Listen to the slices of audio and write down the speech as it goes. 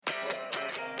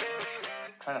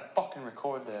trying to fucking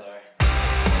record this. Sorry.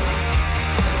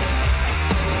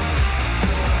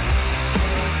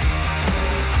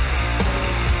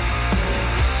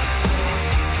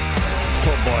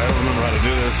 Oh boy, I don't remember how to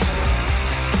do this.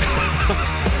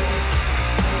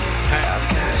 I've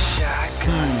got a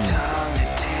shotgun tongue to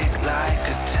tick like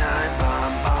a time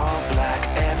bomb, all black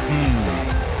everything.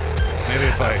 Maybe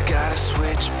if I've got a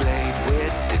switchblade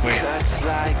with the cuts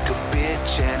like a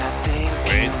bitch, and I think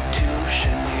you too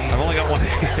should need. I've only got one.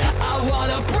 I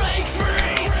wanna break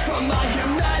free from my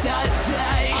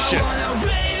humanity. Shit. I wanna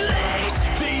release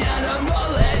the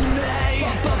animal in me.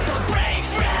 Break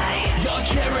free your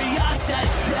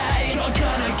curiosity. You're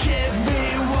gonna give me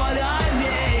what I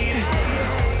need.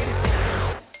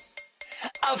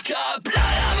 I've got blood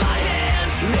on my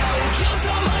hands, no guilt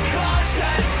on my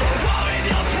conscience. So war in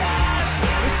your past,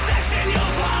 sex in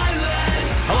your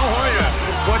violence. Hello, how are you?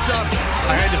 What's up?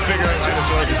 I had to figure out how to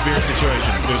sort this beer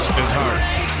situation. It was hard.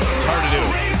 It's hard to do.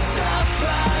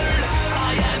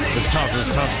 It's tough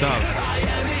stuff.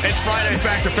 It's Friday,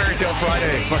 Fact or Fairy Tale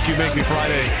Friday. Fuck you, make me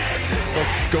Friday.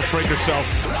 Go freak yourself.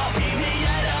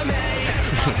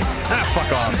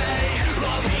 Fuck off.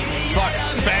 Fuck,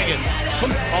 faggot.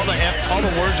 All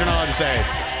the words you're not allowed to say.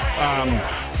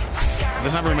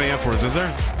 There's not very many F words, is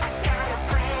there?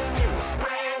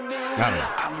 I don't know.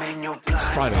 It's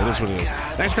Friday. That's what it is.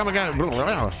 Thanks for coming, guys.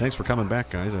 Thanks for coming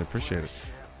back, guys. I appreciate it.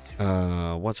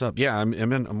 What's up? Yeah,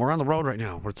 we're on the road right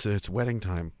now. It's wedding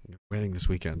time. Wedding this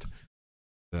weekend.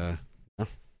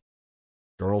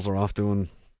 Girls are off doing.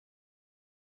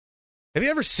 Have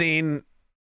you ever seen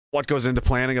what goes into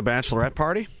planning a bachelorette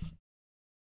party?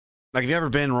 Like, have you ever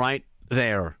been right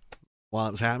there while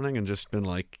it was happening and just been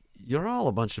like, you're all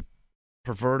a bunch of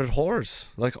perverted whores.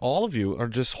 Like, all of you are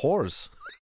just whores.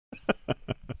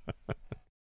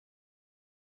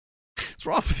 What's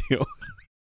wrong with you?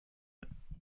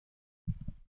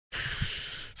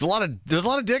 There's a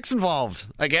lot of dicks involved,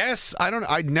 I guess. I don't know.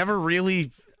 I never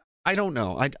really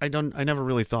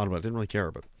thought about it. Didn't really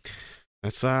care, but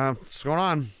that's what's going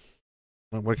on.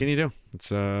 What can you do? It's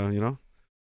they're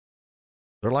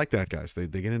like that, guys. They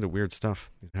get into weird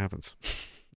stuff. It happens.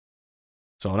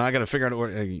 So now I got to figure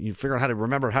out how to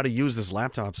remember how to use this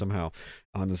laptop somehow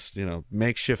on this,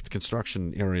 makeshift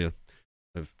construction area.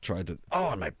 I've tried to.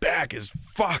 Oh, and my back is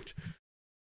fucked.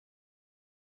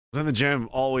 I was in the gym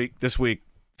all week this week,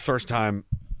 first time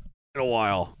in a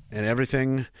while, and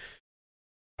everything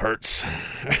hurts.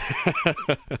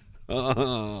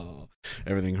 Oh,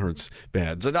 everything hurts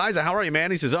bad. So, Isa, how are you,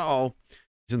 man? He says, "Uh-oh,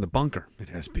 he's in the bunker. It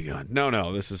has begun."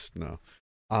 No, this is no.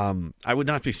 I would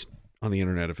not be on the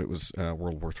internet if it was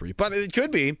World War III, but it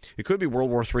could be. It could be World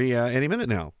War III any minute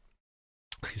now.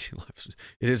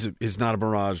 It is not a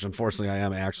mirage. Unfortunately, I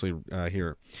am actually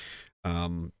here.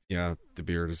 Yeah, the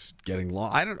beard is getting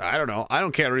long. I don't know. I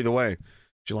don't care either way.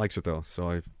 She likes it though,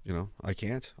 so I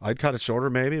can't. I'd cut it shorter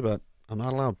maybe, but I'm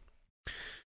not allowed.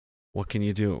 What can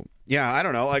you do? Yeah, I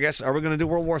don't know. I guess, are we going to do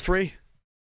World War III?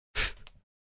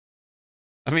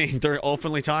 I mean, they're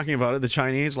openly talking about it. The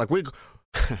Chinese, like, we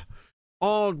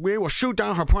will shoot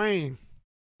down her plane.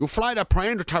 You fly that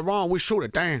plane to Taiwan, we shoot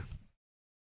it down.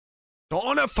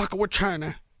 Don't ever fuck with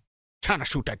China. China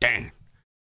shoot that down.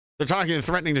 They're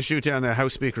threatening to shoot down the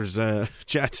House Speaker's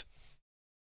jet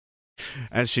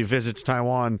as she visits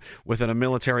Taiwan with a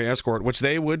military escort, which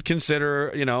they would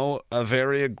consider, a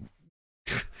very.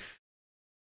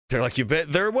 They're like,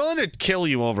 they're willing to kill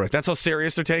you over it. That's how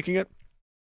serious they're taking it.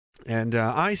 And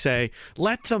I say,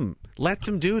 let them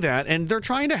do that. And they're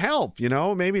trying to help.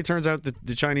 Maybe it turns out that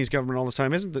the Chinese government all this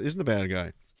time isn't the bad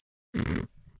guy.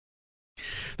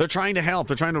 They're trying to help.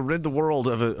 They're trying to rid the world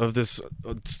of this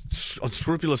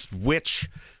unscrupulous witch,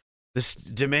 this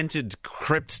demented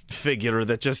crypt figure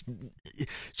that just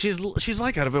she's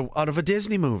like out of a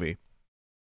Disney movie.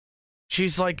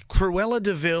 She's like Cruella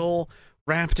de Vil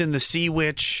wrapped in the Sea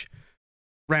Witch.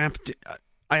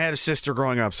 I had a sister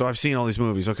growing up, so I've seen all these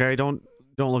movies. Okay, don't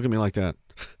look at me like that.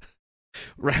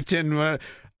 Wrapped in. I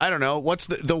don't know what's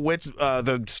the witch,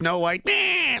 the Snow White.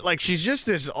 Like, she's just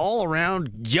this all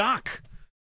around yuck.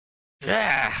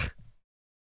 Ugh.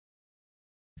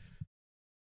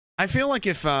 I feel like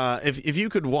if you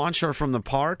could watch her from the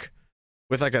park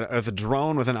with like a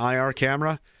drone with an IR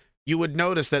camera, you would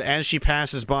notice that as she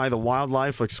passes by the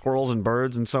wildlife, like squirrels and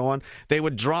birds and so on, they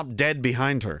would drop dead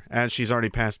behind her as she's already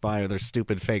passed by with their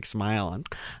stupid fake smile on.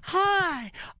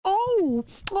 Hi. Oh,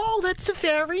 that's a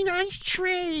very nice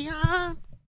tree. Oh,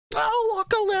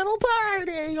 look, a little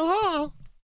birdie. Oh.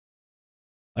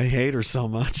 I hate her so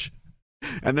much.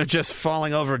 And they're just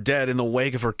falling over dead in the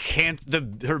wake of her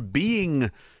her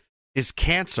being is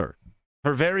cancer.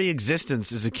 Her very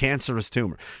existence is a cancerous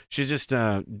tumor. She just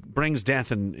brings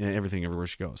death and everything everywhere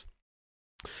she goes.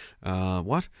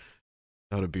 What?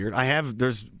 Without a beard?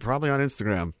 There's probably on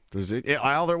Instagram.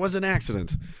 There was an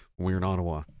accident when we were in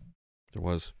Ottawa. There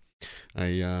was.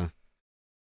 I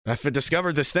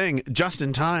discovered this thing just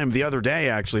in time the other day,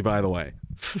 actually, by the way.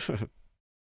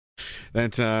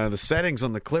 That the settings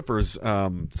on the clippers,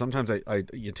 sometimes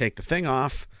you take the thing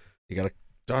off, you got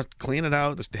to clean it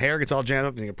out, the hair gets all jammed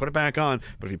up, and you can put it back on,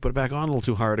 but if you put it back on a little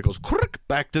too hard, it goes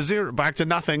back to zero, back to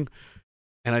nothing.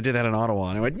 And I did that in Ottawa,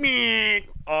 and I went, Meep!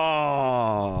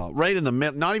 Oh, right in the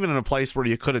middle, not even in a place where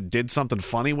you could have did something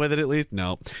funny with it at least.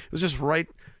 No, it was just right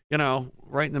in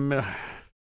the middle.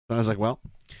 I was like, well,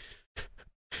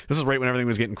 this is right when everything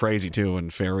was getting crazy too,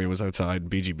 and Ferry was outside,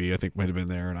 and BGB I think might have been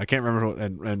there, and I can't remember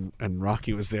and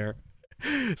Rocky was there.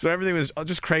 So everything was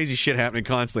just crazy shit happening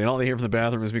constantly, and all they hear from the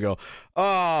bathroom is me go,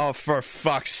 "Oh, for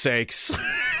fuck's sakes!"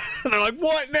 And they're like,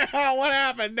 "What now? What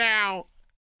happened now?"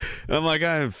 And I'm like,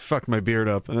 "I fucked my beard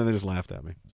up," and then they just laughed at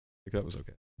me. Like that was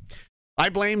okay.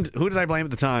 Who did I blame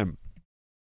at the time?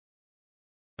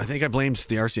 I think I blamed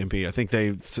the RCMP. I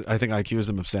think I accused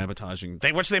them of sabotaging,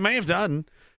 which they may have done.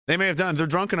 They may have done. They're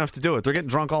drunk enough to do it. They're getting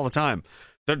drunk all the time.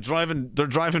 They're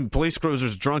driving police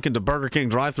cruisers drunk into Burger King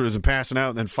drive-thrus and passing out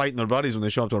and then fighting their buddies when they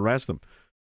show up to arrest them.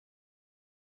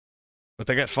 But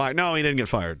they got fired. No, he didn't get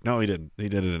fired. No, he didn't. He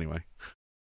did it anyway.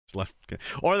 He's left.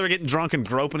 Or they're getting drunk and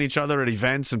groping each other at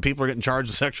events, and people are getting charged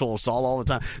with sexual assault all the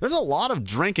time. There's a lot of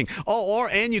drinking.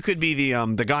 And you could be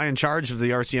the guy in charge of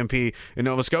the RCMP in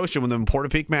Nova Scotia when the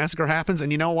Portapique massacre happens.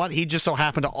 And you know what? He just so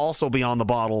happened to also be on the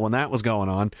bottle when that was going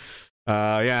on.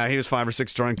 Yeah, he was 5 or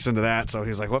 6 drinks into that, so he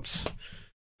was like, whoops.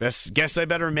 Guess I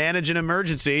better manage an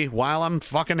emergency while I'm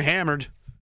fucking hammered.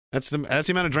 That's the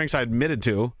amount of drinks I admitted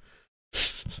to.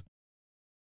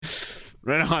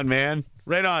 Right on, man.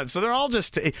 Right on. So they're all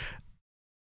just...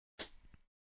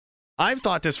 I've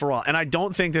thought this for a while, and I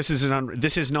don't think this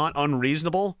is not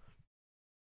unreasonable.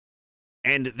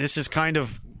 And this is kind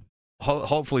of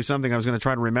hopefully something I was going to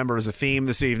try to remember as a theme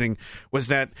this evening, was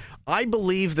that I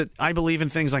believe in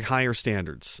things like higher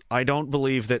standards. I don't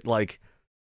believe that, like,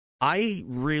 I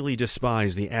really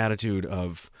despise the attitude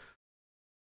of,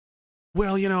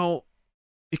 well,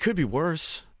 it could be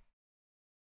worse.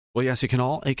 Well, yes, it can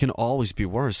always be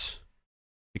worse.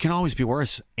 It can always be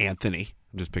worse, Anthony.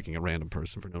 I'm just picking a random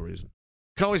person for no reason.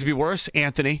 It can always be worse,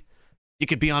 Anthony. You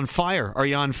could be on fire. Are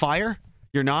you on fire?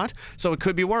 You're not? So it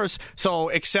could be worse. So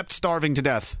accept starving to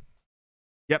death.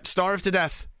 Yep, starve to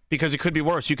death, because it could be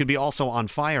worse. You could be also on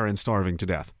fire and starving to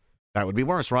death. That would be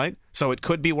worse, right? So it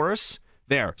could be worse.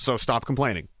 There. So stop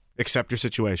complaining. Accept your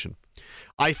situation.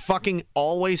 I fucking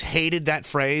always hated that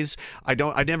phrase. I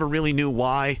never really knew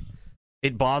why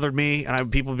it bothered me. And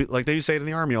people be like, they used to say it in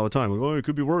the army all the time. Like, oh, it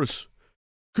could be worse.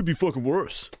 Could be fucking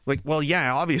worse. Like, well,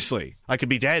 yeah, obviously. I could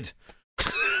be dead.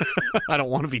 I don't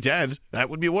want to be dead. That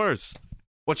would be worse.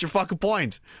 What's your fucking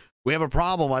point? We have a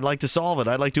problem. I'd like to solve it.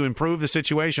 I'd like to improve the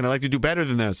situation. I'd like to do better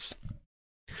than this.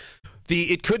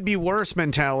 The it could be worse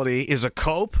mentality is a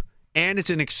cope, and it's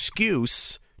an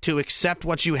excuse to accept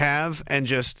what you have and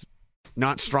just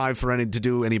not strive to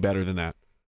do any better than that.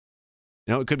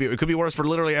 It could be worse for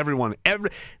literally everyone.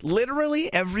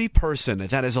 Literally every person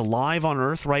that is alive on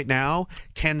Earth right now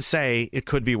can say it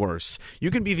could be worse. You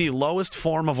can be the lowest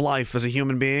form of life as a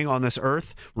human being on this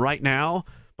Earth right now,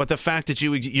 but the fact that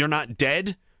you're not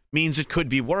dead means it could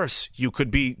be worse. You could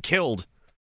be killed.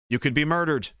 You could be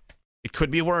murdered. It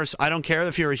could be worse. I don't care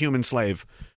if you're a human slave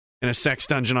in a sex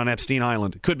dungeon on Epstein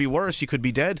Island. It could be worse. You could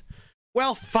be dead.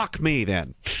 Well, fuck me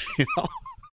then.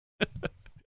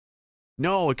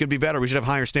 No, it could be better. We should have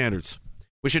higher standards.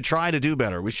 We should try to do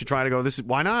better. We should try to go,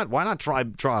 why not? Why not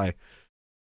try?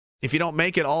 If you don't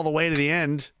make it all the way to the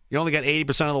end, you only got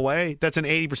 80% of the way. That's an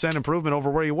 80% improvement over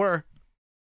where you were.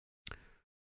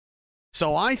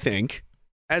 So I think,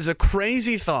 as a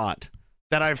crazy thought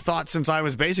that I've thought since I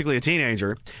was basically a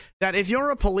teenager, that if you're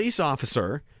a police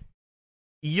officer,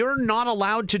 you're not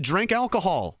allowed to drink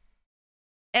alcohol.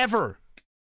 Ever.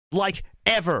 Like,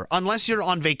 ever. Unless you're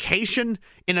on vacation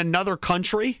in another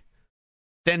country,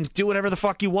 then do whatever the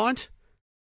fuck you want.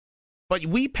 But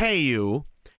we pay you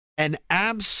an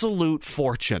absolute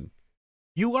fortune.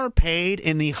 You are paid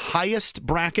in the highest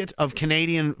bracket of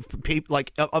Canadian people,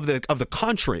 like of the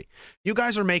country. You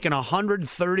guys are making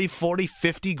 130, 40,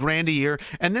 50 grand a year,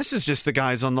 and this is just the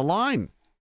guys on the line.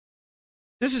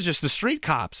 This is just the street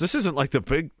cops. This isn't like the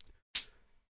big.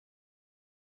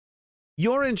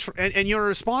 You're in, and your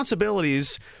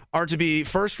responsibilities are to be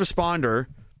first responder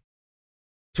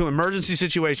to emergency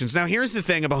situations. Now, here's the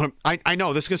thing about him. I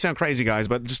know this is gonna sound crazy, guys,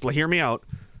 but just hear me out.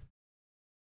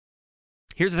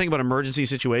 here's the thing about emergency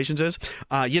situations is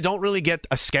you don't really get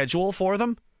a schedule for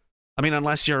them. I mean,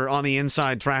 unless you're on the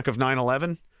inside track of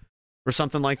 9/11 or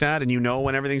something like that, and you know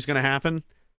when everything's going to happen,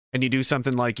 and you do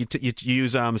something like you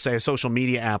use, say, a social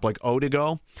media app like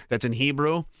Odigo that's in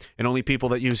Hebrew, and only people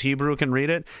that use Hebrew can read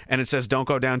it, and it says, don't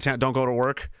go downtown, don't go to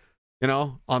work,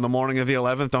 on the morning of the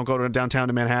 11th, don't go to downtown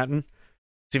to Manhattan.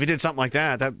 So if you did something like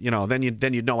that, then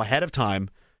you'd know ahead of time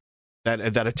that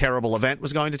a terrible event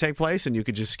was going to take place, and you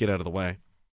could just get out of the way.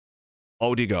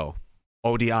 Odigo.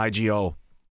 Odigo.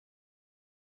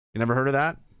 You never heard of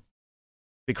that?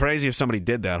 Be crazy if somebody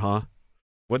did that, huh?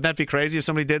 Wouldn't that be crazy if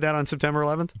somebody did that on September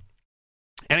 11th?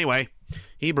 Anyway,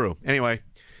 Hebrew. Anyway,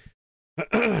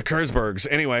 Kurzbergs.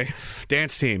 Anyway,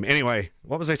 dance team. Anyway,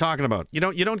 what was I talking about? You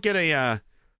don't get a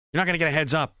you're not going to get a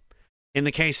heads up in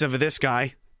the case of this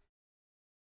guy.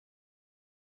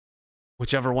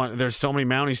 Whichever one. There's so many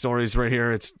Mountie stories right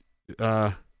here. It's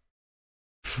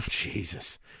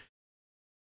Jesus.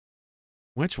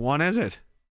 Which one is it?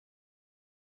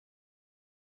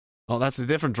 Oh, that's a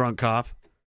different drunk cop.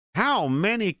 How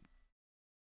many?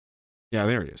 Yeah,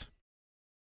 there he is.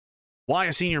 Why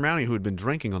a senior Mountie who had been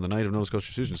drinking on the night of Nova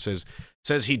Scotia Susan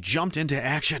says he jumped into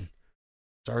action.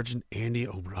 Sergeant Andy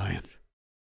O'Brien.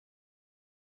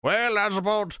 Well, that's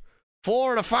about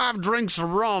 4 to 5 drinks of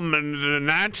rum and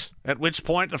that, at which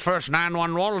point the first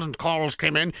 911 calls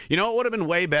came in. You know, it would have been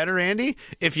way better, Andy,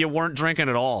 if you weren't drinking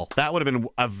at all. That would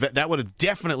have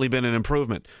definitely been an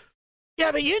improvement.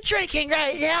 Yeah, but you're drinking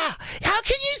right now. How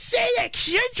can you say that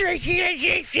you're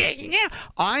drinking now?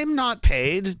 I'm not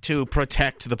paid to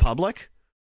protect the public.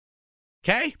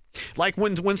 Okay? Like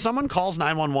when someone calls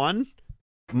 911,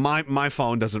 my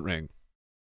phone doesn't ring.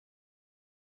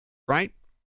 Right?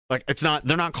 Like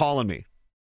they're not calling me.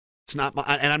 It's not,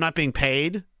 and I'm not being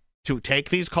paid to take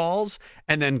these calls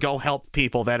and then go help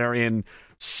people that are in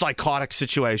psychotic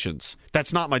situations.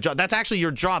 That's not my job. That's actually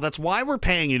your job. That's why we're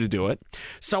paying you to do it.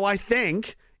 So I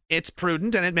think it's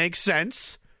prudent and it makes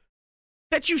sense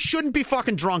that you shouldn't be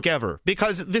fucking drunk ever,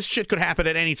 because this shit could happen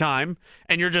at any time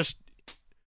and you're just,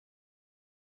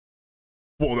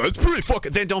 well, that's pretty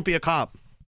fucking, then don't be a cop.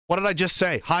 What did I just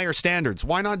say? Higher standards.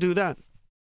 Why not do that?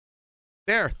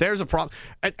 There's a problem.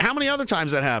 How many other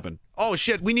times that happened? Oh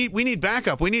shit, we need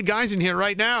backup. We need guys in here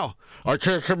right now. I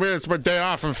can't come in. It's my day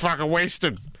off. I'm fucking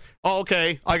wasted. Oh,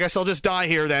 okay. I guess I'll just die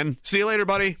here then. See you later,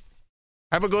 buddy.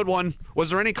 Have a good one. Was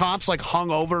there any cops like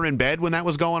hung over in bed when that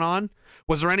was going on?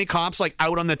 Was there any cops like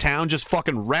out on the town just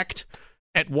fucking wrecked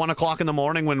at 1 o'clock in the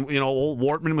morning when, old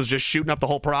Wortman was just shooting up the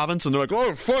whole province and they're like,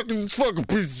 oh, fucking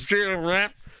piece of shit,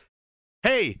 rat.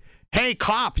 Hey,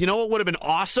 cop, you know what would have been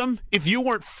awesome? If you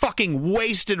weren't fucking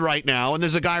wasted right now and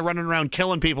there's a guy running around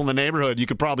killing people in the neighborhood, you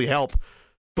could probably help.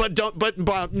 But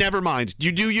never mind.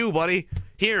 You do you, buddy.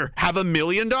 Here, have $1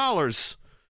 million.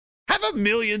 Have $1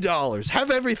 million.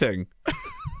 Have everything.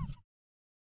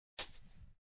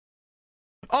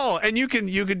 Oh, and you can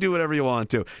do whatever you want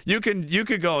to. You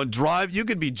could go and drive. You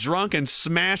could be drunk and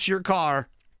smash your car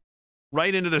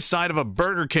right into the side of a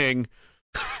Burger King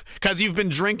because you've been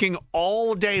drinking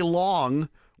all day long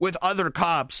with other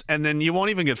cops, and then you won't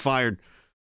even get fired.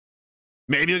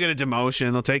 Maybe you'll get a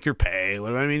demotion. They'll take your pay.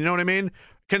 I mean, you know what I mean?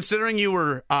 Considering you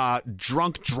were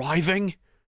drunk driving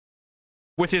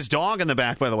with his dog in the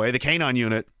back, by the way, the canine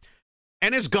unit,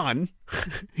 and his gun.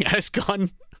 He had his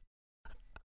gun.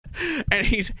 And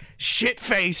he's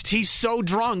shit-faced. He's so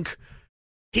drunk.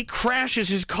 He crashes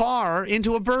his car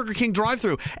into a Burger King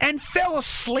drive-thru and fell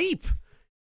asleep.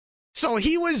 So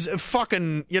he was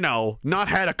fucking, not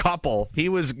had a couple. He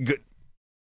was good.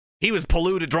 He was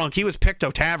polluted drunk. He was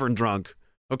Picto Tavern drunk.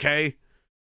 Okay?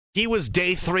 He was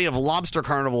day 3 of Lobster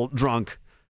Carnival drunk.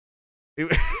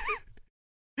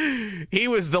 He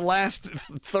was the last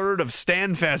third of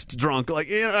Stanfest drunk. Like,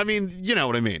 I mean, you know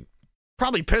what I mean.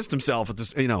 Probably pissed himself at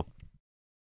this,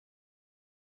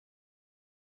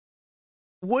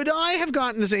 Would I have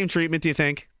gotten the same treatment, do you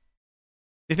think?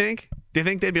 Do you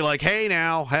think they'd be like, hey,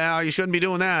 now, you shouldn't be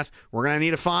doing that. We're going to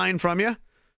need a fine from you.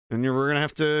 And we're going to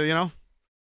have to,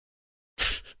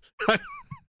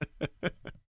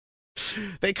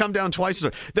 They come down twice.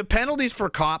 The penalties for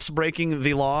cops breaking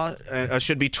the law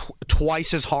should be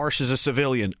twice as harsh as a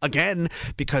civilian. Again,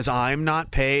 because I'm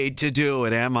not paid to do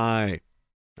it, am I?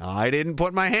 I didn't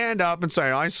put my hand up and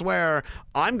say, I swear,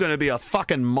 I'm going to be a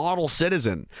fucking model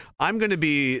citizen. I'm going to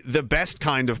be the best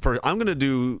kind of person. I'm going to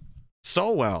do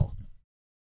so well.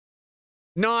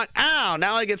 Not,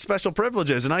 now I get special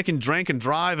privileges and I can drink and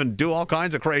drive and do all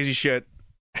kinds of crazy shit.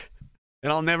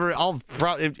 And I'm never even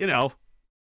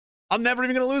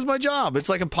going to lose my job. It's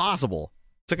like impossible.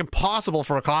 It's like impossible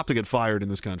for a cop to get fired in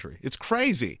this country. It's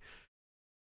crazy.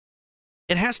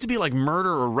 It has to be like murder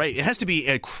or rape. It has to be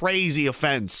a crazy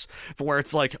offense for where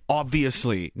it's like,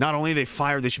 obviously, not only are they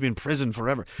fired, they should be in prison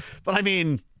forever. But I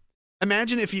mean,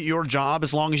 imagine if your job,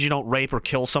 as long as you don't rape or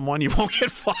kill someone, you won't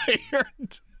get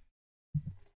fired.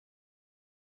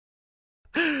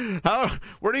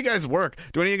 Where do you guys work?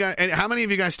 Do any of you guys? And how many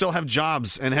of you guys still have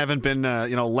jobs and haven't been,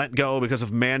 let go because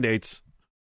of mandates?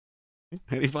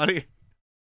 Anybody?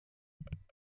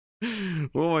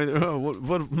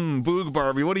 Boog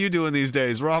Barbie, what are you doing these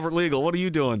days? Robert Legal, what are you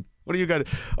doing? What do you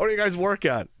guys work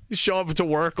at? You show up to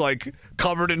work like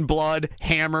covered in blood,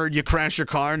 hammered. You crash your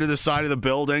car into the side of the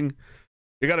building.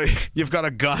 You've got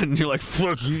a gun. You're like,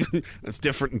 fuck. That's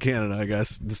different in Canada, I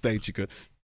guess. In the States, you could.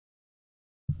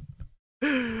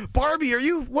 Barbie,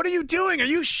 what are you doing? Are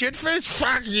you shit-faced?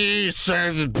 Fuck you, son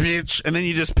of a bitch. And then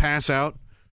you just pass out.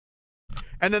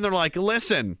 And then they're like,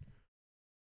 listen,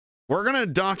 we're going to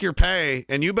dock your pay,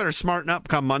 and you better smarten up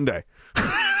come Monday.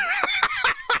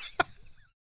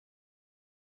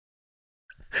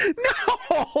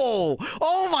 No!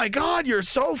 Oh my God, you're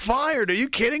so fired. Are you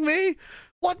kidding me?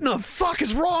 What in the fuck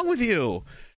is wrong with you?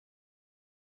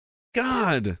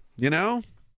 God,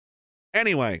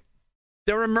 Anyway,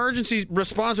 there are emergency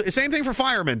response. Same thing for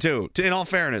firemen, too, in all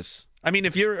fairness. I mean,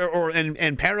 if you're,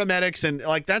 and paramedics, and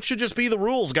like, that should just be the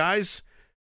rules, guys.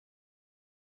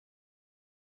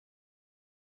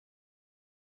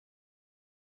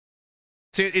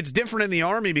 See, it's different in the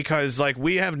Army because, like,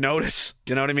 we have notice.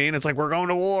 You know what I mean? It's like, we're going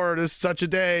to war. This is such a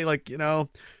day. Like,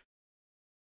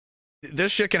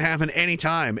 this shit can happen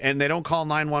anytime. And they don't call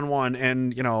 911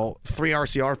 and,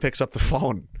 3RCR picks up the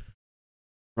phone.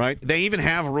 Right? They even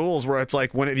have rules where it's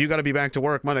like, if you got to be back to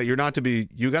work Monday, you got to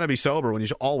be sober when you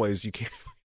can't.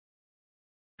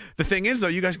 The thing is, though,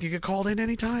 you guys can get called in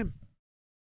anytime.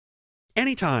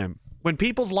 Anytime. When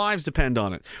people's lives depend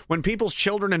on it, when people's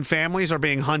children and families are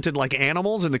being hunted like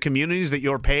animals in the communities that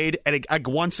you're paid,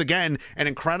 once again, an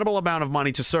incredible amount of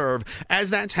money to serve, as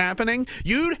that's happening,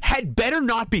 you had better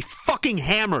not be fucking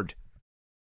hammered.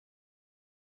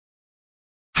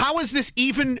 How is this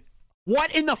even...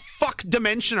 What in the fuck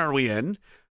dimension are we in?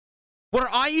 Where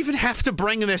I even have to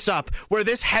bring this up, where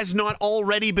this has not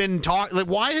already been talked... Like,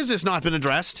 why has this not been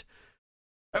addressed?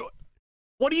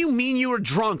 What do you mean you were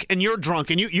drunk and you're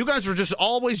drunk and you guys are just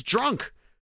always drunk?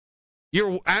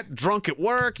 You're drunk at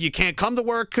work. You can't come to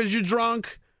work because you're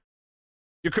drunk.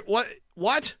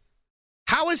 What?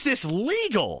 How is this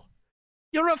legal?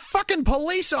 You're a fucking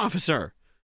police officer.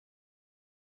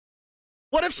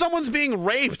 What if someone's being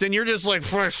raped and you're just like,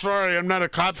 sorry, I'm not a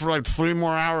cop for like 3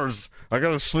 more hours. I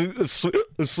gotta sleep.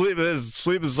 Sleep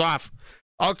is off.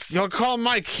 I'll call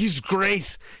Mike. He's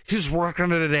great. He's working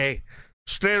today.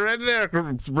 Stay right there,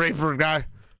 raper guy.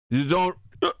 You don't...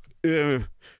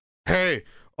 hey.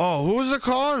 Oh, who's it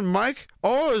calling? Mike?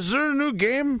 Oh, is there a new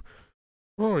game?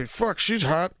 Holy fuck, she's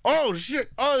hot. Oh,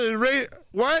 shit. Oh,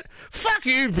 what? Fuck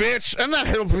you, bitch. I'm not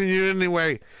helping you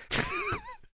anyway.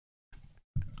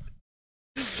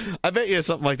 I bet you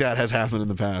something like that has happened in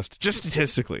the past. Just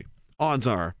statistically. Odds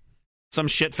are. Some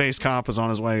shit-faced cop was on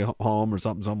his way home or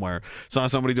something somewhere. Saw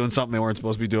somebody doing something they weren't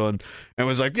supposed to be doing. And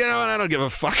was like, you know what? I don't give a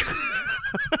fuck.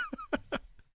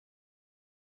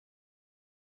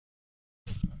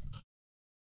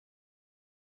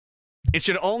 It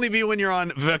should only be when you're on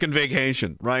fucking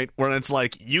vacation, right? Where it's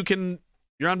like, you're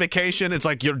on vacation. It's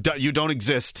like you don't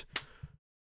exist.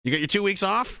 You get your 2 weeks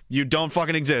off. You don't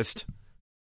fucking exist.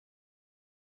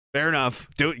 Fair enough.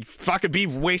 Dude, fucking be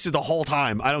wasted the whole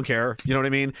time. I don't care. You know what I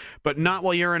mean? But not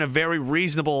while you're in a very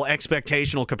reasonable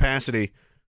expectational capacity.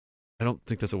 I don't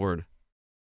think that's a word.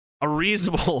 There's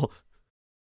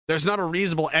not a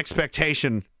reasonable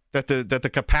expectation that the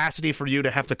capacity for you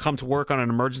to have to come to work on an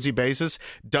emergency basis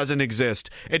doesn't exist.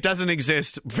 It doesn't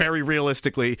exist very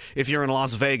realistically if you're in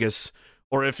Las Vegas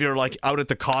or if you're like out at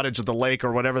the cottage at the lake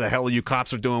or whatever the hell you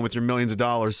cops are doing with your millions of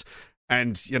dollars.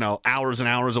 And, hours and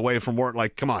hours away from work,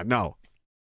 like, come on, no.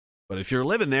 But if you're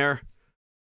living there,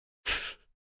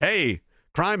 hey,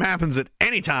 crime happens at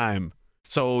any time.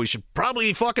 So we should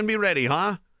probably fucking be ready,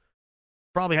 huh?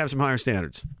 Probably have some higher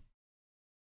standards.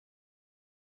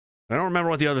 I don't remember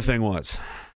what the other thing was.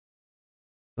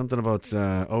 Something about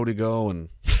Odigo and...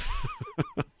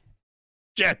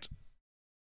 Shit!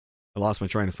 I lost my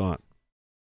train of thought.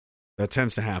 That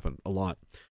tends to happen a lot.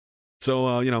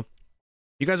 So,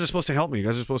 you guys are supposed to help me. You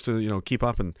guys are supposed to, keep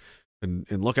up and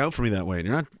look out for me that way.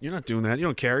 And you're not doing that. You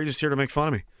don't care. You're just here to make fun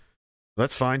of me.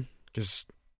 That's fine, because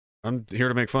I'm here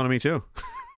to make fun of me too.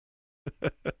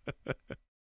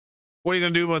 What are you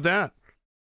gonna do about that?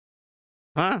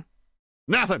 Huh?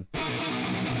 Nothing.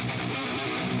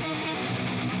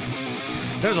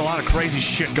 There's a lot of crazy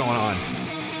shit going on.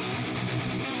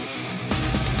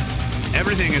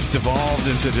 Everything is devolved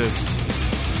into just,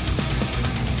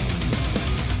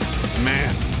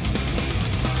 man.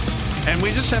 And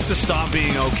we just have to stop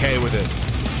being okay with it.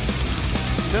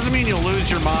 Doesn't mean you'll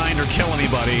lose your mind or kill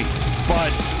anybody,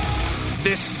 but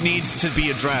this needs to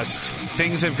be addressed.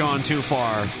 Things have gone too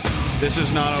far. This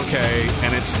is not okay,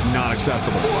 and it's not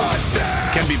acceptable.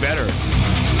 It can be better.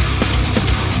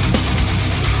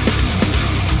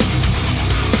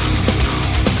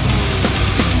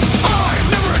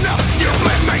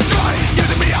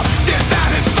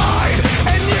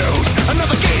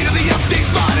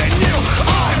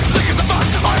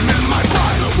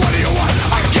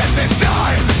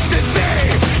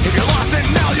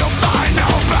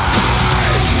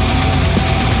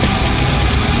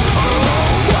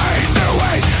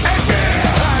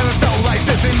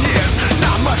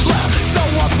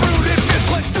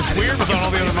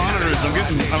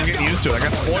 I'm getting used to it. I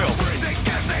got spoiled.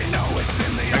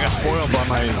 By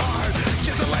my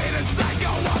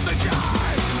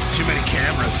too many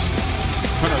cameras.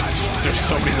 There's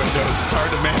so many windows. It's hard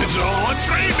to manage it all on one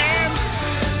screen, man.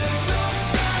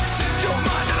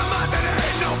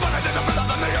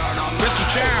 Mr.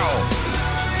 Chow.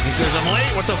 He says, I'm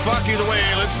late. What the fuck? Either way,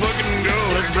 let's fucking go.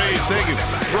 Let's raise. Thank you.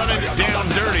 Running down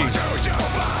dirty.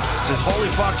 Says, holy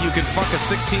fuck, you can fuck a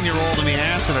 16-year-old in the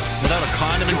ass without a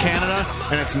condom in Canada,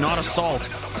 and it's not assault.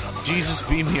 Jesus,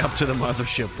 beam me up to the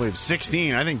mothership, please.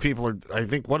 16, I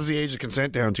think what is the age of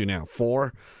consent down to now?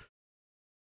 4?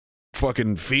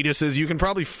 Fucking fetuses. You can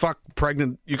probably fuck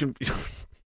pregnant, you can...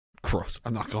 Gross,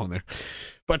 I'm not going there.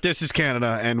 But this is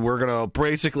Canada, and we're gonna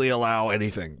basically allow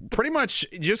anything. Pretty much,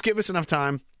 just give us enough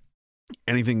time,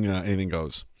 anything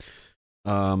goes.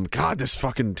 God, this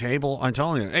fucking table, I'm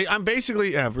telling you. Hey, I'm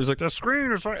basically, it was like the screen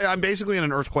or something. I'm basically in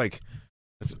an earthquake.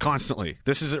 Constantly.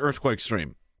 This is an earthquake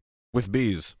stream. With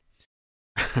bees.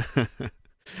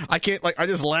 I can't, I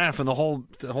just laugh and the whole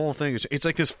thing is, it's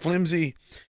like this flimsy,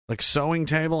 sewing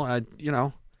table.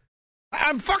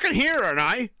 I'm fucking here, aren't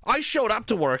I? I showed up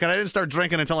to work and I didn't start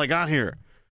drinking until I got here.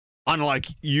 Unlike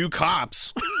you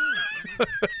cops.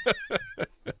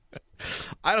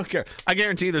 I don't care. I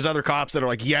guarantee there's other cops that are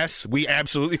like, yes, we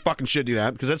absolutely fucking should do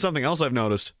that, because that's something else I've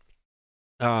noticed.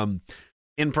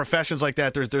 In professions like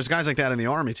that, there's guys like that in the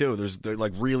army too. They're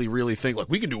like really, really think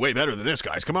we can do way better than this,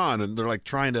 guys. Come on, and they're like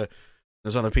trying to.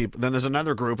 There's other people. Then there's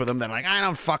another group of them that are like, I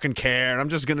don't fucking care. I'm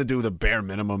just gonna do the bare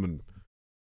minimum and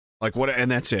what,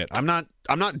 and that's it. I'm not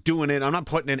doing it. I'm not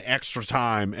putting in extra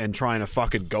time and trying to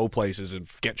fucking go places and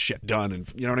get shit done. And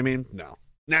you know what I mean? No.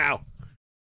 Now.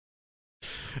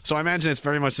 So I imagine it's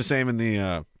very much the same in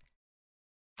the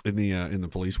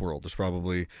police world. There's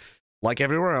probably, like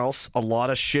everywhere else, a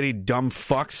lot of shitty dumb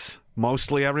fucks,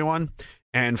 mostly everyone,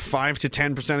 and 5 to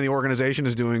 10% of the organization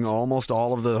is doing almost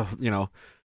all of the,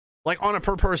 on a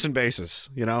per person basis,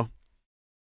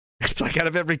 It's like out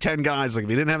of every 10 guys, if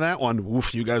he didn't have that one,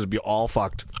 woof, you guys would be all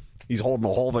fucked. He's holding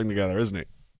the whole thing together, isn't he?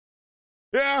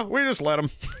 Yeah, we just let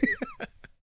him.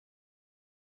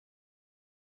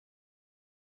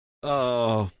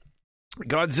 Oh,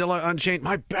 Godzilla Unchained.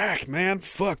 My back, man.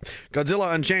 Fuck.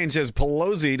 Godzilla Unchained says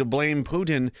Pelosi to blame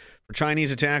Putin for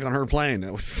Chinese attack on her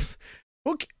plane.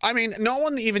 I mean, no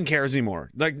one even cares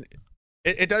anymore.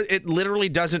 It literally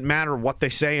doesn't matter what they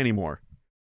say anymore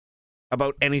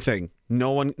about anything.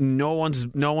 No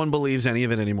one believes any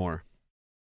of it anymore.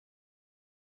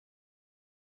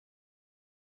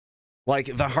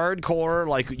 The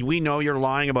hardcore, we know you're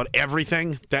lying about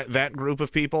everything. That group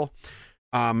of people.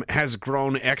 Has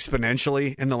grown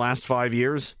exponentially in the last 5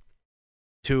 years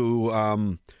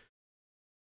to,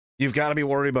 you've got to be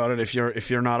worried about it if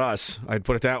you're not us. I'd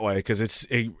put it that way, because it's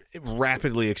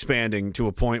rapidly expanding to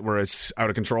a point where it's out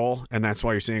of control, and that's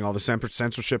why you're seeing all the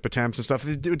censorship attempts and stuff.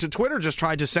 Twitter just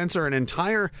tried to censor an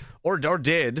entire, or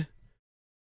did.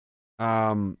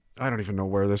 I don't even know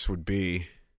where this would be.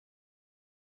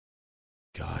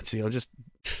 God, see, I'll just...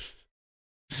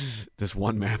 This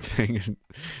one map thing.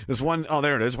 Oh,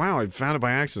 there it is. Wow, I found it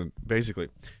by accident, basically.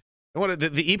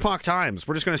 The Epoch Times,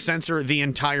 we're just going to censor the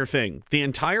entire thing. The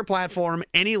entire platform,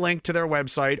 any link to their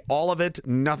website, all of it,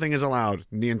 nothing is allowed.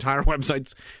 The entire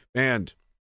website's banned.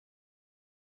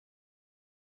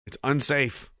 It's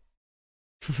unsafe.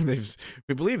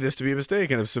 We believe this to be a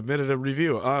mistake and have submitted a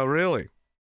review. Oh, really?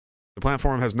 The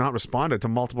platform has not responded to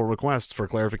multiple requests for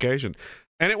clarification.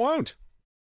 And it won't.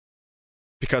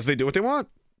 Because they do what they want.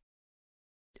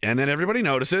 And then everybody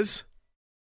notices.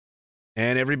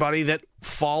 And everybody that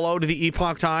followed the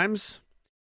Epoch Times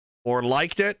or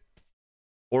liked it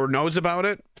or knows about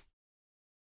it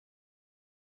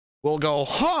will go,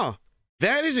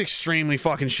 that is extremely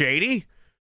fucking shady.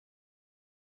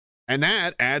 And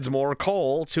that adds more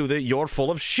coal to the "you're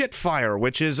full of shit" fire,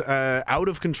 which is out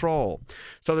of control.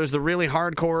 So there's the really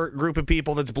hardcore group of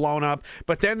people that's blown up,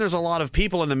 but then there's a lot of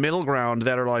people in the middle ground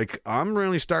that are like, I'm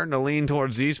really starting to lean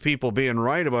towards these people being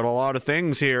right about a lot of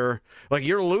things here. Like,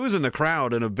 you're losing the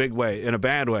crowd in a big way, in a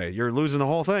bad way. You're losing the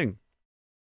whole thing.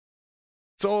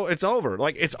 So it's over.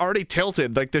 Like, it's already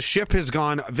tilted. Like, the ship has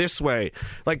gone this way.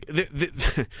 Like,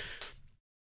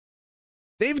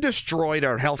 they've destroyed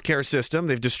our healthcare system.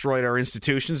 They've destroyed our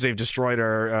institutions. They've destroyed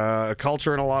our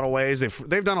culture in a lot of ways.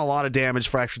 They've done a lot of damage,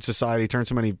 fractured society, turned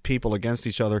so many people against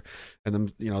each other and them,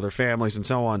 their families and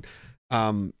so on.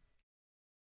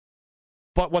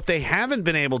 But what they haven't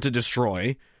been able to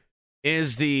destroy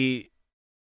is the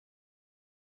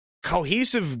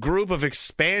cohesive group of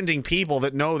expanding people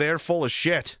that know they're full of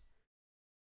shit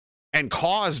and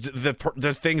caused the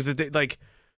things that they like.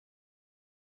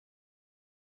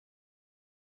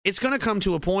 It's going to come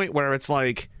to a point where it's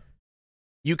like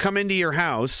you come into your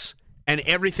house and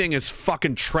everything is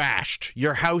fucking trashed.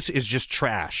 Your house is just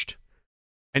trashed.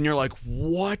 And you're like,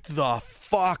 what the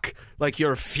fuck? Like,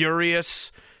 you're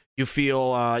furious. You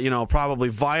feel, probably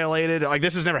violated. Like,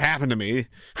 this has never happened to me.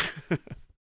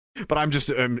 But I'm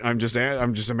just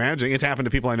imagining it's happened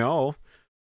to people I know.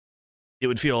 It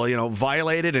would feel,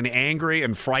 violated and angry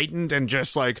and frightened and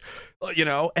just like,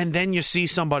 and then you see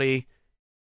somebody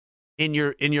in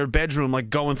your bedroom, like,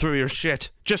 going through your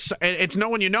shit. Just, it's no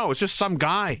one you know. It's just some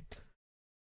guy.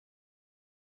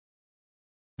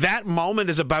 That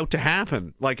moment is about to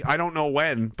happen. Like, I don't know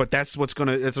when, but that's what's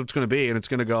gonna be, and it's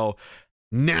gonna go.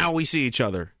 Now we see each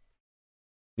other.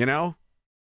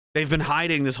 They've been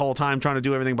hiding this whole time, trying to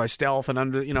do everything by stealth and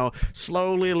under,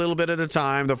 slowly, a little bit at a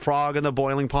time, the frog in the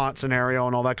boiling pot scenario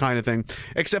and all that kind of thing.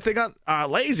 Except they got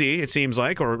lazy, it seems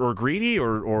like, or greedy,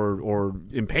 or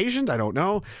impatient, I don't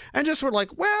know. And just were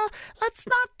like, well, let's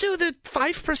not do the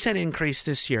 5% increase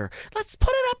this year. Let's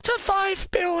put it up to $5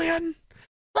 billion.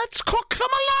 Let's cook them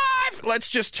alive. Let's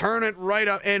just turn it right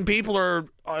up. And people are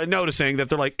noticing that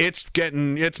they're like, it's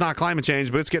not climate change,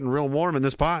 but it's getting real warm in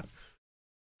this pot.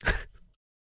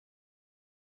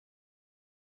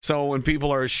 So when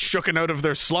people are shooken out of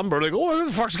their slumber, like, oh, what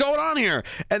the fuck's going on here?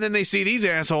 And then they see these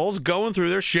assholes going through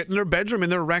their shit in their bedroom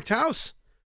in their wrecked house.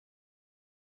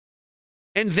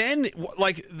 And then,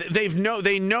 like, they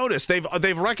noticed,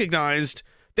 they've recognized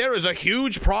there is a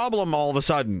huge problem all of a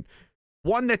sudden.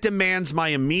 One that demands my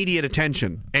immediate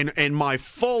attention and my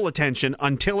full attention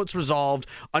until it's resolved.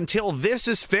 Until this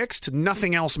is fixed,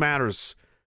 nothing else matters.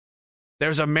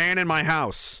 There's a man in my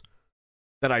house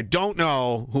that I don't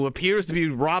know who appears to be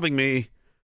robbing me.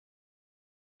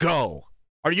 Go.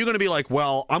 Are you going to be like,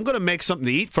 well, I'm going to make something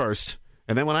to eat first,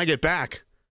 and then when I get back,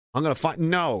 I'm going to fight?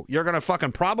 No, you're going to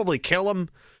fucking probably kill him.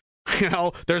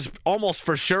 There's almost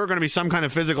for sure going to be some kind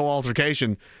of physical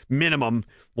altercation, minimum.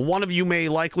 One of you may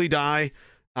likely die.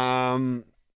 There's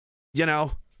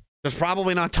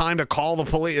probably not time to call the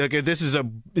police. Like, this is a,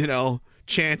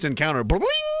 chance encounter. Bling!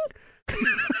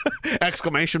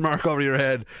 Exclamation mark over your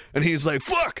head. And he's like,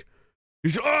 fuck!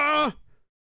 He's,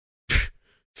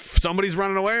 somebody's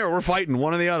running away or we're fighting,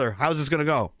 one or the other. How's this going to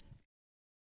go?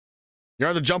 You're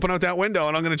either jumping out that window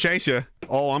and I'm going to chase you.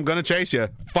 Oh, I'm going to chase you.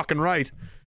 Fucking right.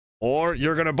 Or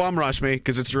you're going to bum rush me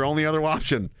because it's your only other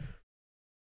option.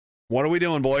 What are we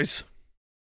doing, boys?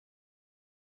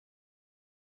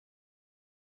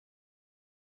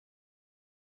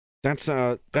 That's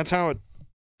how it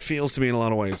feels to me in a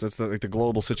lot of ways. That's the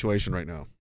global situation right now.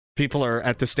 People are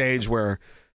at the stage where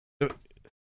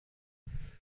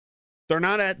they're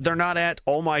not at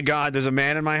oh my god, there's a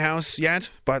man in my house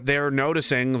yet, but they're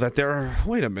noticing that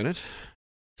wait a minute,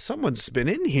 someone's been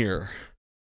in here.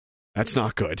 That's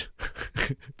not good.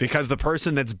 Because the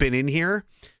person that's been in here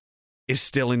is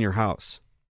still in your house.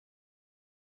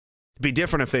 It'd be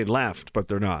different if they'd left, but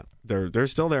they're not. They're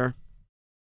still there.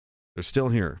 They're still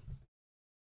here.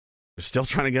 They're still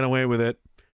trying to get away with it.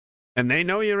 And they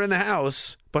know you're in the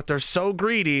house, but they're so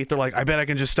greedy, they're like, I bet I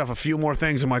can just stuff a few more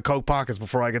things in my coat pockets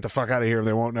before I get the fuck out of here.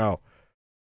 They won't know.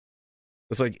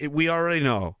 It's like, we already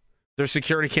know. There's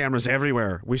security cameras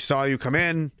everywhere. We saw you come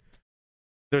in.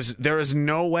 There is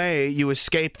no way you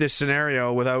escape this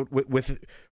scenario with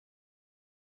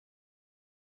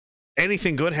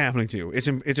anything good happening to you. It's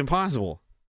impossible.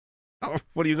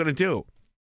 What are you going to do?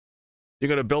 You're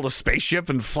going to build a spaceship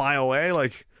and fly away?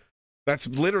 Like, that's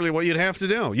literally what you'd have to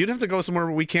do. You'd have to go somewhere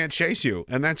where we can't chase you,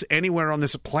 and that's anywhere on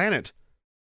this planet.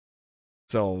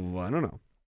 So, I don't know.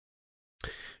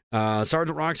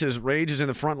 Sergeant Rock says, Rage is in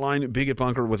the front line bigot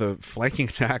bunker with a flanking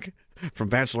attack from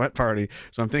Bachelorette Party,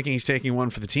 so I'm thinking he's taking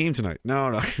one for the team tonight.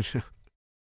 No.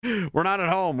 We're not at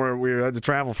home. We had to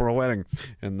travel for a wedding,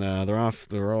 and they're off.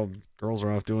 Girls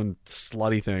are off doing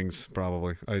slutty things.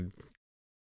 Probably. I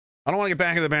don't want to get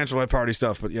back into the bachelorette party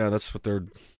stuff, but yeah, that's what they're.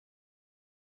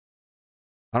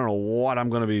 I don't know what I'm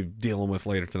going to be dealing with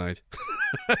later tonight.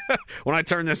 When I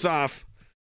turn this off,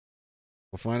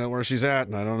 we'll find out where she's at,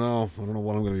 and I don't know. I don't know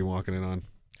what I'm going to be walking in on.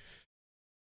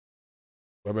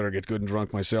 I better get good and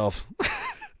drunk myself.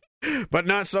 But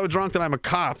not so drunk that I'm a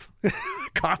cop.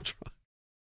 Cop drunk.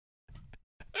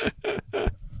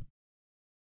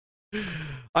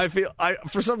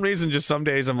 For some reason, just some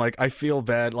days I'm like, I feel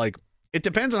bad. Like, it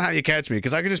depends on how you catch me,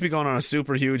 because I could just be going on a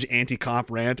super huge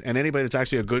anti-cop rant, and anybody that's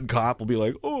actually a good cop will be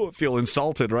like, oh, I feel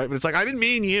insulted, right? But it's like, I didn't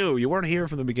mean you. You weren't here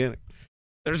from the beginning.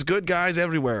 There's good guys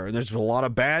everywhere, and there's a lot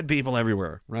of bad people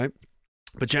everywhere, right?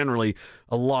 But generally,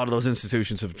 a lot of those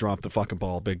institutions have dropped the fucking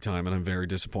ball big time, and I'm very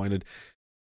disappointed.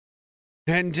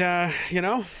 And, be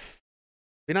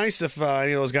nice if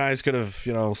any of those guys could have,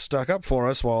 stuck up for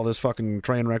us while this fucking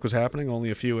train wreck was happening.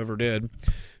 Only a few ever did,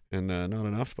 and not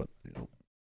enough, but,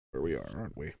 where we are,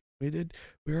 aren't we? We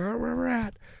are where we're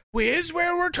at. We is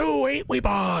where we're to, ain't we,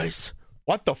 boys?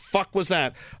 What the fuck was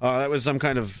that? That was some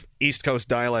kind of East Coast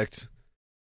dialect.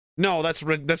 No, that's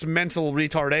mental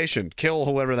retardation. Kill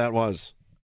whoever that was.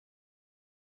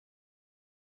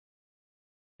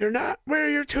 You're not where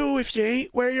you're to if you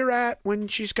ain't where you're at when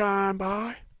she's gone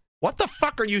by. What the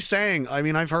fuck are you saying? I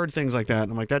mean, I've heard things like that.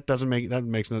 I'm like, that's not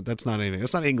anything.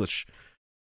 That's not English.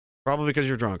 Probably because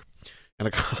you're drunk. And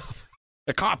a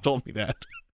cop told me that.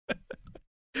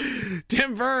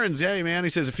 Tim Burns, yeah, man.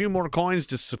 He says a few more coins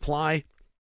to supply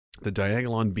the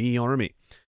Diagolon B army.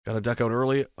 Got to duck out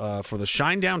early for the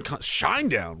Shinedown.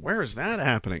 Shinedown? Where is that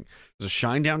happening? There's a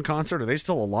Shinedown concert. Are they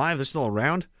still alive? They're still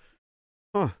around?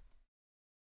 Huh.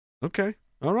 Okay.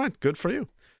 All right. Good for you.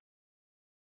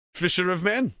 Fisher of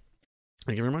Men.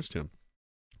 Thank you very much, Tim.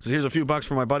 So here's a few bucks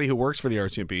for my buddy who works for the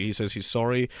RCMP. He says he's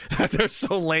sorry that they're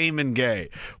so lame and gay.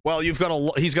 Well, he's got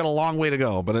a long way to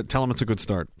go, but tell him it's a good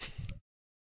start.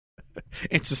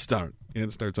 It's a start. Yeah,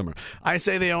 it starts somewhere. I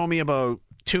say they owe me about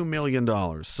 $2 million.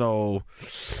 So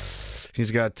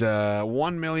he's got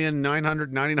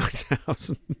 $1,999,000.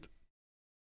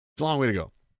 It's a long way to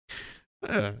go.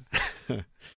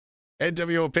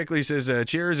 NWO Pickley says,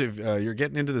 cheers if you're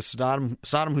getting into the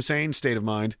Saddam Hussein state of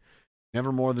mind.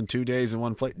 Never more than 2 days in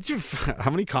one place.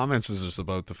 How many comments is this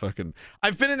about the fucking...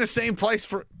 I've been in the same place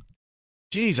for...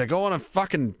 Jeez, I go on a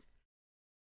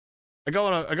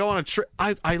trip.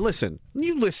 I listen.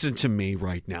 You listen to me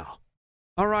right now.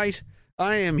 All right?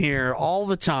 I am here all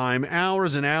the time,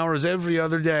 hours and hours every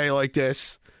other day like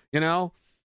this, And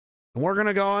we're going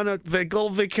to go on a little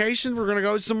vacation. We're going to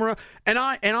go somewhere. And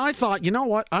I thought, you know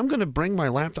what? I'm going to bring my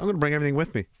laptop. I'm going to bring everything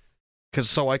with me.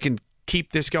 So I can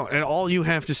keep this going. And all you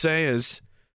have to say is,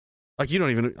 like, I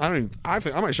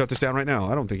might shut this down right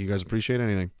now. I don't think you guys appreciate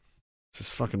anything. This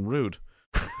is fucking rude.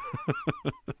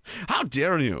 How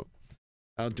dare you?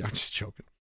 I'm just joking.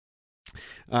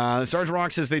 Sarge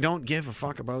Rock says they don't give a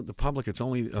fuck about the public. It's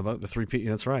only about the 3P.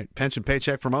 That's right. Pension,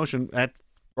 paycheck, promotion.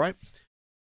 Right?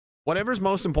 Whatever's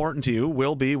most important to you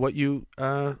will be what you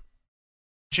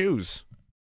choose.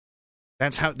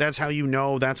 That's how you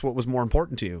know that's what was more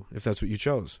important to you, if that's what you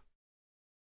chose.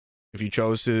 If you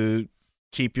chose to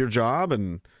keep your job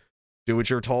and do what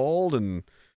you're told and,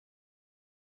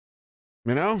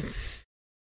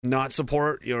 not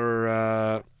support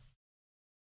your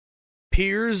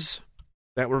peers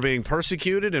that were being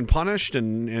persecuted and punished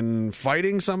and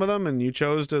fighting some of them, and you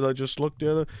chose to just look the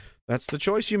other, that's the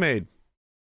choice you made.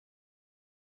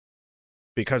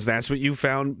 Because that's what you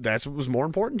found, that's what was more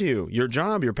important to you. Your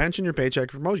job, your pension, your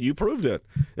paycheck, your promotion. You proved it.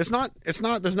 It's not,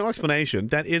 there's no explanation.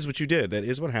 That is what you did. That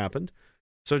is what happened.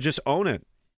 So just own it.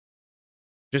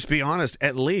 Just be honest.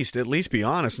 At least be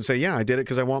honest and say, yeah, I did it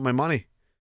because I want my money.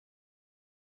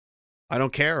 I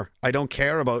don't care. I don't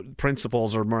care about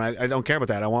principles or morality. I don't care about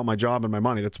that. I want my job and my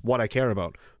money. That's what I care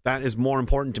about. That is more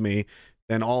important to me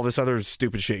than all this other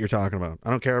stupid shit you're talking about. I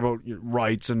don't care about your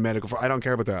rights and medical. I don't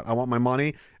care about that. I want my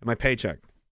money and my paycheck.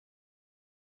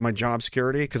 My job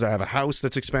security, because I have a house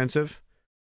that's expensive.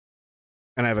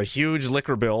 And I have a huge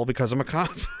liquor bill because I'm a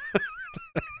cop.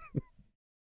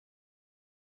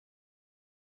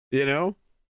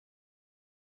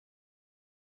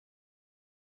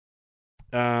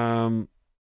 And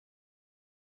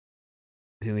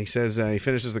he says, he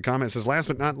finishes the comment, says, last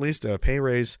but not least, a pay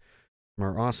raise from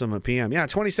our awesome PM. Yeah,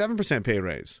 27% pay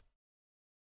raise.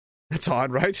 That's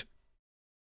odd, right?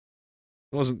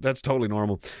 That's totally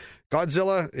normal.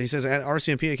 Godzilla, he says, at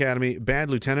RCMP Academy, Bad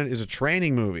Lieutenant is a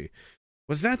training movie.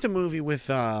 Was that the movie with,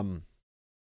 oh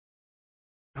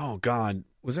God,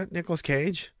 was that Nicolas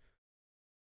Cage?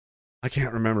 I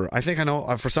can't remember. I think I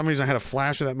know. For some reason, I had a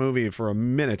flash of that movie for a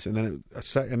minute, and then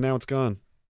and now it's gone.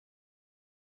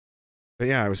 But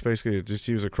yeah, it was basically just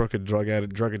he was a crooked drug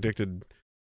addicted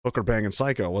hooker banging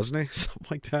psycho, wasn't he? Something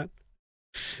like that.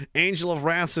 Angel of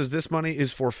Wrath says this money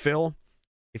is for Phil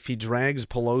if he drags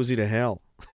Pelosi to hell.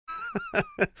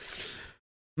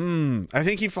 I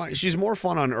think she's more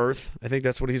fun on Earth. I think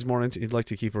that's what he's more into. He'd like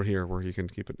to keep her here where he can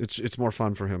keep it. It's more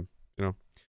fun for him, you know.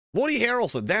 Woody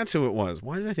Harrelson, that's who it was.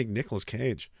 Why did I think Nicolas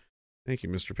Cage? Thank you,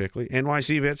 Mr. Pickley.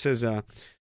 NYC Bit says,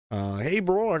 hey,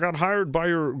 bro, I got hired by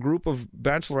your group of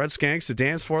bachelorette skanks to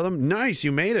dance for them. Nice,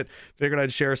 you made it. Figured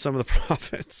I'd share some of the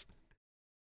profits.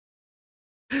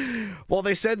 Well,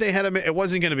 they said they had it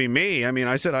wasn't going to be me. I mean,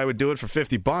 I said I would do it for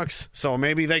 $50, so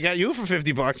maybe they got you for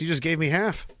 $50. You just gave me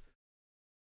half.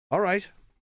 All right.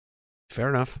 Fair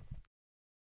enough.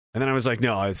 And then I was like,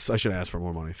 no, I should ask for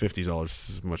more money. $50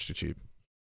 is much too cheap.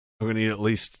 I'm going to need at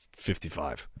least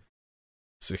 55.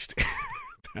 60.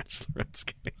 Bachelorette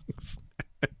skanks.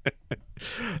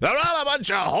 They're all a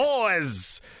bunch of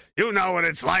whores. You know what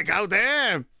it's like out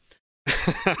there.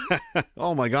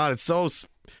 Oh, my God. It's so...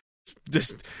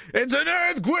 It's an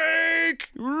earthquake!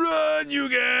 Run, you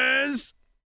guys!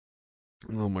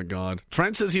 Oh, my God.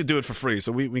 Trent says he'd do it for free,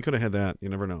 so we could have had that. You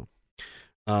never know.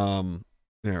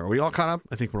 There. Are we all caught up?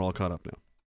 I think we're all caught up now.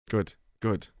 Good.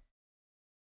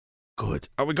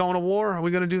 Are we going to war? Are we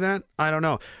going to do that? I don't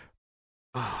know.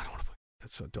 Oh, I don't want to play.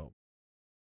 That's so dope.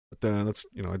 But that's,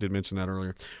 I did mention that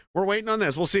earlier. We're waiting on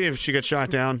this. We'll see if she gets shot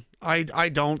down. I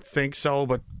don't think so,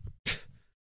 but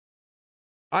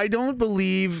I don't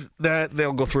believe that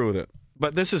they'll go through with it.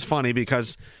 But this is funny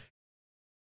because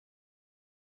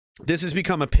this has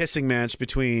become a pissing match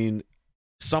between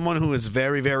someone who is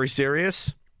very, very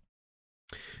serious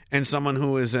and someone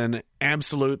who is an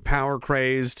absolute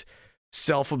power-crazed,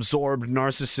 self-absorbed,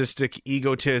 narcissistic,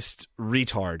 egotist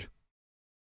retard.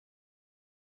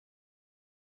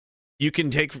 You can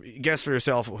guess for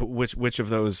yourself which of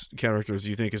those characters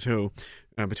you think is who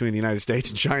between the United States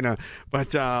and China.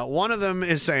 But one of them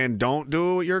is saying, don't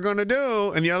do what you're going to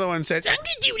do. And the other one says, I'm going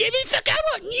to do whatever the fuck I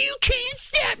want. You can't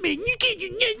stop me. You can't do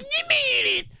nothing about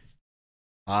it.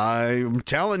 I'm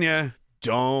telling you,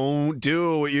 don't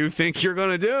do what you think you're going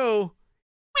to do. Well,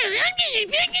 I'm going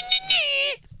to...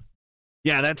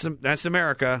 Yeah, that's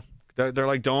America. They're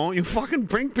like, don't you fucking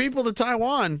bring people to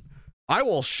Taiwan. I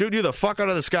will shoot you the fuck out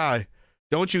of the sky.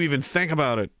 Don't you even think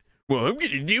about it. Well, I'm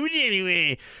going to do it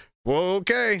anyway. Well,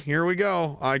 okay, here we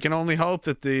go. I can only hope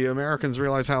that the Americans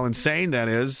realize how insane that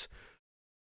is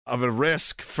of a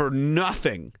risk for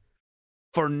nothing.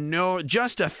 For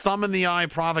just a thumb in the eye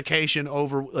provocation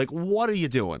over, like, what are you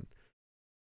doing?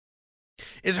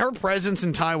 Is her presence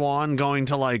in Taiwan going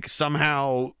to, like,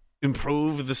 somehow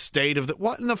improve the state of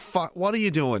what in the fuck? What are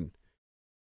you doing?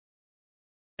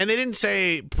 And they didn't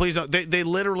say, please don't. They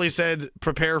literally said,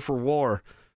 prepare for war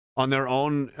on their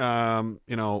own.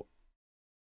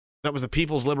 That was the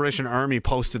People's Liberation Army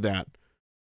posted that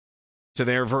to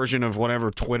their version of whatever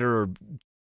Twitter or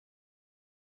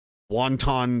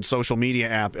wonton social media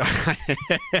app.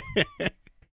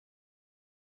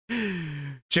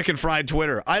 Chicken fried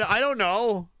Twitter. I don't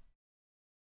know.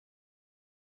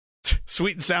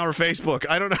 Sweet and sour Facebook.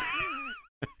 I don't know.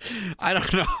 I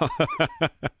don't know.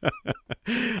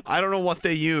 I don't know what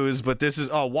they use, but this is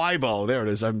Weibo. There it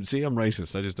is. I'm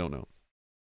racist. I just don't know.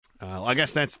 I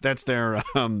guess that's their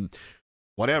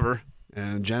whatever.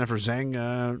 And Jennifer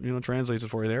Zhang, translates it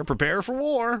for you there. Prepare for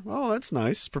war. Oh, that's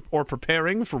nice. Or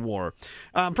preparing for war.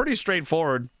 Pretty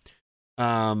straightforward.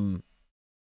 And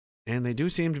they do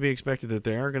seem to be expected that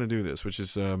they are going to do this, which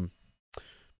is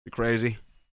crazy.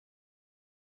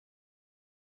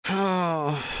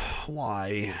 Oh,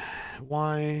 why?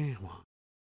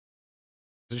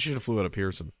 They should have flew out of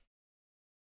Pearson.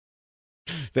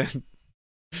 Then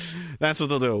that's what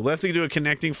they'll do. They'll have to do a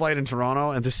connecting flight in Toronto,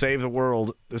 and to save the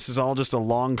world, this is all just a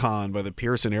long con by the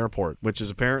Pearson Airport, which is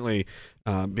apparently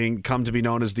come to be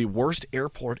known as the worst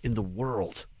airport in the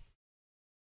world.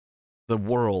 The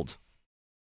world.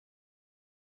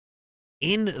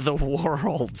 In the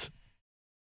world.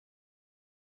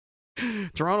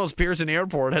 Toronto's Pearson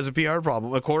Airport has a PR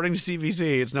problem. According to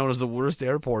CBC, it's known as the worst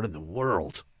airport in the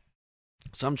world.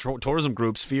 Some tourism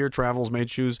groups fear travelers may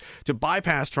choose to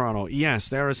bypass Toronto. Yes,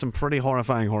 there are some pretty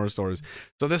horrifying horror stories.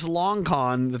 So this long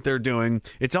con that they're doing,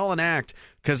 it's all an act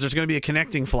because there's going to be a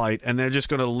connecting flight and they're just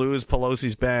going to lose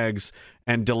Pelosi's bags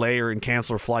and delay her and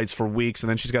cancel her flights for weeks. And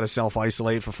then she's got to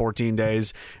self-isolate for 14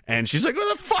 days. And she's like,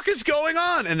 what the fuck is going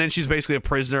on? And then she's basically a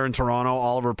prisoner in Toronto.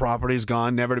 All of her property's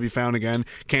gone, never to be found again.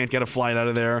 Can't get a flight out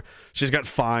of there. She's got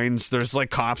fines. There's like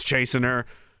cops chasing her.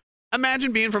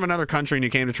 Imagine being from another country and you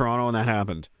came to Toronto and that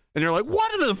happened. And you're like,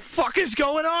 what the fuck is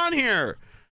going on here?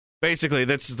 Basically,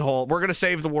 that's the whole, we're going to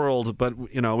save the world, but,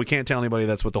 we can't tell anybody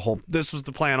this was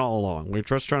the plan all along. We're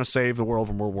just trying to save the world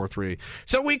from World War III.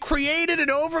 So we created an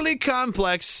overly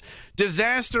complex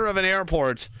disaster of an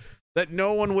airport that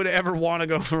no one would ever want to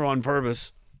go through on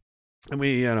purpose. And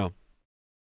we,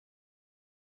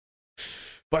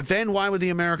 But then why would the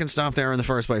Americans stop there in the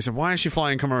first place? And why is she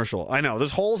flying commercial? I know,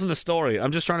 there's holes in the story.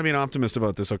 I'm just trying to be an optimist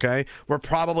about this, okay? We're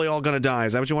probably all going to die.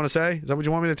 Is that what you want to say? Is that what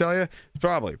you want me to tell you?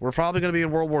 Probably. We're probably going to be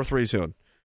in World War III soon.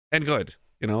 And good.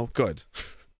 Good.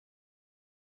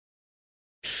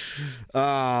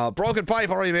 Broken Pipe,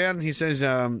 how are you, man? He says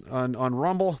on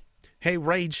Rumble, hey,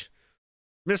 Rage,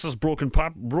 Mrs. Broken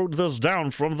Pipe wrote this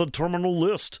down from the terminal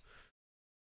list.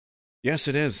 Yes,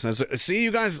 it is. See,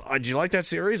 you guys, do you like that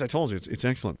series? I told you, it's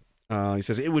excellent. He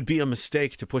says, it would be a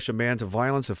mistake to push a man to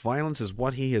violence if violence is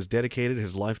what he has dedicated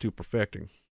his life to perfecting.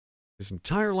 His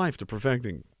entire life to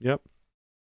perfecting. Yep.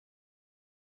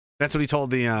 That's what he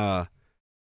told the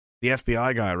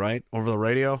FBI guy, right? Over the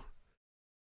radio.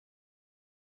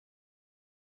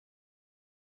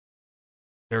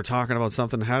 They were talking about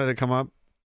something. How did it come up?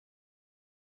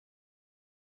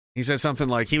 He said something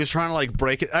like he was trying to like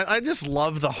break it. I just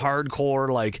love the hardcore,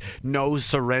 like no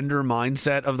surrender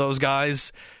mindset of those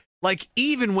guys. Like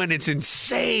even when it's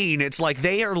insane, it's like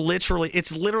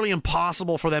it's literally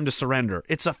impossible for them to surrender.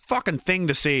 It's a fucking thing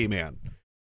to see, man.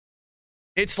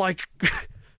 It's like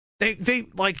they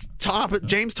like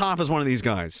James Top is one of these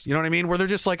guys. You know what I mean? Where they're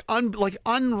just like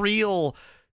unreal,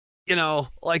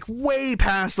 like way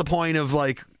past the point of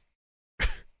like,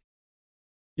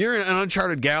 you're in an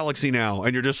uncharted galaxy now,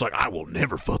 and you're just like, I will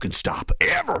never fucking stop.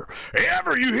 Ever,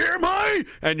 you hear me?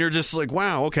 And you're just like,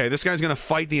 wow, okay, this guy's going to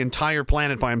fight the entire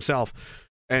planet by himself.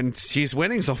 And he's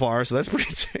winning so far, so that's pretty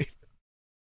insane.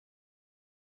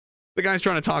 The guy's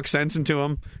trying to talk sense into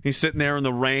him. He's sitting there in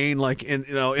the rain, like, in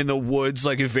the woods,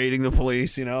 like, evading the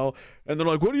police, And they're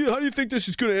like, how do you think this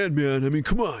is going to end, man? I mean,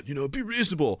 come on, be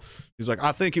reasonable. He's like,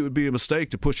 I think it would be a mistake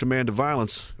to push a man to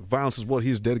violence. Violence is what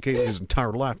he's dedicated his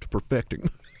entire life to perfecting.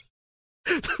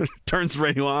 Turns the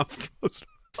radio off.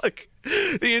 Like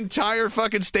the entire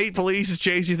fucking state police is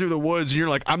chasing you through the woods, and you're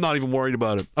like, I'm not even worried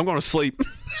about it. I'm going to sleep.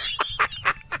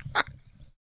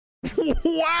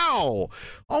 Wow.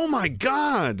 Oh my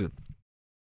God.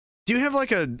 Do you have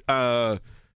like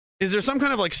is there some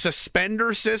kind of like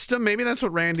suspender system? Maybe that's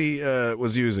what Randy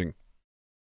was using.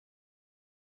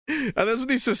 And that's what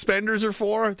these suspenders are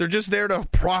for. They're just there to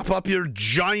prop up your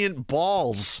giant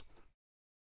balls.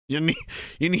 You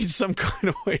need some kind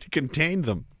of way to contain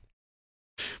them.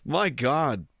 My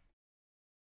God.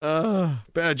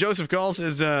 Joseph Gall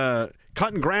says,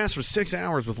 cutting grass for 6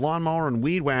 hours with lawnmower and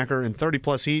weed whacker in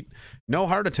 30-plus heat. No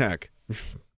heart attack.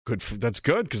 Good. That's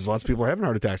good, because lots of people are having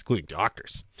heart attacks, including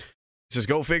doctors. He says,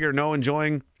 go figure, now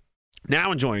enjoying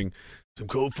some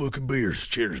cold fucking beers.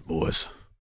 Cheers, boys.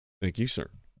 Thank you, sir.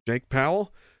 Jake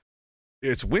Powell.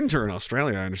 It's winter in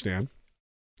Australia, I understand.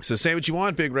 So say what you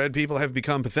want, Big Red. People have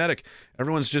become pathetic.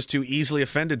 Everyone's just too easily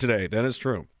offended today. That is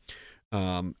true.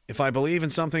 If I believe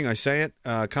in something, I say it.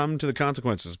 Come to the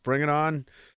consequences. Bring it on.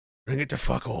 Bring it to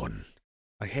fuck on.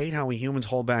 I hate how we humans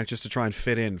hold back just to try and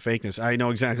fit in. Fakeness. I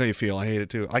know exactly how you feel. I hate it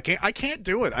too. I can't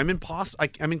do it. I'm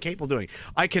incapable of doing it.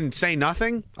 I can say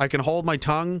nothing. I can hold my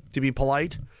tongue to be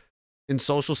polite in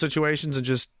social situations and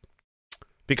just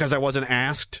because I wasn't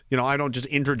asked. I don't just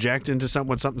interject into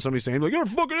something somebody's saying, like, you're a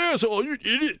fucking asshole, you're an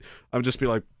idiot. I would just be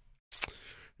like,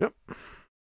 yep.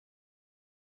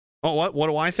 Oh, what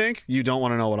do I think? You don't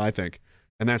want to know what I think.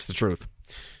 And that's the truth.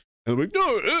 And they're like,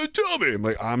 no, tell me. I'm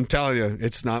like, I'm telling you,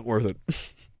 it's not worth it.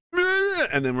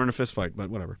 And then we're in a fist fight, but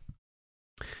whatever.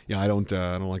 Yeah, I don't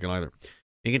like it either.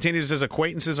 He continues, says,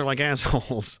 acquaintances are like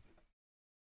assholes.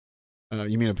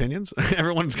 You mean opinions?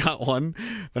 Everyone's got one.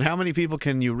 But how many people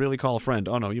can you really call a friend?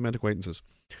 Oh, no, you meant acquaintances.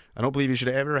 I don't believe you should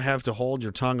ever have to hold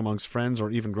your tongue amongst friends or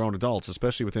even grown adults,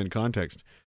 especially within context.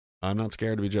 I'm not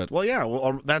scared to be judged. Well, yeah,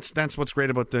 that's what's great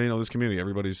about this community.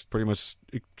 Everybody's pretty much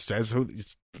says who,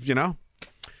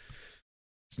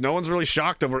 no one's really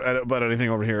shocked about anything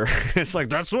over here. It's like,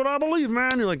 that's what I believe,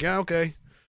 man. You're like, yeah, okay,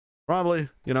 probably.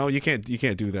 You can't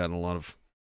do that in a lot of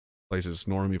places,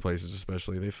 normie places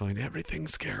especially. They find everything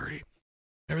scary.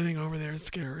 Everything over there is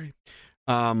scary.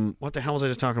 What the hell was I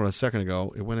just talking about a second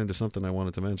ago? It went into something I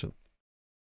wanted to mention.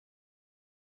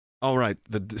 Oh, right,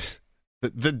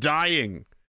 the dying.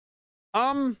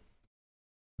 I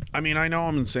mean, I know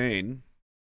I'm insane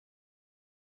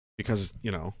because,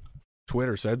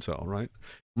 Twitter said so, right?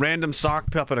 Random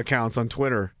sock puppet accounts on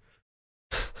Twitter.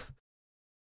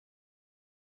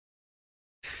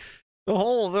 My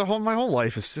whole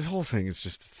life this whole thing is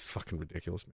just, it's fucking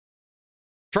ridiculous.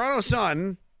 Toronto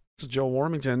Sun, this is Joe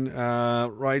Warmington,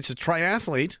 writes a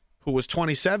triathlete who was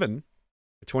 27,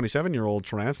 a 27-year-old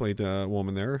triathlete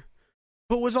woman there,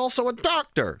 who was also a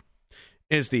doctor,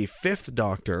 is the 5th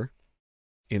doctor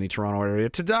in the Toronto area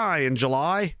to die in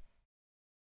July.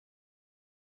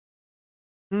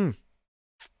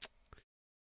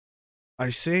 I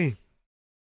see.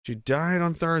 She died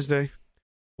on Thursday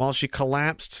while she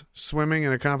collapsed swimming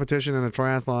in a competition in a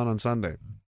triathlon on Sunday.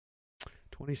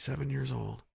 27 years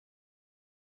old.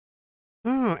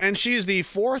 Oh, and she's the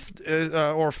 4th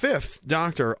or 5th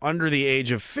doctor under the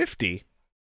age of 50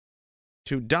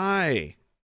 to die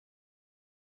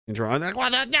in Toronto. Like,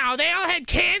 well, no, they all had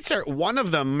cancer. One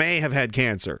of them may have had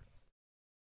cancer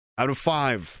out of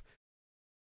 5.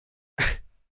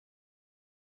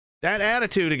 That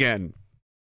attitude again.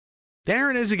 There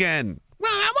it is again.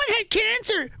 Well, that one had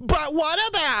cancer, but what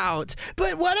about?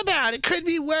 But what about? It could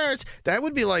be worse. That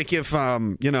would be like if,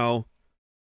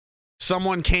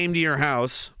 someone came to your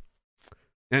house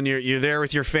and you're there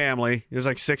with your family. There's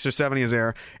like 6 or 7 of you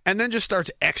there, and then just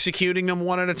starts executing them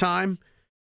one at a time.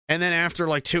 And then after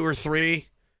like 2 or 3,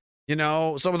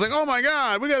 someone's like, "Oh my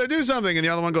God, we got to do something," and the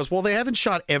other one goes, "Well, they haven't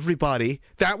shot everybody.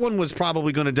 That one was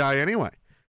probably going to die anyway."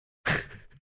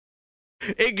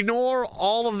 Ignore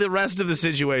all of the rest of the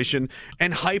situation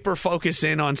and hyper-focus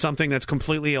in on something that's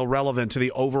completely irrelevant to the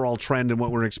overall trend in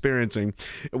what we're experiencing,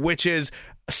 which is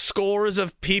scores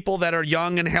of people that are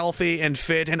young and healthy and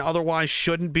fit and otherwise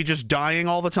shouldn't be just dying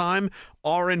all the time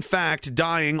are, in fact,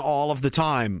 dying all of the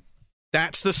time.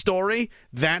 That's the story?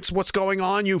 That's what's going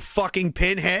on, you fucking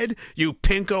pinhead? You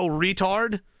pinko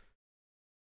retard?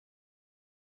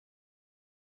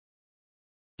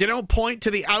 You don't point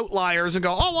to the outliers and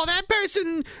go, "Oh, well, that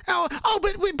person,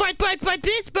 but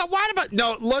this, but what about?"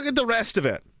 No, look at the rest of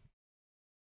it.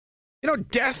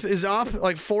 Death is up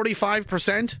like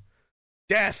 45%.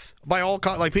 Death by all,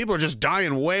 like, people are just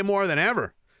dying way more than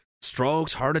ever.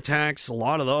 Strokes, heart attacks, a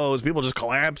lot of those. People just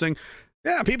collapsing.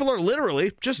 Yeah, people are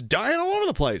literally just dying all over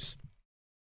the place.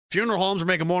 Funeral homes are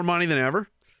making more money than ever.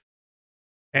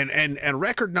 And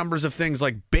record numbers of things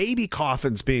like baby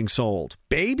coffins being sold.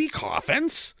 Baby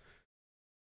coffins?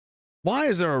 Why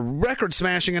is there a record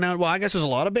smashing it out? Well, I guess there's a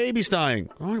lot of babies dying.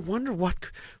 Oh, I wonder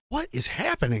what is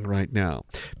happening right now.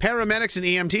 Paramedics and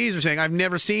EMTs are saying, "I've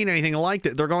never seen anything like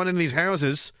that." They're going into these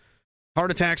houses, heart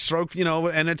attack, stroke,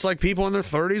 and it's like people in their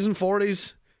 30s and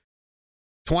 40s,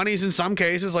 20s in some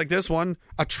cases, like this one,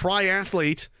 a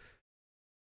triathlete.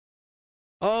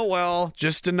 Oh, well,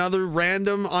 just another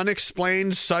random,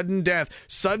 unexplained, sudden death.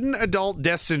 Sudden adult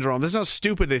death syndrome. This is how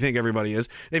stupid they think everybody is.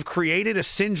 They've created a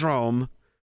syndrome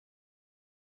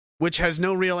which has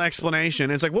no real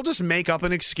explanation. It's like, we'll just make up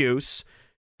an excuse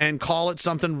and call it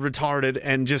something retarded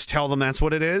and just tell them that's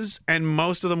what it is. And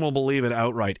most of them will believe it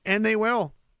outright. And they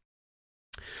will.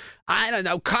 I don't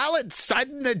know. Call it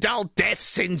sudden adult death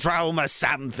syndrome or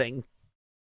something.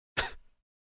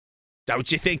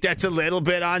 Don't you think that's a little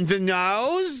bit on the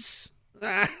nose?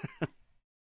 I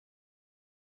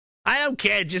don't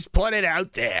care. Just put it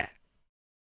out there.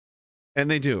 And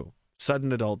they do.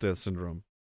 Sudden adult death syndrome.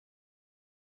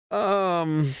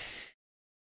 I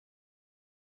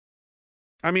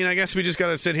mean, I guess we just got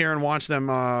to sit here and watch them,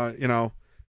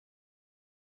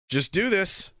 just do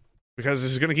this because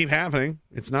this is going to keep happening.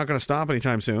 It's not going to stop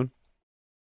anytime soon.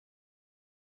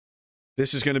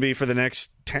 This is going to be for the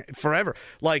next forever.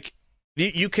 Like,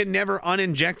 you can never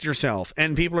uninject yourself,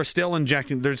 and people are still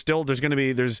injecting.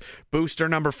 There's booster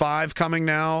number 5 coming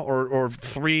now, or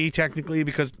 3 technically,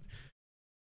 because,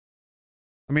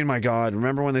 I mean, my God,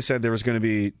 remember when they said there was going to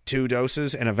be 2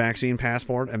 doses and a vaccine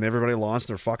passport, and everybody lost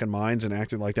their fucking minds and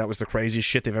acted like that was the craziest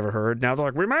shit they've ever heard? Now they're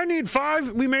like, we might need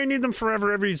 5, we may need them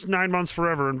forever, every 9 months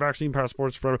forever, and vaccine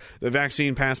passports forever. The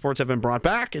vaccine passports have been brought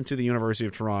back into the University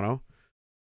of Toronto,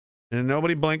 and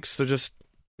nobody blinks. They're just,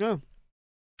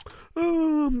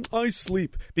 I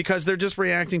sleep, because they're just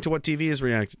reacting to what TV is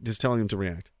telling them to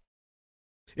react.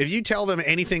 If you tell them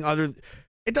anything other,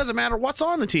 it doesn't matter what's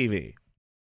on the TV.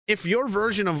 If your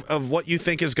version of what you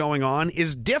think is going on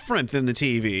is different than the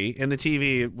TV, and the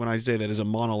TV, when I say that, is a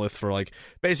monolith for, like,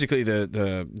 basically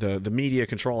the media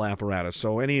control apparatus.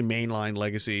 So any mainline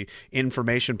legacy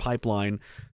information pipeline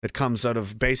that comes out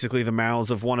of basically the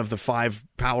mouths of one of the 5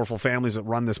 powerful families that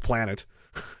run this planet.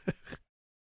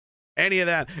 Any of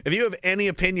that. If you have any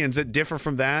opinions that differ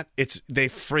from that, they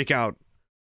freak out.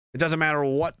 It doesn't matter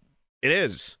what it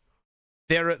is.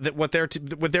 What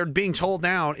they're being told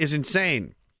now is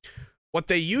insane. What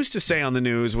they used to say on the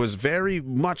news was very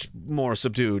much more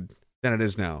subdued than it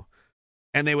is now.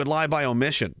 And they would lie by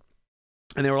omission.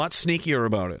 And they were a lot sneakier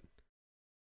about it.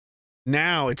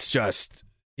 Now it's just,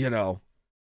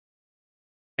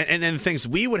 And then things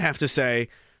we would have to say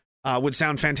would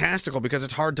sound fantastical because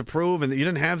it's hard to prove, and you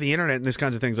didn't have the internet and these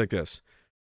kinds of things like this.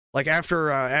 Like after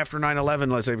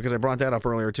 9/11, let's say, because I brought that up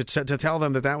earlier, to tell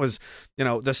them that was,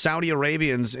 the Saudi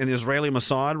Arabians and the Israeli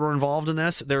Mossad were involved in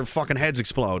this, their fucking heads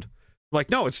explode. Like,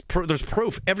 no, there's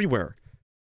proof everywhere.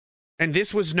 And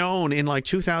this was known in like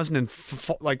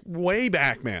 2004, like way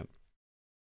back, man.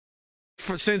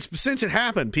 Since it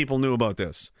happened, people knew about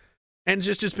this. And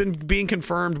just been being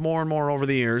confirmed more and more over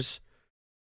the years.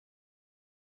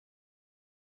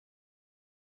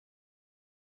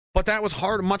 But that was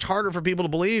much harder for people to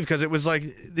believe because it was like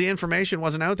the information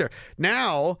wasn't out there.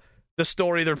 Now, the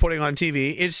story they're putting on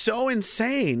TV is so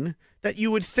insane that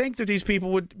you would think that these people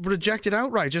would reject it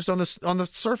outright just on the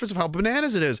surface of how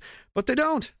bananas it is. But they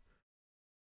don't.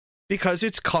 Because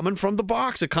it's coming from the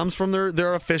box. It comes from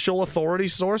their official authority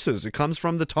sources. It comes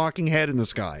from the talking head in the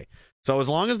sky. So as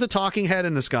long as the talking head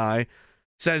in the sky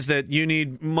says that you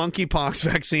need monkeypox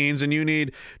vaccines and you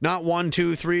need not 1,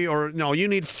 2, 3, you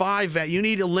need 5. You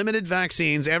need limited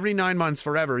vaccines every 9 months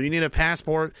forever. You need a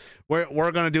passport. We're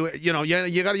going to do it. You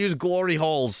got to use glory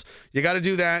holes. You got to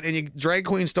do that. And you drag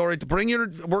queen story to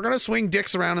we're going to swing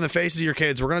dicks around in the faces of your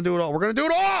kids. We're going to do it all. We're going to do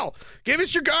it all. Give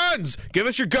us your guns. Give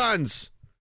us your guns.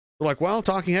 We're like, well,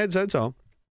 talking head said so.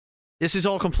 This is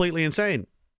all completely insane.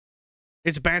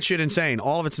 It's batshit insane.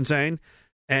 All of it's insane.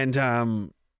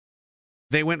 And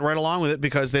they went right along with it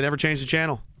because they never changed the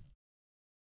channel.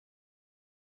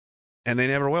 And they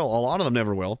never will. A lot of them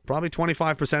never will. Probably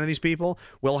 25% of these people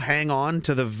will hang on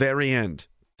to the very end,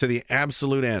 to the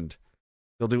absolute end.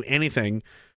 They'll do anything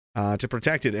to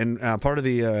protect it. And part of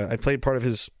I played part of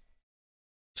his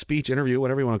speech interview,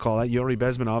 whatever you want to call that, Yuri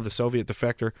Bezmenov, the Soviet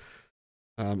defector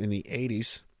in the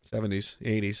 80s, 70s,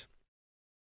 80s.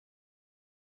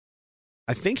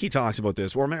 I think he talks about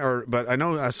this, but I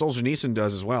know Solzhenitsyn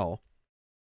does as well,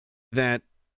 that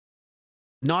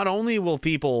not only will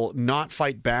people not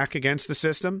fight back against the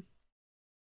system,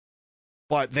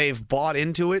 but they've bought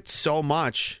into it so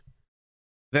much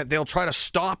that they'll try to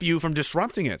stop you from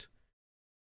disrupting it,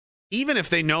 even if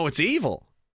they know it's evil.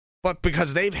 But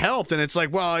because they've helped, and it's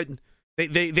like, well,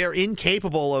 they're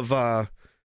incapable of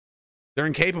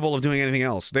doing anything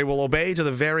else. They will obey to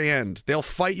the very end. They'll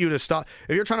fight you to stop.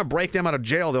 If you're trying to break them out of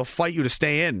jail, they'll fight you to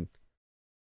stay in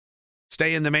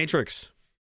the Matrix.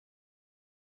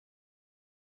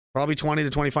 Probably 20 to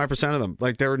 25% of them.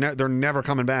 Like they're never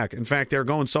coming back. In fact, they're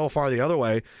going so far the other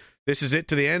way. This is it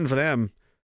to the end for them.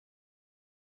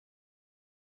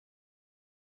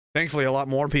 Thankfully, a lot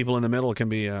more people in the middle can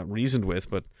be reasoned with,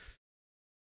 but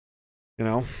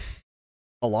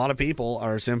a lot of people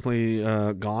are simply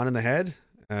gone in the head.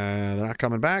 They're not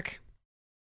coming back.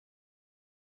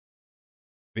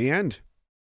 The end.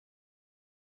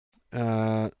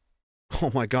 Oh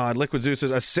my God. Liquid Zeus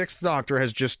says a 6th doctor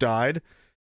has just died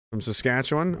from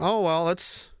Saskatchewan. Oh, well,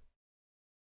 that's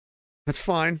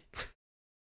fine.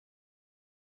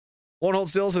 Won't Hold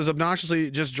Still says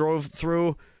obnoxiously just drove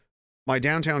through my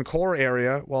downtown core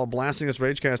area while blasting this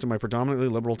Ragecast in my predominantly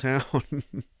liberal town.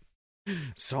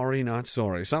 Sorry, not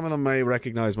sorry. Some of them may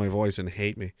recognize my voice and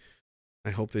hate me.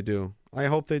 I hope they do. I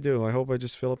hope I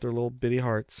just fill up their little bitty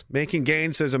hearts. Making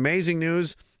Gains says amazing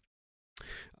news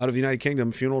out of the United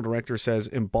Kingdom. Funeral director says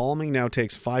embalming now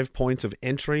takes 5 points of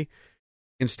entry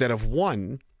instead of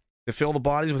 1 to fill the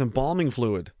bodies with embalming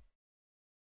fluid.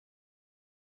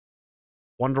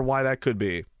 Wonder why that could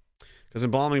be. Because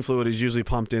embalming fluid is usually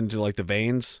pumped into like the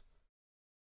veins.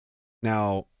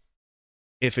 Now,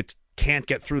 if it can't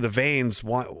get through the veins,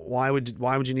 why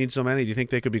would you need so many? Do you think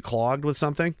they could be clogged with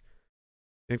something?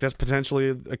 Think that's potentially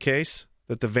a case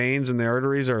that the veins and the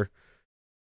arteries are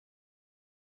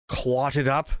clotted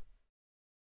up?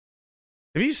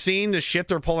 Have you seen the shit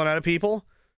they're pulling out of people?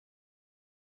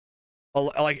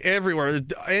 Like everywhere, there's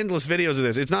endless videos of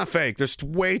this. It's not fake. There's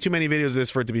way too many videos of this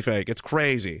for it to be fake. It's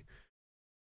crazy.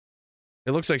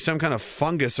 It looks like some kind of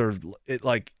fungus and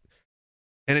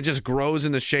it just grows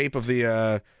in the shape of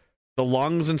the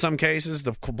lungs in some cases.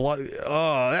 The blood.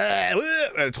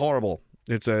 It's horrible.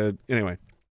 Anyway.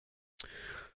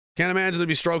 Can't imagine there'd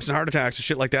be strokes and heart attacks and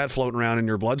shit like that floating around in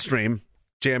your bloodstream,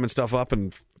 jamming stuff up,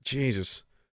 and Jesus.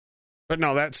 But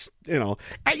no, that's,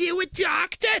 are you a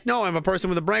doctor? No, I'm a person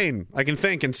with a brain. I can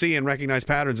think and see and recognize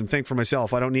patterns and think for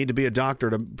myself. I don't need to be a doctor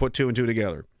to put 2 and 2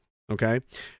 together. Okay?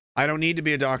 I don't need to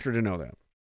be a doctor to know that.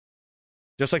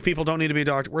 Just like people don't need to be a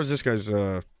doctor. Where's this guy's,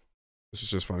 this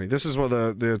is just funny. This is what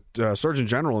the Surgeon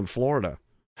General in Florida.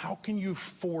 How can you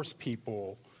force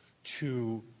people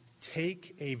to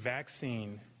take a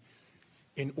vaccine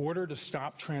in order to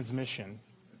stop transmission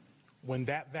when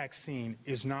that vaccine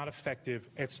is not effective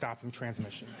at stopping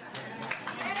transmission?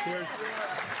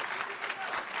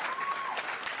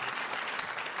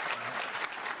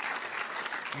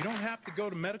 You don't have to go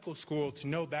to medical school to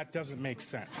know that doesn't make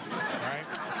sense, right?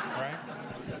 Right?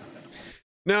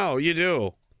 No, you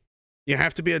do. You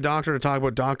have to be a doctor to talk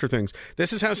about doctor things.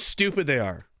 This is how stupid they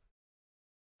are.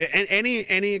 And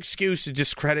any excuse to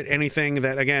discredit anything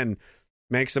that, again,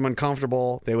 makes them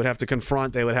uncomfortable, they would have to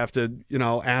confront, they would have to,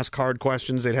 ask hard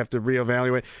questions, they'd have to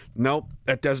reevaluate. Nope,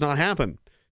 that does not happen.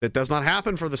 That does not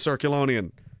happen for the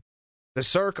Circulonian. The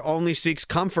Circ only seeks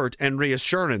comfort and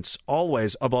reassurance,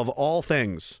 always, above all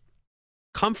things.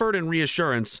 Comfort and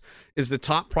reassurance is the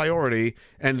top priority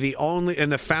and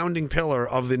the founding pillar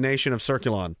of the nation of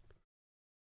Circulon.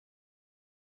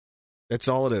 That's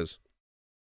all it is.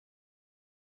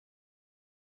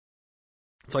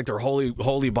 It's like their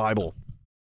holy Bible.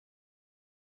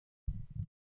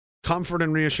 Comfort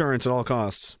and reassurance at all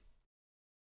costs.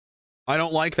 I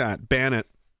don't like that. Ban it.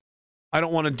 I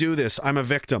don't want to do this. I'm a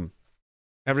victim.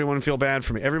 Everyone feel bad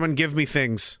for me. Everyone give me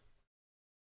things.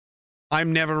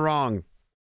 I'm never wrong.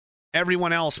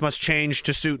 Everyone else must change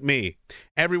to suit me.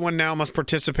 Everyone now must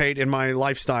participate in my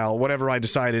lifestyle, whatever I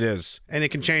decide it is. And it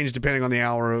can change depending on the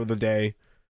hour of the day.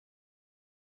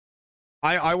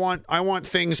 I want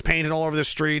things painted all over the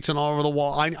streets and all over the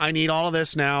wall. I need all of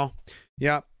this now.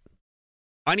 Yep.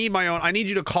 I need my own. I need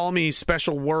you to call me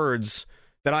special words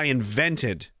that I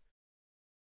invented.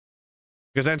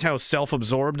 Because that's how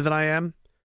self-absorbed that I am.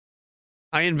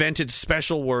 I invented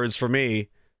special words for me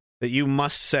that you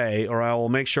must say, or I will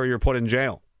make sure you're put in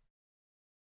jail.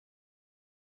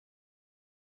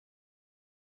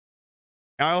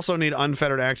 I also need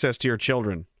unfettered access to your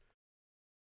children.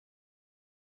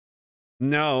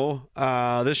 No,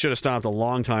 this should have stopped a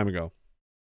long time ago.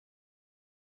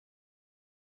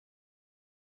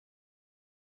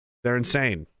 They're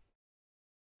insane.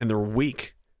 And they're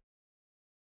weak.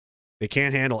 They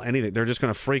can't handle anything. They're just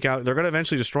going to freak out. They're going to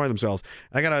eventually destroy themselves.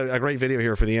 I got a great video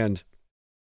here for the end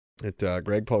that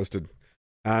Greg posted.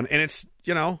 And it's,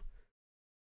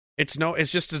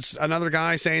 it's another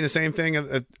guy saying the same thing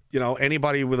that,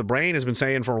 anybody with a brain has been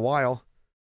saying for a while.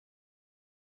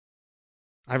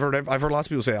 I've heard lots of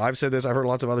people say it. I've said this. I've heard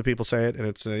lots of other people say it. And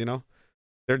it's, they're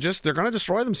going to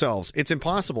destroy themselves. It's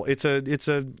impossible. It's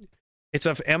an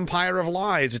empire of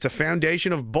lies. It's a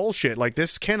foundation of bullshit. Like,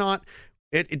 this cannot...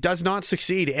 It does not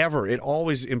succeed ever. It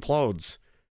always implodes.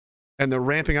 And they're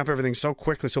ramping up everything so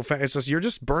quickly, so fast. It's just, you're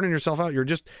just burning yourself out. You're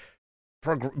just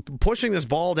pushing this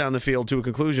ball down the field to a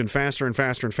conclusion faster and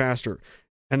faster and faster.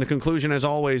 And the conclusion, as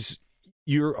always,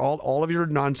 all of your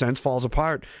nonsense falls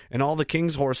apart. And all the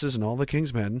king's horses and all the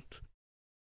king's men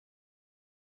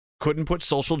couldn't put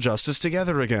social justice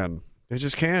together again. They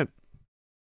just can't.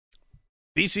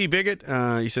 BC Bigot,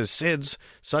 he says, SIDS,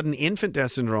 sudden infant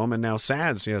death syndrome, and now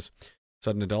SADS, yes.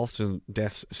 Sudden adult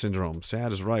death syndrome.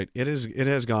 Sad is right. It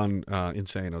has gone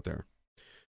insane out there.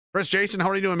 Chris Jason, how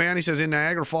are you doing, man? He says, in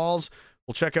Niagara Falls.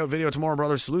 We'll check out video tomorrow,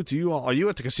 brother. Salute to you all. Are you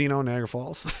at the casino in Niagara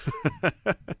Falls?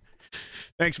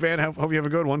 Thanks, man. Hope you have a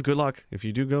good one. Good luck if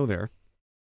you do go there.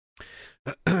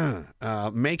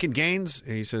 Making Gains,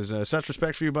 he says, such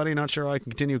respect for you, buddy. Not sure I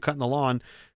can continue cutting the lawn,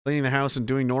 cleaning the house, and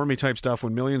doing normie type stuff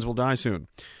when millions will die soon.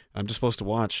 I'm just supposed to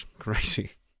watch.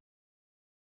 Crazy.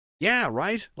 Yeah,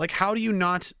 right? Like, how do you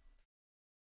not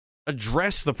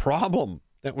address the problem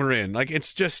that we're in? Like,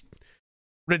 it's just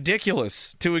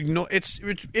ridiculous to ignore. It's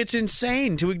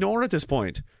insane to ignore at this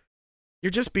point.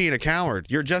 You're just being a coward.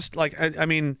 You're just like, I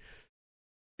mean,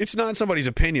 it's not somebody's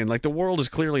opinion. Like, the world is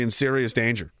clearly in serious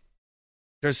danger.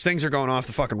 There's things are going off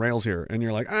the fucking rails here. And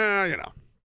you're like,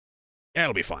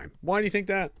 it'll be fine. Why do you think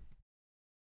that?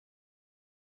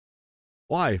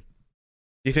 Why? Do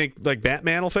you think, like,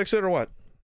 Batman will fix it or what?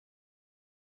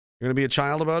 You're going to be a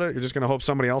child about it? You're just going to hope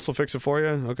somebody else will fix it for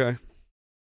you? Okay.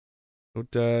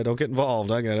 Don't get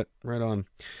involved. I get it. Right on.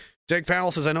 Jake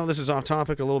Powell says, I know this is off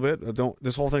topic a little bit.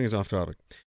 This whole thing is off topic.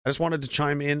 I just wanted to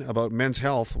chime in about men's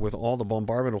health with all the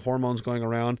bombardment of hormones going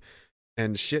around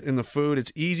and shit in the food.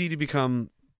 It's easy to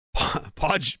become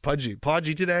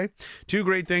podgy today. Two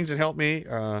great things that help me.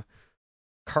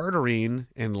 Cardarine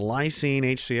and lysine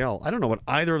HCl. I don't know what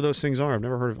either of those things are. I've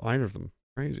never heard of either of them.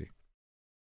 Crazy.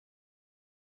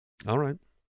 All right.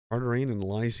 Cardarine and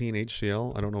lysine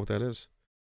HCl. I don't know what that is.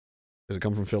 Does it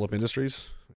come from Phillip Industries?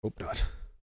 I hope not.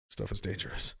 Stuff is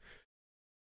dangerous.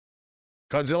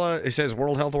 Godzilla, it says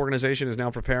World Health Organization is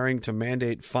now preparing to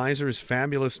mandate Pfizer's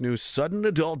fabulous new sudden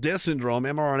adult death syndrome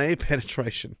mRNA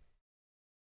penetration.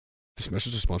 This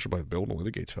message is sponsored by the Bill and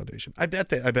Melinda Gates Foundation. I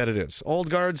bet it is. Old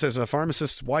Guard says a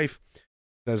pharmacist's wife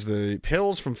says the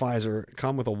pills from Pfizer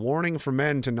come with a warning for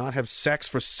men to not have sex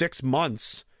for 6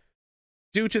 months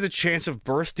due to the chance of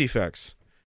birth defects.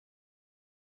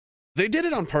 They did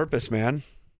it on purpose, man.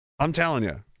 I'm telling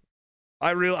you.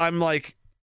 I'm like,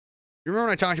 You remember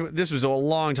when I talked about this? Was a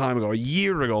long time ago, a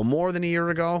year ago, more than a year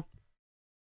ago.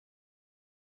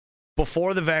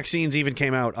 Before the vaccines even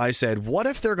came out, I said, what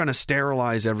if they're going to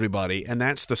sterilize everybody and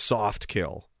that's the soft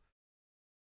kill?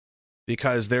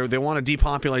 Because they want to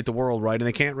depopulate the world, right? And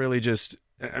they can't really just,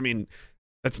 I mean,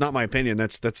 that's not my opinion.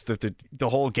 That's the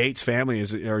whole Gates family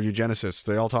are eugenicists.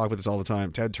 They all talk about this all the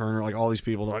time. Ted Turner, like all these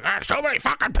people, they're like, so many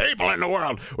fucking people in the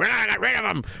world. We're not get rid of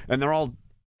them. And they're all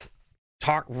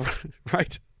talk,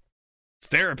 right? It's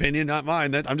their opinion, not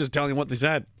mine. I'm just telling you what they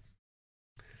said.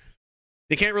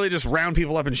 You can't really just round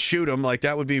people up and shoot them. Like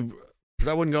that wouldn't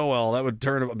go well. That would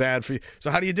turn bad for you. So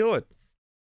how do you do it?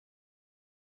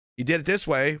 You did it this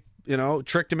way,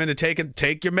 tricked them into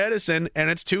take your medicine, and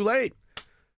it's too late.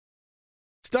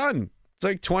 It's done. It's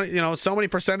like 20, so many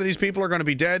percent of these people are going to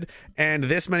be dead, and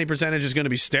this many percentage is going to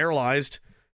be sterilized.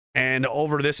 And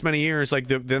over this many years, like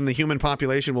then the human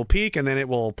population will peak, and then it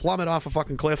will plummet off a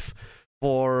fucking cliff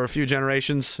for a few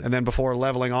generations, and then before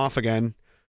leveling off again.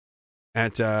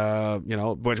 At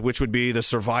which would be the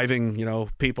surviving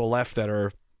people left that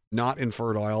are not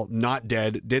infertile, not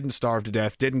dead, didn't starve to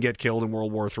death, didn't get killed in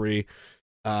World War III,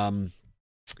 and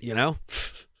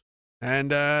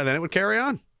then it would carry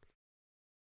on.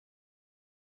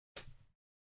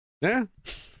 Yeah.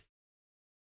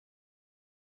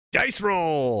 Dice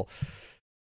roll.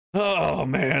 Oh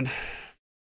man.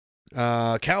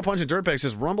 Cow Punch and Dirtbag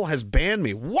says Rumble has banned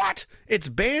me. What? It's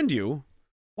banned you?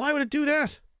 Why would it do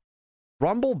that?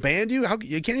 Rumble banned you? How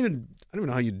you can't even? I don't even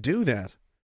know how you do that.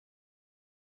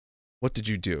 What did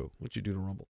you do? What'd you do to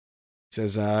Rumble? He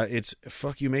says it's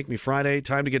fuck you, make me Friday.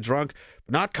 Time to get drunk,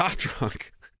 but not cop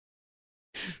drunk.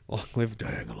 Long live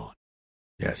Diagolon.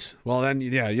 Yes. Well, then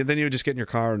then you would just get in your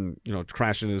car and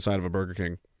crash into the side of a Burger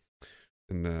King,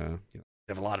 and you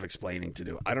have a lot of explaining to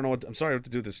do. I don't know what. I'm sorry what to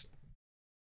do this.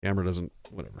 Camera doesn't.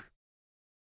 Whatever.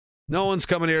 No one's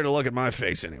coming here to look at my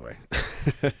face anyway.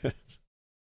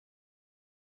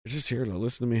 They're just here to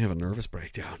listen to me have a nervous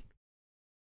breakdown.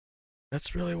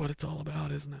 That's really what it's all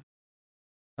about, isn't it?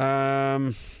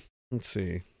 Let's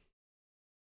see.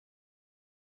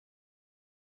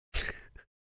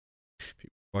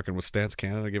 People fucking with Stats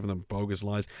Canada, giving them bogus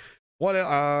lies. What?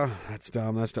 That's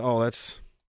dumb. That's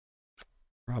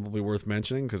probably worth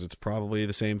mentioning because it's probably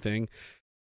the same thing.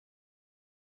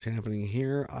 What's happening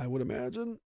here? I would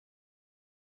imagine.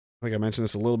 I think I mentioned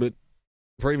this a little bit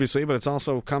previously, but it's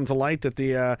also come to light that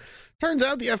turns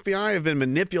out the FBI have been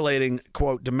manipulating,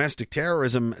 quote, domestic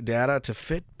terrorism data to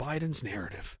fit Biden's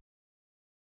narrative.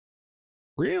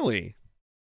 Really?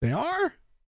 They are?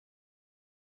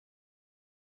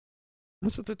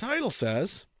 That's what the title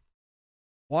says.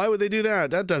 Why would they do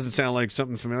that? That doesn't sound like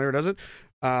something familiar, does it?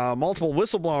 Multiple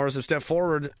whistleblowers have stepped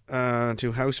forward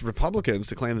to House Republicans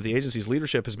to claim that the agency's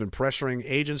leadership has been pressuring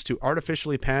agents to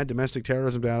artificially pad domestic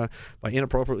terrorism data by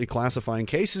inappropriately classifying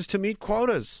cases to meet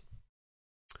quotas.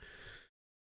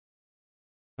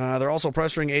 They're also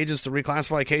pressuring agents to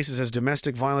reclassify cases as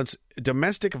domestic violent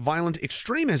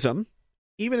extremism,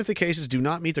 even if the cases do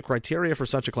not meet the criteria for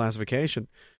such a classification,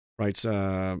 writes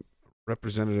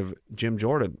Representative Jim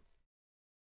Jordan.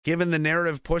 Given the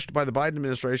narrative pushed by the Biden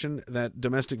administration that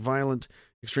domestic violent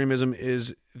extremism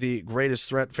is the greatest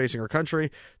threat facing our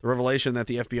country, the revelation that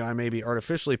the FBI may be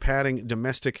artificially padding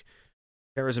domestic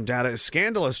terrorism data is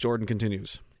scandalous, Jordan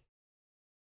continues.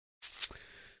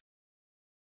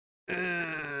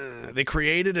 They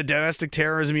created a domestic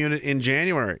terrorism unit in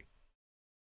January.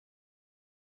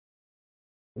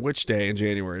 Which day in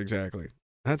January exactly?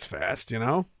 That's fast,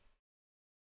 And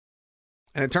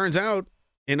it turns out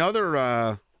in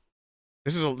other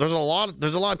there's a lot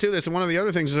to this, and one of the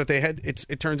other things is that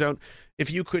it turns out if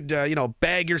you could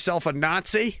bag yourself a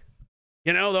Nazi,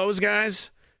 those guys,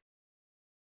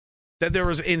 that there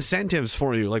was incentives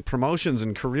for you, like promotions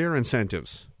and career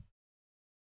incentives.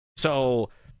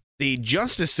 So the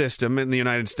justice system in the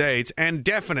United States and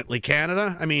definitely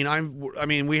Canada, we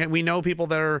know people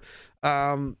that are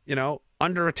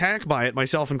under attack by it,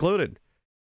 myself included,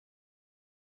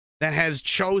 that has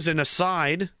chosen a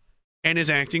side and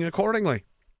is acting accordingly.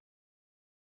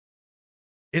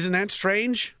 Isn't that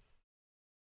strange?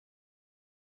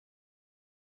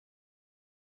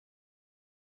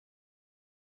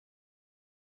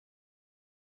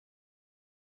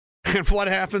 And what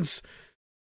happens?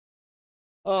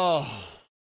 Oh.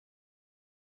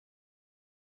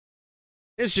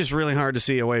 It's just really hard to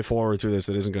see a way forward through this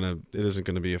that isn't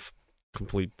gonna be a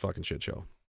complete fucking shit show.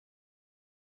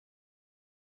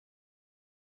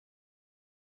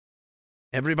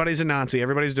 Everybody's a Nazi.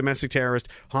 Everybody's a domestic terrorist.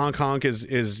 Hong Kong is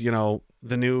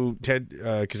the new Ted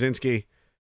Kaczynski.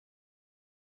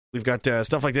 We've got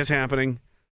stuff like this happening.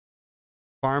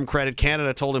 Farm Credit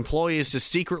Canada told employees to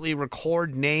secretly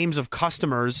record names of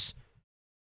customers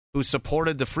who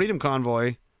supported the Freedom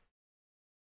Convoy,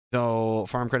 though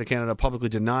Farm Credit Canada publicly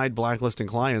denied blacklisting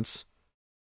clients.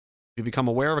 If you become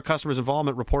aware of a customer's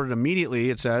involvement, report it immediately,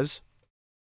 it says.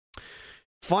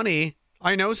 Funny,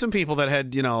 I know some people that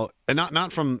had, and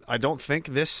not from, I don't think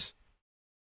this,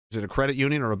 is it a credit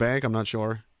union or a bank? I'm not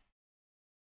sure.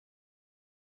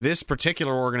 This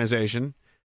particular organization,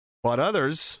 but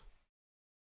others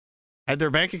had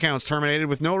their bank accounts terminated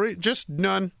with just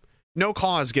none, no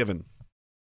cause given.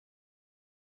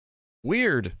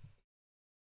 Weird.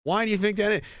 Why do you think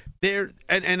that?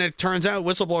 And it turns out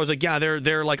whistleblowers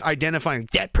they're like identifying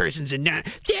that person's a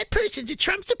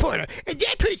Trump supporter and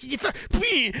that person's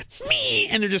me,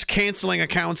 and they're just canceling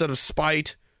accounts out of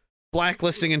spite,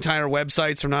 blacklisting entire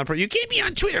websites from you can't be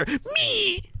on Twitter.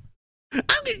 Me, I'm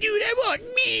gonna do what I want.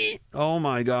 Me. Oh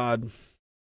my God.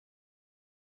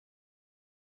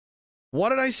 What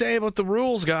did I say about the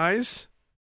rules, guys?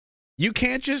 You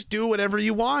can't just do whatever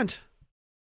you want.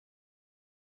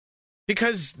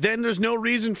 Because then there's no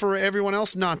reason for everyone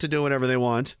else not to do whatever they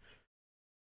want.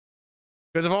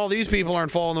 Because if all these people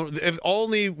aren't following, if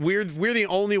only we're the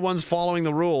only ones following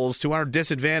the rules to our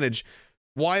disadvantage,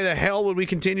 why the hell would we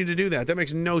continue to do that? That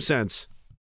makes no sense.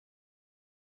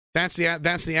 That's the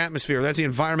atmosphere. That's the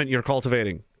environment you're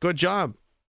cultivating. Good job.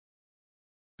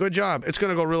 Good job. It's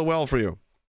going to go real well for you.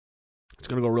 It's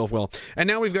going to go real well. And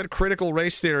now we've got critical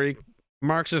race theory,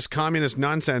 Marxist communist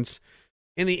nonsense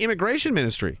in the immigration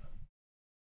ministry.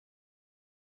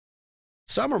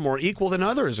 Some are more equal than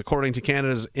others, according to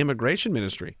Canada's immigration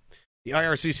ministry. The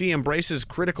IRCC embraces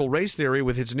critical race theory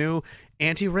with its new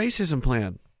anti-racism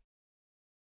plan.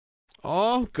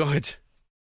 Oh, good.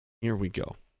 Here we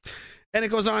go. And it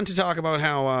goes on to talk about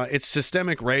how it's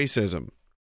systemic racism.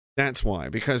 That's why.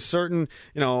 Because certain,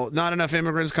 not enough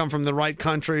immigrants come from the right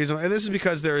countries. And this is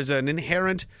because there is an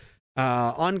inherent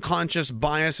unconscious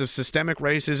bias of systemic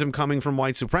racism coming from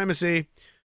white supremacy.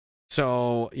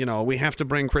 So, we have to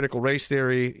bring critical race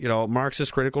theory,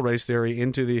 Marxist critical race theory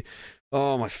into the,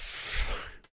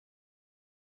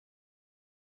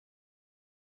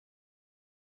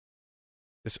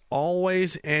 this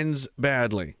always ends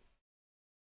badly.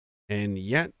 And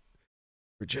yet,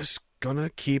 we're just gonna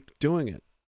keep doing it.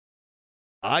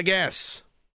 I guess.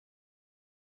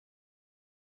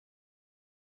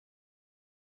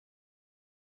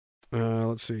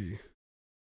 Let's see.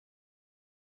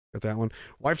 Got that one.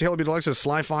 Wife to Haley B. Deluxe says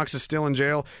Sly Fox is still in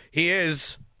jail. He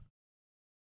is.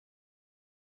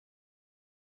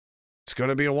 It's going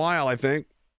to be a while, I think.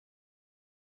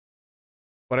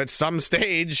 But at some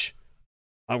stage,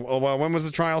 when was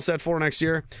the trial set for next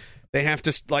year? They have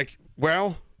to,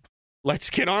 let's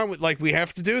get on with, we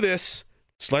have to do this.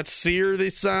 So let's hear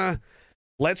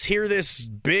this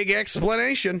big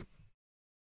explanation.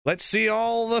 Let's see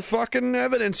all the fucking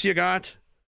evidence you got.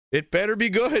 It better be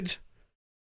good.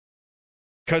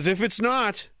 Because if it's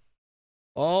not,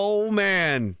 oh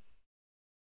man.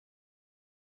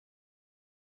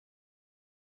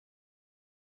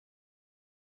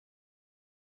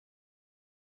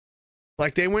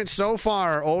 They went so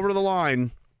far over the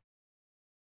line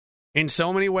in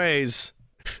so many ways.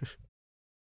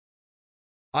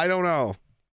 I don't know.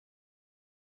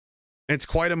 It's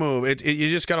quite a move. You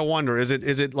just got to wonder, is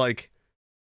it like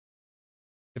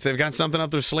if they've got something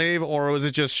up their sleeve, or was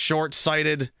it just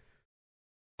short-sighted?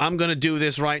 I'm going to do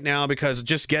this right now because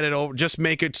just get it over. Just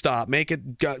make it stop. Make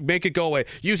it go away.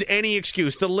 Use any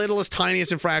excuse, the littlest,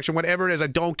 tiniest infraction, whatever it is. I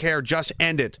don't care. Just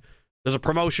end it. There's a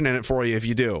promotion in it for you if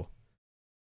you do.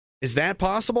 Is that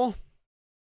possible?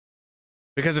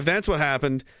 Because if that's what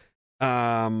happened,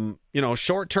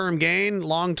 short-term gain,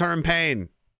 long-term pain.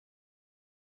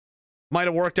 Might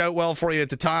have worked out well for you at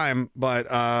the time,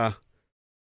 but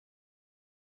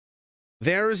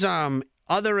there's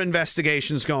other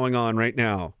investigations going on right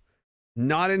now.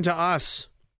 Not into us,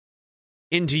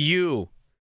 into you.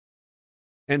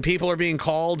 And people are being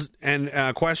called and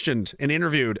questioned and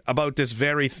interviewed about this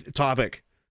very topic.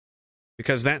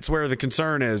 Because that's where the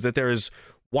concern is, that there is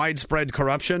widespread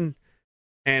corruption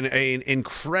and an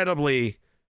incredibly,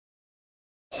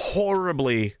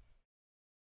 horribly,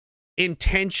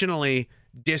 intentionally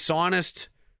dishonest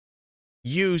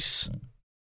use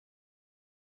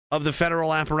of the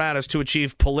federal apparatus to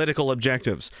achieve political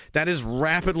objectives. That is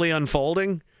rapidly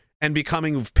unfolding and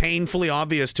becoming painfully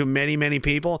obvious to many, many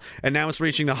people. And now it's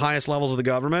reaching the highest levels of the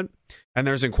government. And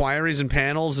there's inquiries and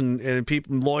panels and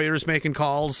people, lawyers making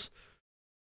calls.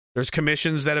 There's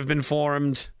commissions that have been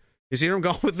formed. You see where I'm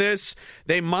going with this?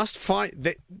 They must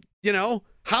find,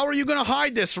 how are you going to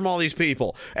hide this from all these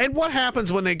people? And what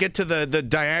happens when they get to the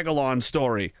Diagolon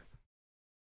story?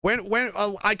 When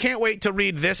I can't wait to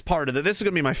read this part of it. This is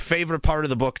going to be my favorite part of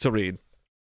the book to read.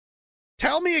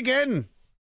 Tell me again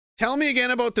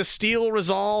about the steel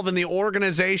resolve and the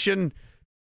organization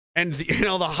and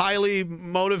the highly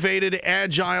motivated,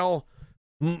 agile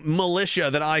militia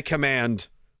that I command.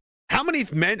 How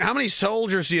many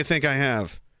soldiers do you think I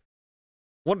have?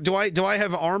 What do I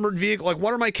have armored vehicle? Like,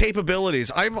 what are my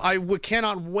capabilities? I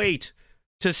cannot wait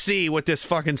to see what this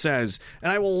fucking says,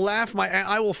 and I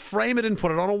will frame it and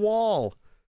put it on a wall.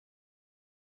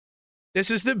 This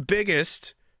is the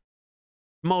biggest,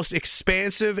 most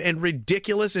expansive and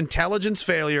ridiculous intelligence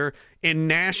failure in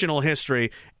national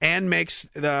history, and makes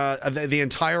the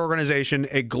entire organization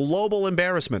a global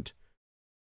embarrassment.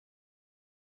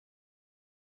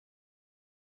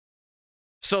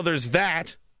 So there's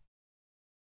that.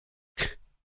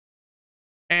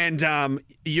 And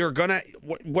you're gonna,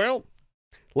 well,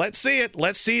 let's see it.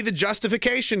 Let's see the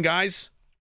justification, guys.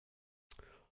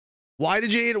 Why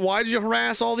did you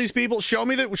harass all these people? Show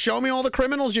me all the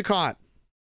criminals you caught.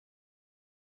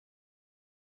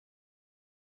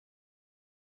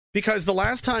 Because the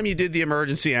last time you did the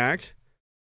Emergency Act,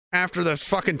 after the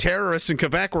fucking terrorists in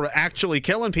Quebec were actually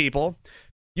killing people,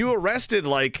 you arrested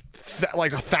like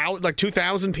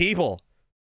 2,000 people.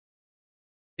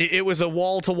 It was a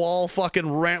wall-to-wall fucking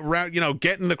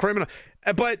getting the criminal.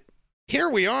 But here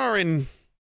we are in,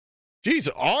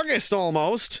 August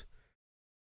almost.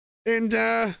 And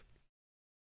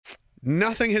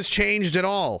nothing has changed at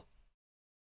all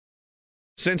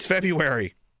since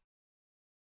February.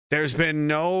 There's been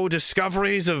no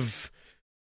discoveries of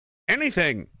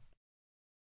anything.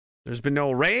 There's been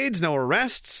no raids, no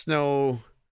arrests, nothing.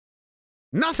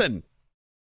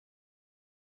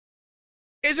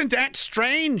 Isn't that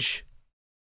strange?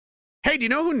 Hey, do you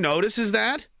know who notices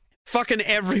that? Fucking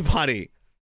everybody.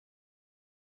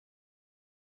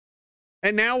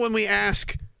 And now when we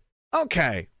ask,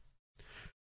 okay,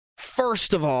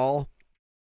 first of all,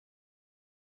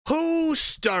 who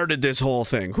started this whole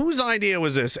thing? Whose idea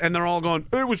was this? And they're all going,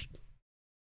 it was...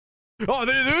 Oh,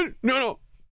 they did? No.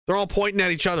 They're all pointing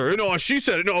at each other. No, she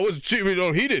said it. No, it wasn't she.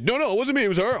 No, he did. No, it wasn't me. It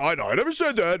was her. I never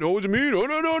said that. No, it wasn't me.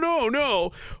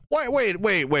 No.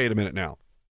 Wait a minute now.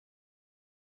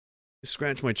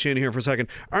 Scratch my chin here for a second.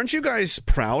 Aren't you guys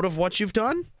proud of what you've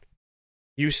done?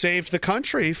 You saved the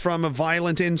country from a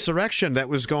violent insurrection that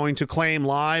was going to claim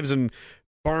lives and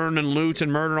burn and loot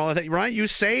and murder and all that, right? You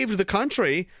saved the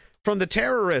country from the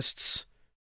terrorists.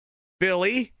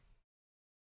 Billy?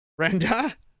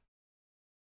 Brenda?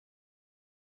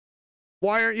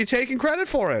 Why aren't you taking credit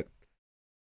for it?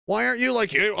 Why aren't you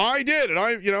like, I did,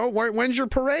 and when's your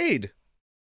parade?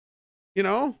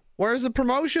 Where's the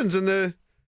promotions and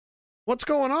what's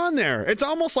going on there? It's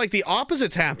almost like the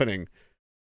opposite's happening.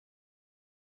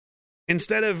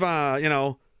 Instead of,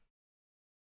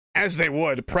 as they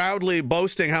would, proudly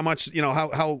boasting how much,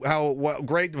 what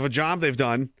great of a job they've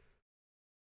done.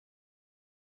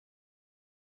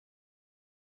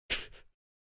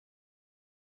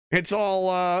 It's all,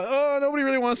 nobody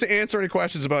really wants to answer any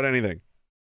questions about anything.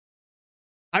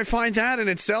 I find that in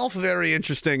itself very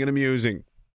interesting and amusing.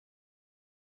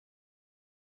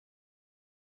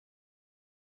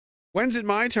 When's it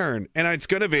my turn? And it's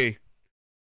going to be.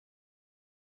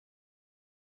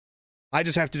 I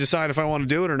just have to decide if I want to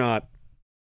do it or not.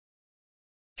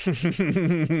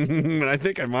 But I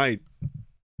think I might.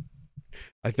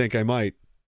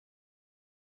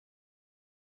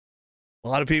 A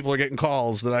lot of people are getting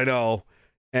calls that I know,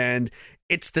 and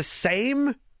it's the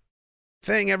same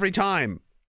thing every time.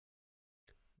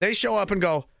 They show up and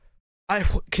go,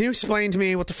 can you explain to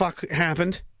me what the fuck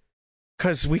happened?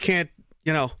 Because we can't,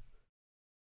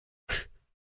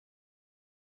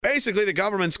 Basically, the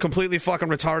government's completely fucking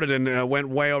retarded and went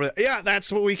way over. Yeah,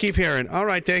 that's what we keep hearing. All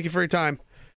right, thank you for your time.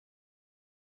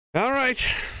 All right.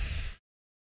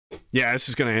 Yeah, this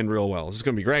is going to end real well. This is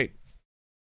going to be great.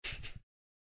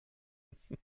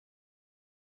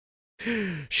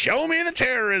 Show me the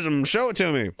terrorism. Show it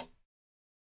to me.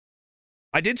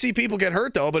 I did see people get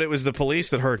hurt, though, but it was the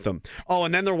police that hurt them. Oh,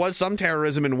 and then there was some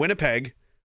terrorism in Winnipeg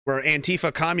where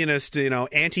Antifa communist,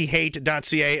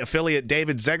 antihate.ca affiliate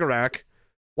David Zegarak.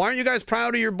 Why aren't you guys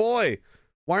proud of your boy?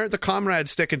 Why aren't the comrades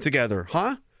sticking together?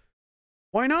 Huh?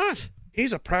 Why not?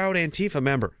 He's a proud Antifa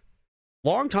member.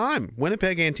 Long time.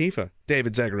 Winnipeg Antifa,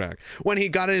 David Zegarak. When he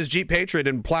got in his Jeep Patriot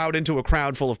and plowed into a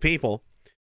crowd full of people.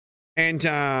 And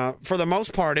for the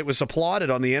most part, it was applauded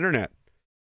on the internet.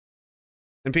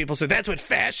 And people say, that's what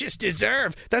fascists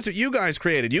deserve. That's what you guys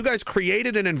created. You guys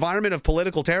created an environment of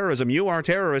political terrorism. You are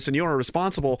terrorists, and you are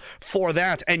responsible for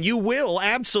that. And you will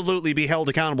absolutely be held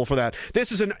accountable for that.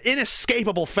 This is an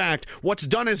inescapable fact. What's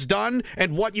done is done,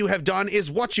 and what you have done is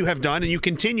what you have done, and you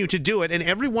continue to do it, and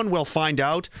everyone will find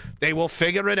out. They will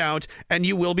figure it out, and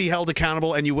you will be held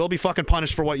accountable, and you will be fucking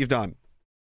punished for what you've done.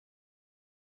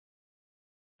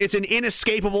 It's an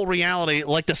inescapable reality,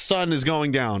 like the sun is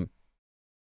going down.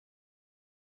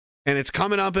 And it's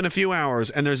coming up in a few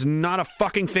hours, and there's not a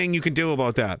fucking thing you can do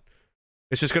about that.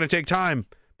 It's just going to take time.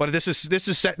 But this is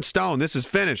set in stone. This is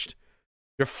finished.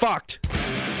 You're fucked.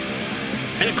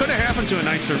 And it could have happened to a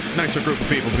nicer group of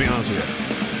people, to be honest with you.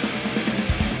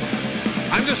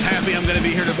 I'm just happy I'm going to be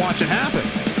here to watch it happen.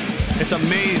 It's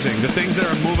amazing. The things that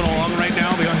are moving along right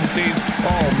now behind the scenes.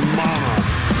 Oh, mama.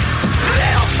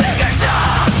 Little finger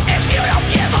dog, if you don't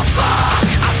give a fuck,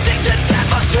 I'm sick to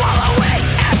death of swallowing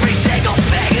every single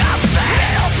thing I'm fed.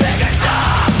 Little finger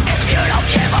dog, if you don't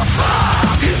give a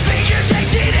fuck, you think you're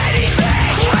changing anything?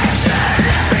 Question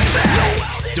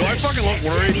everything. Do I fucking look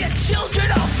worried?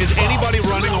 Is anybody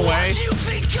running away?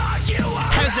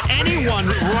 Has anyone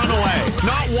run away?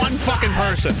 Not one fucking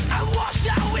person.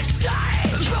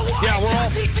 Yeah,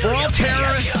 we're all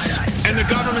terrorists, and the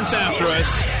government's after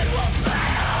us.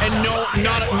 And no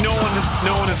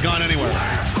one has gone anywhere.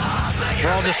 We're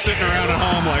all just sitting around at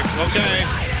home like, okay.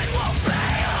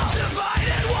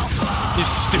 You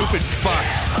stupid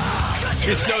fucks.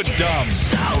 You're so dumb.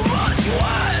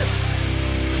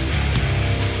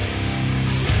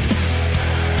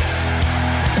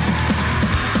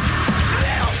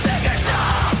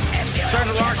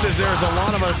 Sergeant Lark says there's a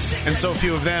lot of us and so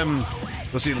few of them.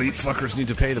 Those elite fuckers need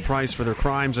to pay the price for their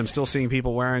crimes. I'm still seeing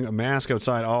people wearing a mask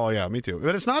outside. Oh, yeah, me too.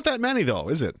 But it's not that many, though,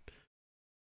 is it?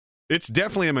 It's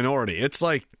definitely a minority. It's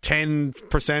like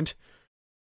 10%.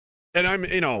 And I'm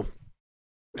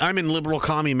in liberal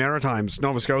commie Maritimes,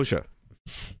 Nova Scotia.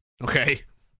 Okay?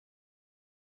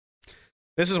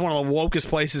 This is one of the wokest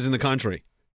places in the country.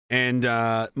 And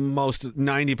most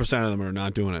 90% of them are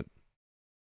not doing it.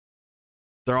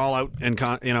 They're all out and,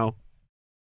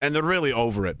 and they're really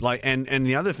over it. Like, and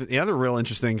the other real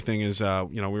interesting thing is,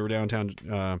 we were downtown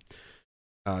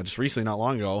just recently, not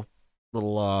long ago.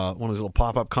 One of those little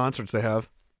pop-up concerts they have.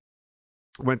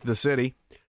 Went to the city,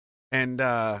 and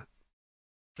there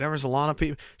was a lot of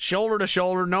people shoulder to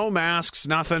shoulder, no masks,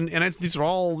 nothing. And these are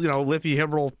all lippy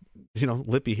liberal,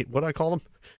 what do I call them?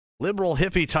 Liberal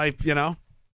hippie type,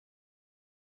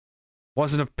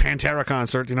 Wasn't a Pantera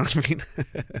concert, you know what I mean?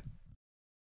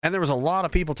 And there was a lot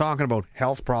of people talking about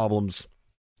health problems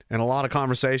and a lot of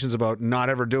conversations about not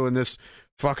ever doing this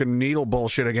fucking needle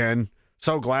bullshit again.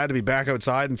 So glad to be back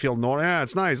outside and feel normal. Yeah,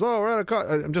 it's nice. Oh, we're at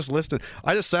I'm just listening.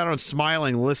 I just sat around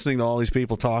smiling, listening to all these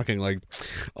people talking like,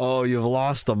 oh, you've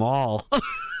lost them all.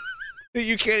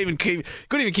 You couldn't even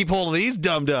keep hold of these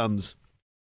dum-dums.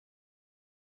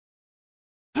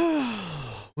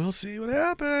 We'll see what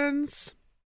happens.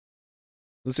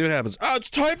 Let's see what happens. Oh, it's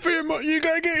time for you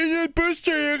gotta get your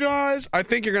booster, you guys. I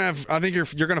think you're gonna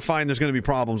find there's gonna be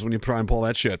problems when you try and pull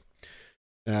that shit.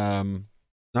 Not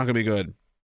gonna be good.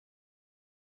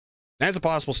 That's a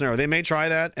possible scenario. They may try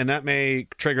that, and that may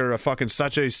trigger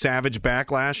such a savage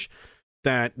backlash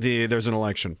that there's an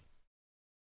election,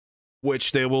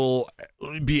 which they will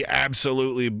be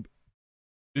absolutely,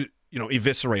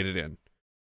 eviscerated in.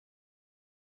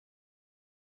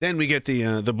 Then we get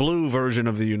the blue version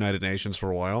of the United Nations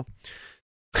for a while.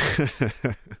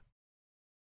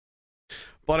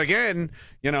 But again,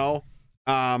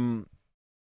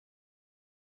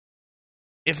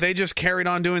 if they just carried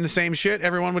on doing the same shit,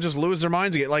 everyone would just lose their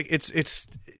minds again. Like it's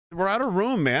we're out of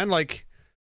room, man. Like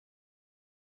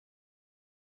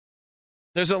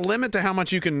there's a limit to how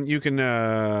much you can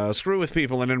screw with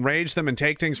people and enrage them and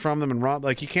take things from them and rob.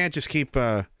 Like you can't just keep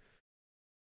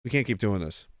we can't keep doing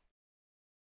this.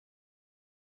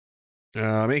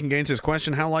 Making Gain says,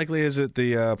 question, how likely is it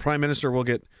the Prime Minister will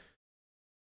get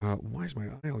why is my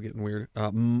eye all getting weird?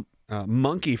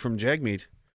 Monkey from Jagmeet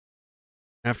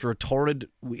after a torrid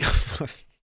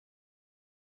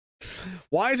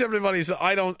why is everybody so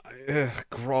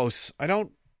gross. I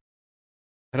don't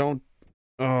oh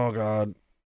god,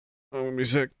 I'm gonna be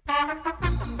sick.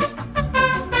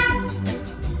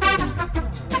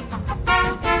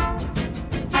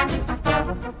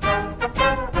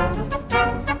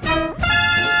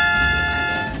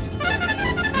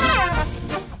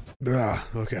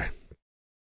 Okay.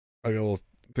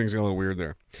 Things got a little weird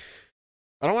there.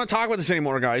 I don't want to talk about this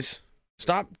anymore, guys.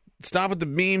 Stop with the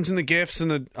memes and the GIFs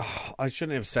and the... Oh, I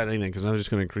shouldn't have said anything because now they're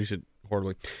just going to increase it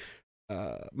horribly.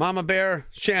 Mama Bear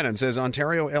Shannon says,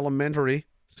 Ontario Elementary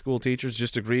School teachers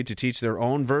just agreed to teach their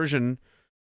own version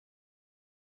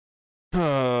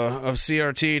of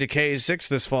CRT to K-6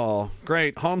 this fall.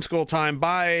 Great. Homeschool time.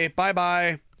 Bye.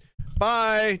 Bye-bye.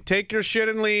 Bye. Take your shit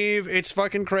and leave. It's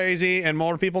fucking crazy, and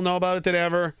more people know about it than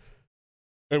ever.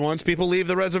 And once people leave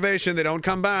the reservation, they don't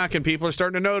come back, and people are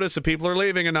starting to notice that people are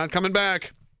leaving and not coming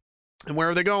back. And where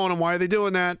are they going, and why are they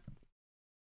doing that?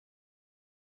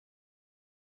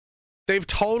 They've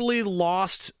totally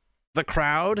lost the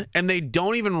crowd, and they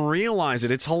don't even realize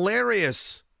it. It's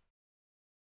hilarious.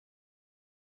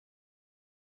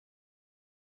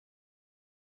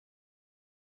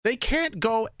 They can't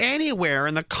go anywhere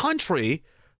in the country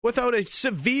without a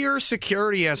severe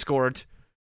security escort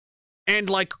and,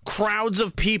 like, crowds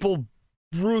of people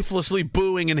ruthlessly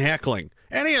booing and heckling.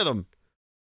 Any of them.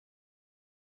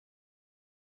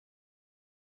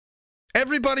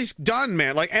 Everybody's done,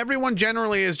 man. Like, everyone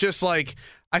generally is just like,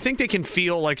 I think they can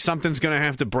feel like something's going to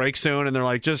have to break soon, and they're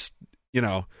like, just, you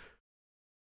know,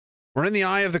 we're in the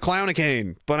eye of the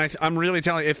clownacane. But I'm really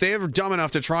telling you, if they ever dumb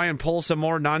enough to try and pull some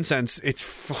more nonsense,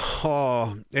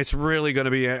 it's really going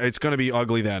to be, it's going to be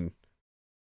ugly then.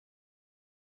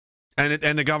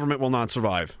 And the government will not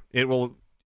survive. It won't.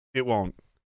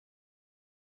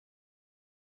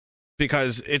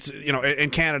 Because it's, you know, in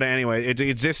Canada anyway, it's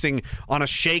existing on a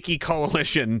shaky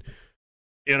coalition,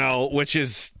 you know, which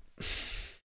is...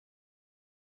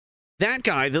 That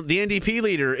guy, the NDP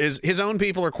leader, is his own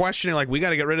people are questioning, like, we got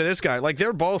to get rid of this guy. Like,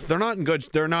 they're not in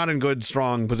good,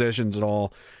 strong positions at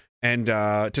all. And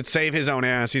to save his own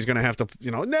ass, he's going to have to,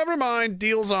 you know, never mind,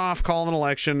 deals off, call an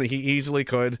election. He easily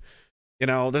could. You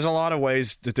know, there's a lot of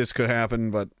ways that this could happen,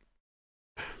 but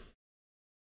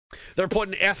they're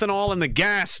putting ethanol in the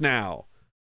gas now.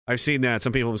 I've seen that.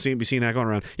 Some people have seen that going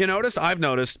around. You noticed? I've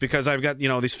noticed, because I've got, you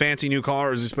know, these fancy new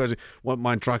cars, especially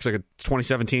my truck's like a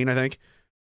 2017, I think.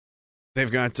 They've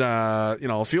got, you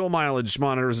know, fuel mileage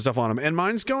monitors and stuff on them. And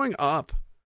mine's going up.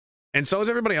 And so is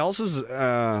everybody else's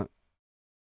as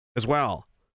well.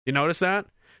 You notice that?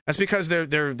 That's because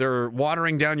they're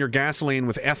watering down your gasoline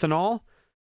with ethanol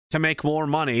to make more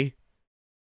money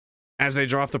as they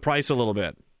drop the price a little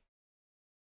bit.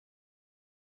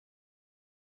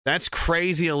 That's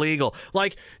crazy illegal.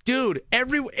 Like, dude,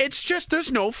 it's just, there's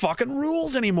no fucking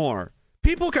rules anymore.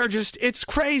 People are just, it's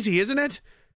crazy, isn't it?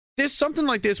 Something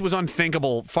like this was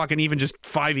unthinkable fucking even just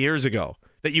 5 years ago,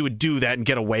 that you would do that and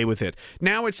get away with it.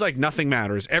 Now it's like nothing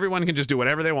matters. Everyone can just do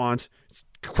whatever they want. It's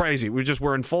crazy.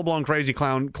 We're in full-blown crazy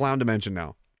clown dimension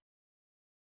now.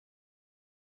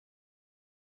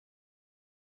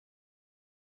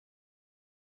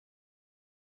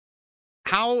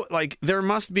 How, like, there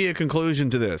must be a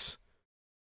conclusion to this.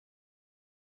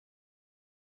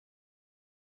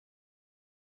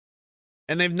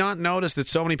 And they've not noticed that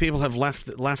so many people have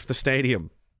left the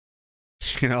stadium.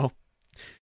 You know?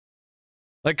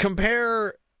 Like,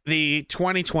 compare the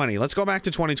 2020. Let's go back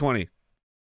to 2020.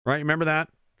 Right? Remember that?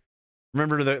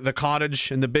 Remember the cottage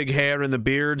and the big hair and the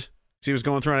beard? He was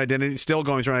still going through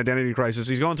an identity crisis.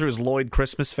 He's going through his Lloyd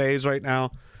Christmas phase right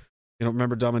now. You don't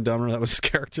remember Dumb and Dumber? That was his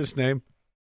character's name.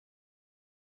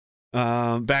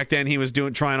 Back then he was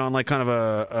trying on like kind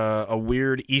of a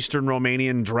weird Eastern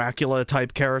Romanian Dracula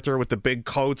type character with the big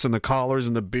coats and the collars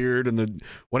and the beard and the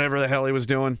whatever the hell he was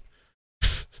doing.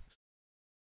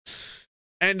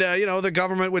 And you know, the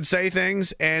government would say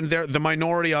things, and the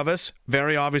minority of us,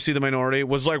 very obviously the minority,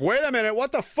 was like, wait a minute,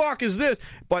 what the fuck is this?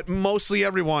 But mostly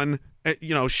everyone,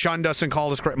 you know, shunned us and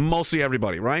called us crazy. Mostly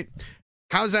everybody, right?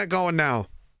 How's that going now?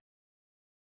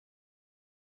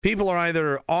 People are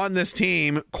either on this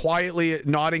team quietly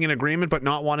nodding in agreement but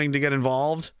not wanting to get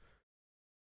involved,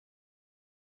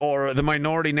 or the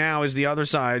minority now is the other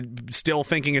side still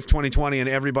thinking it's 2020 and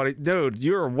everybody, dude,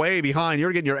 you're way behind.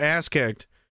 You're getting your ass kicked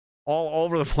all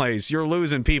over the place. You're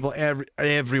losing people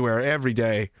everywhere, every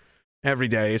day.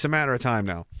 It's a matter of time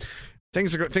now.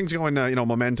 Things going, you know,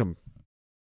 momentum,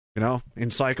 you know, in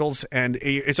cycles, and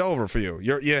it's over for you.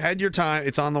 You had your time.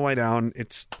 It's on the way down.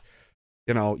 It's...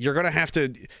 You know, you're going to have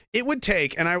to... It would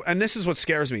take, and this is what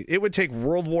scares me, it would take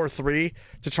World War III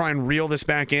to try and reel this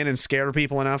back in and scare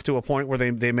people enough to a point where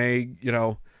they may, you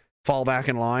know, fall back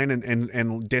in line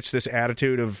and ditch this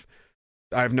attitude of,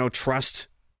 I have no trust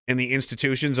in the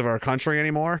institutions of our country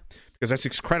anymore, because that's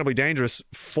incredibly dangerous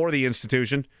for the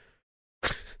institution.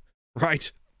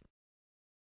 Right?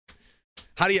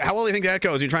 How well do you think that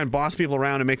goes? You try and boss people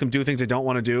around and make them do things they don't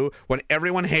want to do when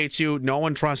everyone hates you, no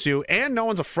one trusts you, and no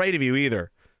one's afraid of you either.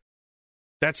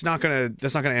 That's not gonna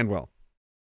end well.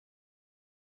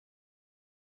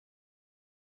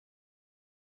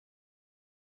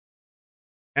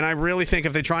 And I really think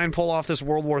if they try and pull off this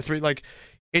World War III, like,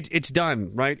 it's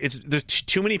done, right? There's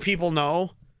too many people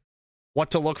know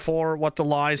what to look for, what the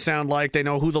lies sound like. They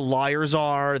know who the liars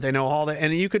are. They know all that,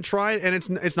 and you can try it, and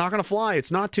it's not going to fly.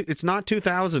 It's not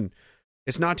 2000.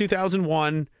 It's not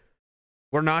 2001.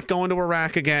 We're not going to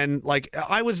Iraq again. Like,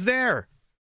 I was there.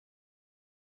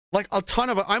 Like, a ton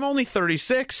of it. I'm only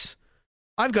 36.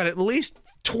 I've got at least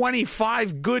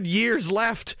 25 good years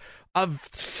left of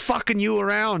fucking you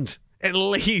around. At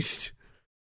least.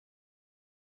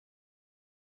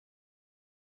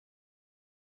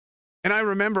 And I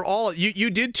remember you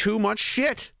did too much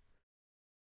shit.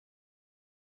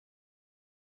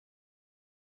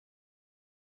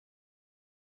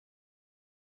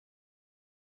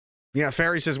 Yeah,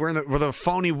 Ferry says we're in the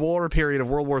phony war period of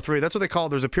World War III. That's what they call it.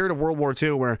 There's a period of World War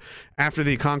II where after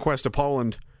the conquest of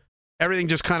Poland, everything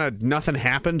just kind of, nothing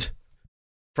happened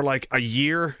for like a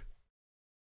year.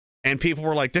 And people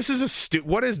were like, this is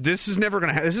this is never going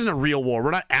to happen. This isn't a real war.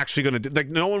 We're not actually going to do, like,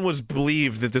 no one was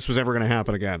believed that this was ever going to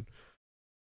happen again.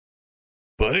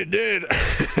 But it did.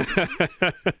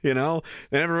 You know,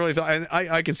 they never really thought, and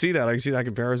I can see that. I can see that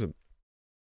comparison.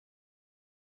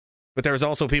 But there was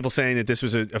also people saying that this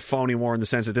was a phony war in the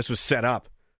sense that this was set up.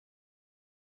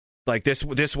 Like,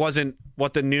 this wasn't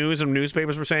what the news and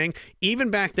newspapers were saying.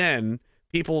 Even back then,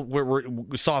 people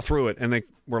saw through it, and they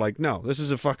were like, no, this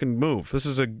is a fucking move. This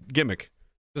is a gimmick.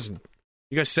 You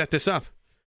guys set this up.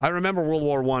 I remember World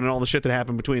War I and all the shit that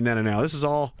happened between then and now. This is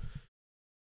all...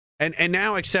 And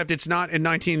now, except it's not in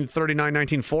 1939,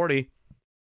 1940.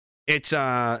 It's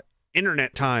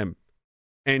internet time.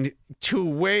 And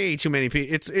way too many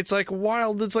people. It's like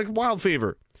wild. It's like wild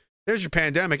fever. There's your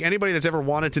pandemic. Anybody that's ever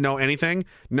wanted to know anything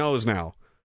knows now.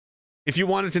 If you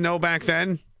wanted to know back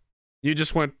then, you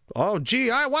just went, oh, gee,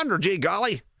 I wonder, gee,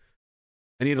 golly.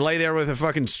 And you'd lay there with a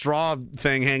fucking straw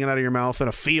thing hanging out of your mouth in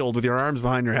a field with your arms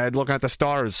behind your head looking at the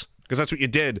stars. Because that's what you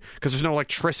did. Because there's no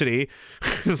electricity.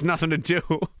 There's nothing to do.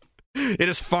 You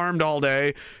just farmed all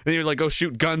day. And you'd like go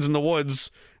shoot guns in the woods.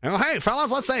 And go, hey,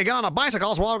 fellas, let's say you get on a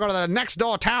bicycle, so we'll go to the next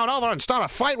door town over and start a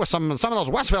fight with some of those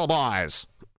Westville boys.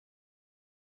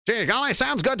 Gee, golly,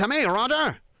 sounds good to me,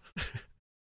 Roger.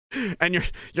 And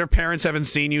your parents haven't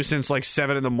seen you since like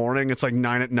 7 a.m. It's like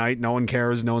 9 p.m. No one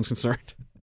cares. No one's concerned.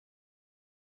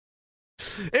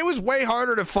 It was way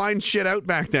harder to find shit out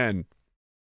back then.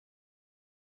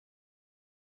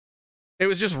 It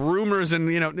was just rumors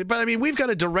and, you know, but I mean, we've got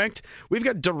direct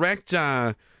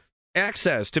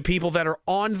access to people that are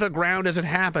on the ground as it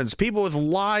happens. People with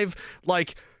live,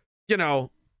 like, you know,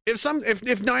 if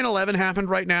 9/11 happened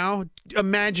right now,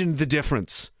 imagine the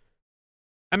difference.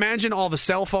 Imagine all the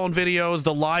cell phone videos,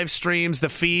 the live streams, the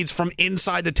feeds from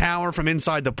inside the tower, from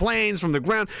inside the planes, from the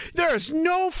ground. There's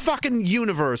no fucking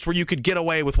universe where you could get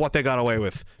away with what they got away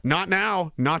with. Not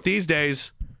now. Not these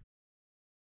days.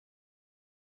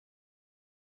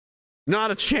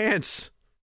 Not a chance.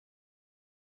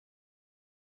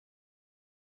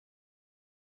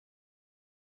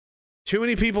 Too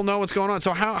many people know what's going on.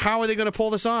 So how are they going to pull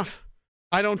this off?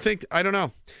 I don't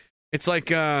know. It's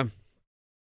like I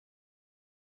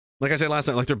said last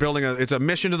night, like they're building it's a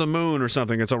mission to the moon or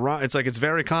something. It's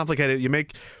very complicated. You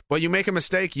make a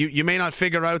mistake, you may not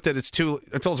figure out that until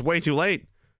it's way too late.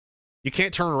 You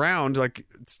can't turn around. Like,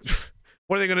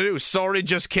 what are they going to do? Sorry,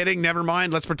 just kidding. Never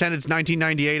mind. Let's pretend it's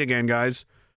 1998 again, guys.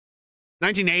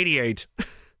 1988.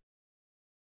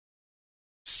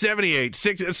 78.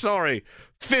 60, sorry.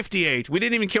 58. We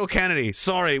didn't even kill Kennedy.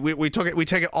 Sorry. We took it. We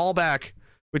take it all back.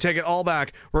 We take it all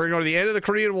back. We're going to go to the end of the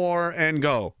Korean War and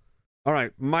go. All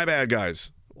right, my bad,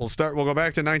 guys. We'll go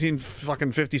back to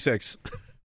 1956.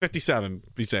 57.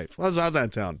 Be safe. How's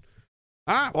that sound?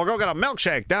 We'll go get a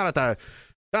milkshake down at the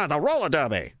roller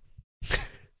derby.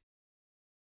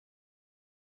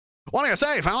 What do you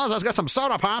say, fellas? Let's get some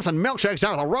soda pops and milkshakes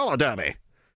down at the roller derby.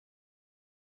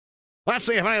 Let's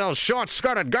see if any of those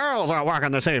short-skirted girls are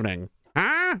working this evening.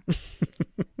 Huh?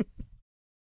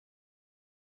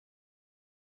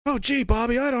 Oh, gee,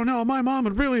 Bobby, I don't know. My mom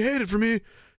would really hate it for me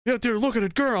out there looking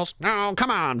at girls. Oh,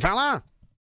 come on, fella.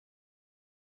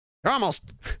 You're almost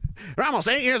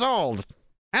 8 years old.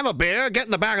 Have a beer, get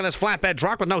in the back of this flatbed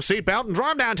truck with no seatbelt, and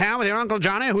drive downtown with your Uncle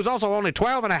Johnny, who's also only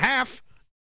 12 and a half.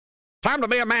 Time to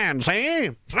be a man, see?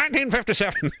 It's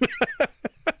 1957.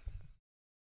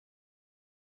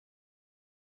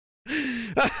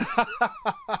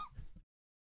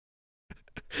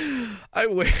 I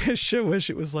wish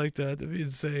it was like that. That'd be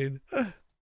insane.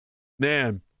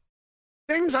 Man.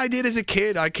 Things I did as a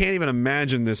kid, I can't even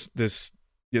imagine this,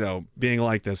 you know, being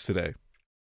like this today.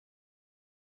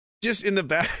 Just in the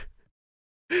back.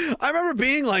 I remember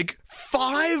being like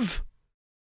 5.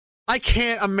 I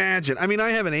can't imagine. I mean,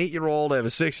 I have an 8-year-old, I have a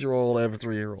 6-year-old, I have a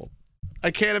 3-year-old.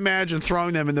 I can't imagine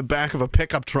throwing them in the back of a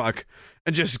pickup truck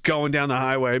and just going down the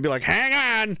highway and be like,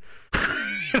 hang on,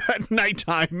 at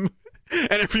nighttime.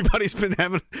 And everybody's been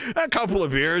having a couple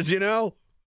of beers, you know?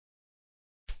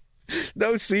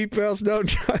 No seatbelts, no...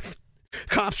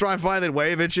 Cops drive by, they'd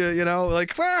wave at you, you know?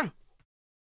 Like, well...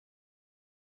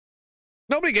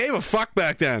 Nobody gave a fuck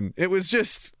back then. It was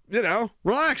just, you know,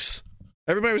 relax.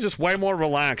 Everybody was just way more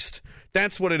relaxed.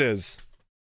 That's what it is.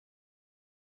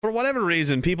 For whatever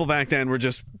reason, people back then were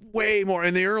just way more...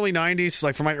 In the early 90s,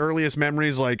 like, for my earliest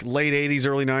memories, like, late 80s,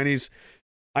 early 90s,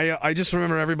 I just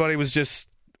remember everybody was just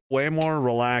way more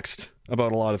relaxed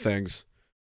about a lot of things.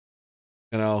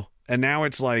 You know? And now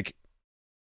it's, like,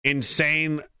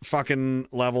 insane fucking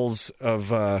levels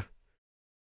of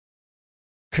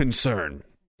concern.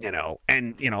 You know,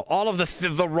 and, you know, all of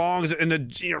the wrongs and the,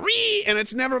 you know, and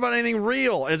it's never about anything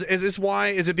real. Is this why?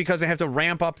 Is it because they have to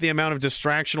ramp up the amount of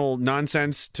distractional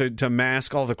nonsense to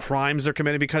mask all the crimes they're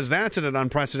committing? Because that's at an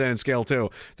unprecedented scale,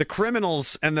 too. The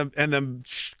criminals and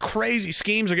the crazy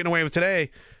schemes are getting away with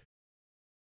today.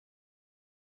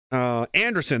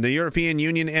 Anderson, the European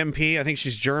Union MP, I think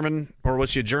she's German, or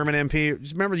was she a German MP?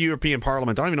 Just remember the European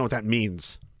Parliament. I don't even know what that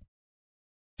means.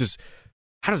 Just,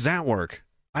 how does that work?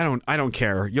 I don't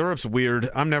care. Europe's weird.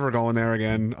 I'm never going there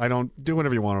again. I don't do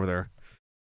whatever you want over there.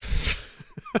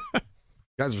 You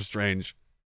guys are strange.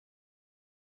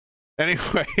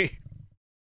 Anyway,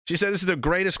 she said this is the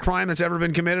greatest crime that's ever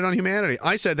been committed on humanity.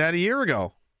 I said that a year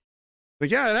ago. But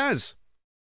yeah, it has.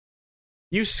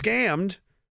 You scammed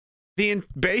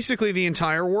basically the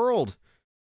entire world.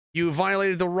 You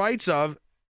violated the rights of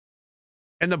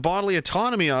and the bodily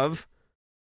autonomy of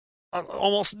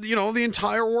almost, you know, the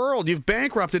entire world. You've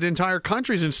bankrupted entire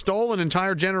countries and stolen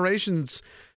entire generations,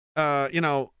 you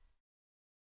know.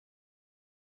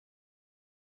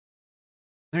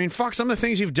 I mean, fuck, some of the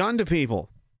things you've done to people.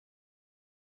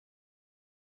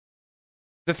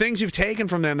 The things you've taken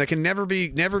from them that can never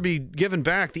be given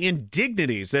back. The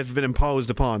indignities that have been imposed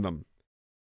upon them.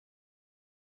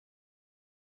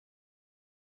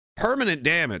 Permanent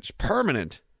damage.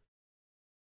 Permanent.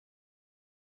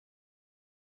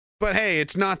 But hey,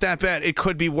 it's not that bad. It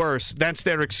could be worse. That's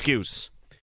their excuse.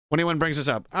 When anyone brings this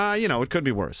up, you know, it could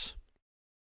be worse.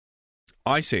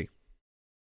 I see.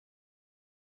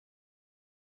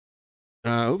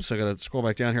 Oops, I gotta scroll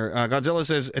back down here. Godzilla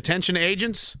says, attention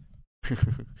agents.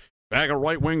 Bag a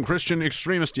right-wing Christian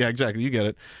extremist. Yeah, exactly. You get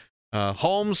it.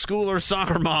 Homeschooler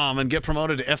soccer mom and get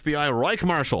promoted to FBI Reich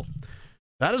Marshal.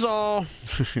 That is all.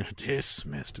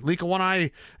 Dismissed. Lika One Eye. How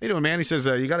you doing, man? He says,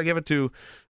 you gotta give it to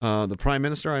the Prime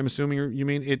Minister. I'm assuming you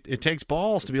mean it takes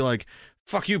balls to be like,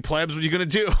 fuck you, plebs, what are you gonna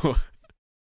do?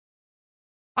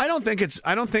 I don't think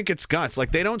it's guts.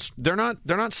 Like they're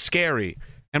not scary.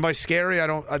 And by scary,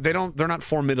 they're not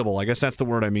formidable. I guess that's the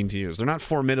word I mean to use. They're not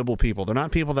formidable people. They're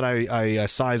not people that I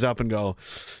size up and go,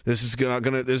 this is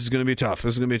gonna be tough.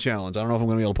 This is gonna be a challenge. I don't know if I'm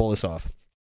gonna be able to pull this off.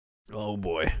 Oh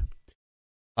boy.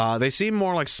 They seem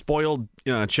more like spoiled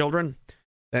children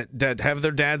that have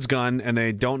their dad's gun and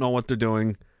they don't know what they're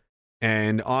doing.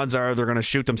 And odds are they're going to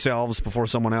shoot themselves before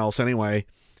someone else anyway.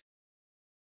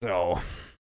 So.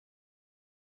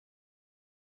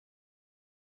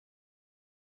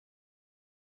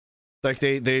 Like,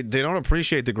 they don't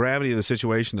appreciate the gravity of the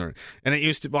situation they're in. And it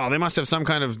used to, well, they must have some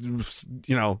kind of,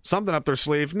 you know, something up their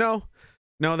sleeve. No,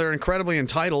 they're incredibly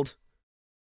entitled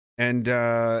and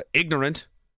ignorant.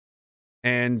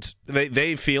 And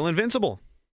they feel invincible.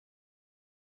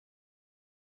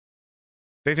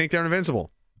 They think they're invincible.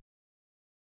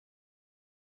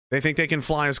 They think they can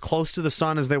fly as close to the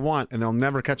sun as they want, and they'll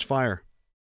never catch fire.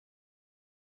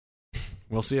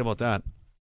 We'll see about that.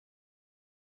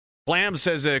 Blam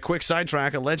says, a quick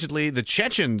sidetrack, allegedly the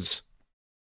Chechens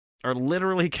are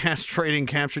literally castrating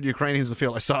captured Ukrainians in the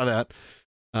field. I saw that.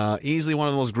 Easily one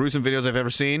of the most gruesome videos I've ever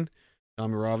seen.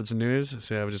 Tommy Robinson News.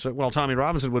 So Tommy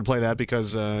Robinson would play that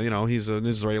because, you know, he's an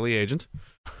Israeli agent.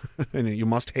 And you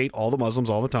must hate all the Muslims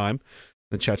all the time.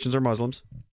 The Chechens are Muslims.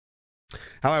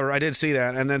 However, I did see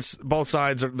that, and then both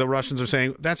sides, the Russians are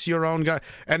saying, that's your own guy.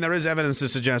 And there is evidence to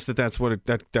suggest that that's what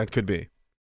that could be.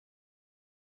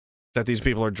 That these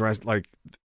people are dressed like...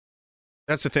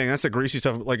 That's the thing. That's the greasy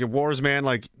stuff. Like, in wars, man,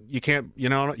 like, you can't, you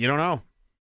don't know.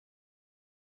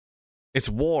 It's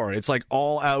war. It's like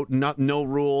all out, no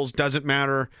rules, doesn't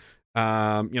matter.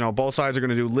 You know, both sides are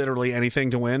going to do literally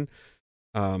anything to win.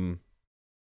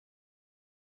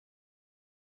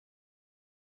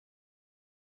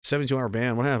 72-hour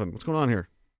ban. What happened? What's going on here?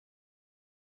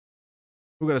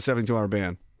 Who got a 72-hour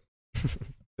ban?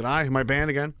 Did I? Am I banned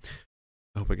again?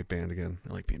 I hope I get banned again.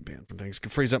 I like being banned from things.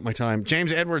 It frees up my time.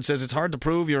 James Edwards says it's hard to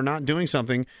prove you're not doing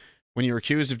something when you're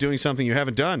accused of doing something you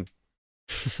haven't done.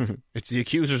 It's the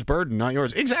accuser's burden, not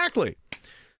yours. Exactly.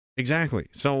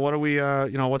 So what are we,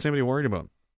 what's anybody worried about?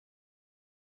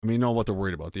 I mean, you know what they're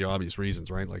worried about, the obvious reasons,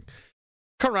 right? Like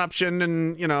corruption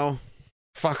and,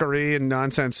 fuckery and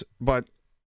nonsense. But,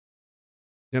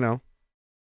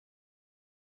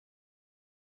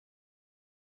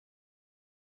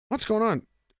 what's going on?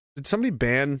 Did somebody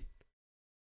ban?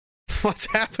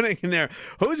 What's happening in there?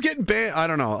 Who's getting banned? I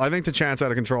don't know. I think the chat's out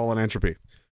of control on Entropy.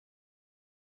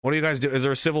 What do you guys do? Is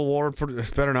there a civil war?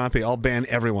 It better not be. I'll ban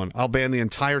everyone. I'll ban the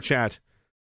entire chat.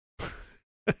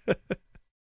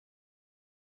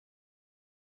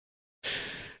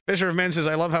 Fisher of Men says,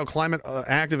 I love how climate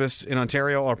activists in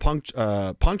Ontario are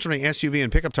puncturing SUV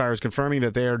and pickup tires, confirming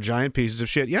that they are giant pieces of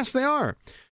shit. Yes, they are.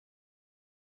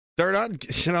 They're not,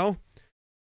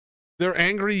 they're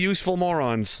angry, useful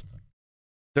morons.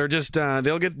 They're just,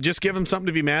 just give them something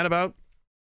to be mad about,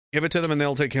 give it to them, and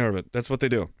they'll take care of it. That's what they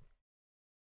do.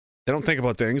 They don't think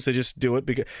about things. They just do it.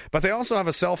 But they also have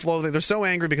a self-loathing. They're so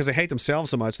angry because they hate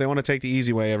themselves so much. They want to take the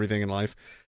easy way, everything in life.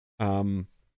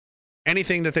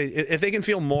 Anything that if they can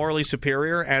feel morally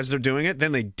superior as they're doing it,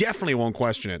 then they definitely won't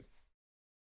question it.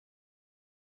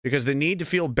 Because they need to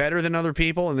feel better than other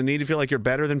people, and they need to feel like you're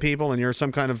better than people, and you're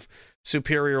some kind of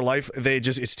superior life.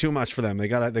 It's too much for them. They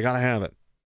gotta have it.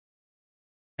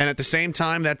 And at the same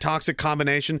time, that toxic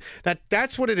combination,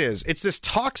 that's what it is. It's this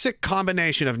toxic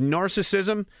combination of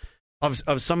narcissism,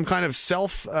 of some kind of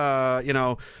self-driven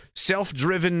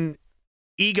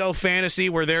ego fantasy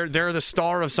where they're the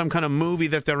star of some kind of movie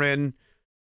that they're in,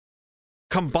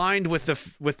 combined with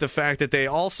the fact that they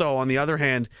also, on the other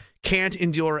hand, can't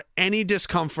endure any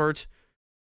discomfort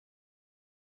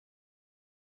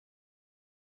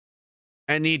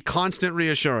and need constant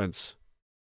reassurance.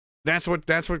 That's what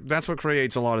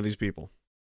creates a lot of these people.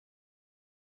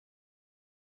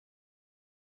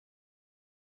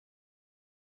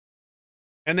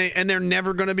 And they're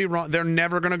never going to be wrong. They're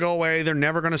never going to go away. They're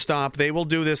never going to stop. They will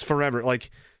do this forever. Like,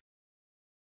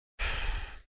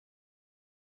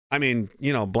 I mean,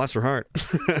 bless her heart.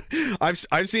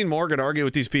 I've seen Morgan argue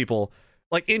with these people,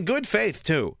 like in good faith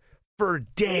too, for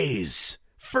days,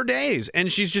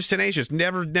 and she's just tenacious.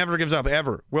 Never gives up.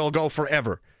 Ever will go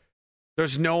forever.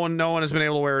 There's no one has been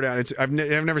able to wear her down. I've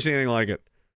never seen anything like it.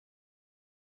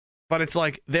 But it's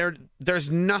like there's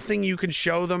nothing you can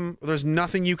show them. There's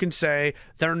nothing you can say.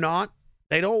 They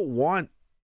don't want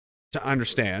to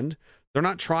understand. They're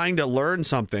not trying to learn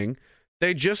something.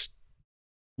 They just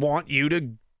want you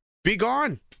to be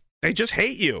gone. They just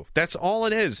hate you. That's all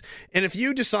it is. And if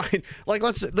you decide, like,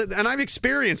 and I've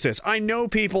experienced this. I know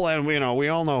people, and we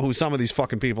all know who some of these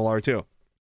fucking people are too.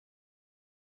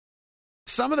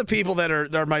 Some of the people that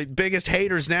are my biggest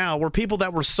haters now were people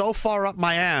that were so far up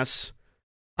my ass,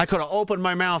 I could have opened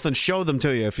my mouth and showed them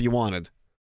to you if you wanted.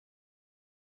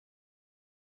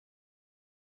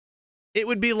 It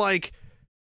would be like,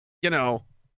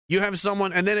 you have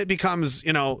someone, and then it becomes,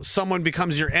 someone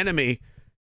becomes your enemy,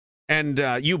 and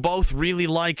you both really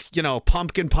like,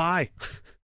 pumpkin pie.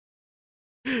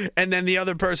 And then the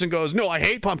other person goes, no, I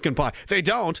hate pumpkin pie. They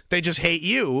don't. They just hate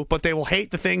you, but they will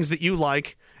hate the things that you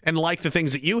like and like the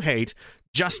things that you hate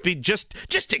just to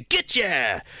get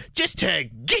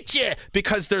you,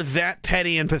 because they're that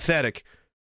petty and pathetic.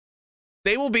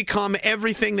 They will become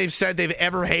everything they've said they've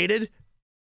ever hated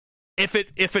if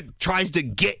it tries to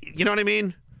get, you know what I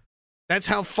mean? That's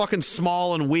how fucking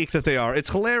small and weak that they are. It's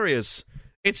hilarious.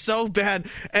 It's so bad.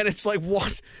 And it's like,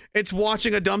 what? It's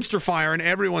watching a dumpster fire and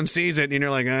everyone sees it and you're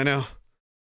like, I know.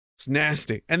 It's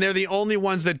nasty. And they're the only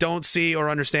ones that don't see or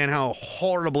understand how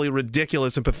horribly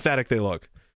ridiculous and pathetic they look.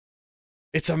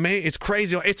 It's amazing. It's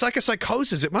crazy. It's like a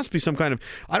psychosis. It must be some kind of,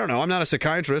 I don't know. I'm not a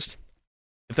psychiatrist.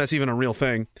 If that's even a real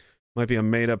thing. Might be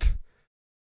that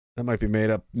might be made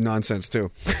up nonsense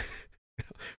too.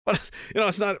 But,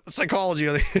 it's not psychology.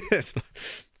 It's not.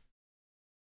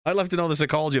 I'd love to know the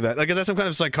psychology of that. Like, is that some kind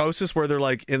of psychosis where they're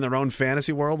like in their own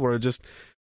fantasy world where it just,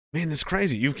 man, this is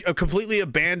crazy. You've completely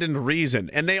abandoned reason,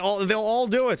 and they'll all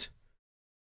do it.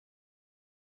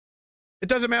 It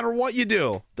doesn't matter what you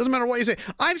do. Doesn't matter what you say.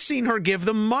 I've seen her give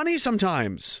them money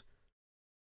sometimes.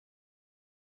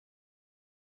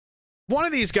 One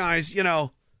of these guys,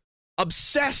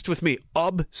 obsessed with me.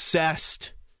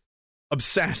 Obsessed.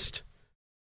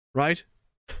 Right?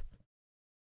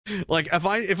 Like,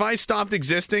 if I stopped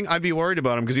existing, I'd be worried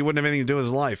about him because he wouldn't have anything to do with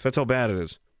his life. That's how bad it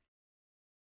is.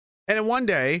 And then one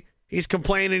day, he's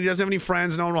complaining he doesn't have any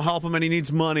friends, no one will help him, and he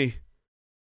needs money.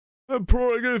 I'm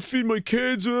poor, I gotta feed my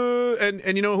kids. And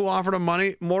you know who offered him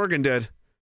money? Morgan did.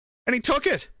 And he took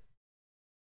it.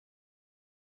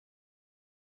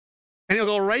 And he'll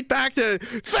go right back to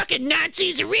fucking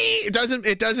Nazis. It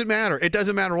doesn't matter. It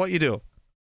doesn't matter what you do.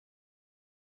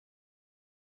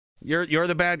 You're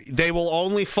the bad. They will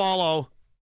only follow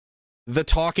the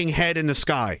talking head in the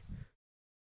sky.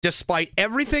 Despite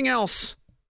everything else.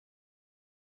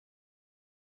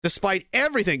 Despite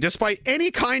everything. Despite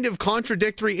any kind of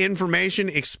contradictory information,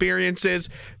 experiences,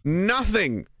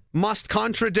 nothing must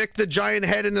contradict the giant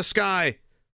head in the sky.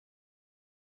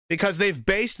 Because they've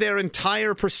based their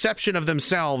entire perception of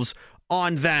themselves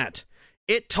on that.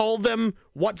 It told them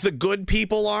what the good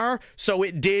people are, so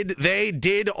they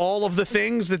did all of the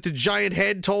things that the giant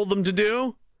head told them to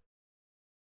do.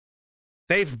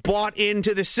 They've bought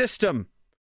into the system,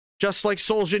 just like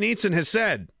Solzhenitsyn has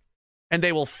said. And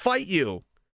they will fight you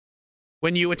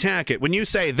when you attack it. When you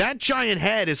say, that giant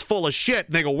head is full of shit,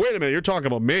 and they go, wait a minute, you're talking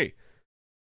about me.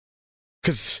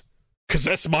 Because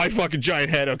that's my fucking giant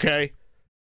head, okay?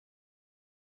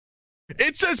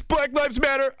 It says Black Lives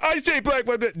Matter. I say Black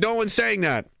Lives Matter. No one's saying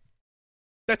that.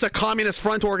 That's a communist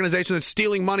front organization that's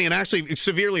stealing money and actually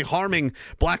severely harming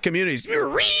black communities.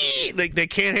 They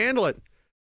can't handle it.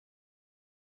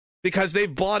 Because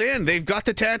they've bought in. They've got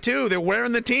the tattoo. They're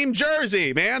wearing the team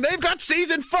jersey, man. They've got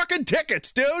season fucking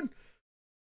tickets, dude.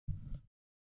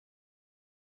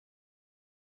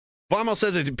 Vamos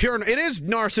says it's pure. It is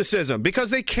narcissism because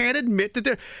they can't admit that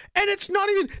they're. And it's not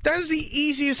even. That is the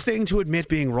easiest thing to admit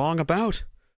being wrong about.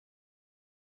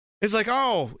 It's like,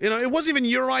 oh, it wasn't even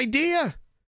your idea.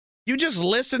 You just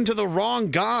listened to the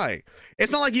wrong guy.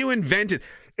 It's not like you invented.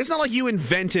 It's not like you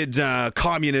invented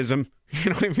communism. You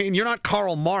know what I mean? You're not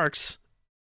Karl Marx.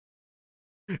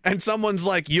 And someone's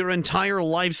like, your entire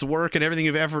life's work and everything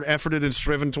you've ever efforted and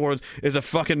striven towards is a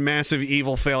fucking massive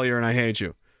evil failure, and I hate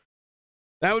you.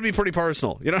 That would be pretty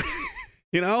personal, you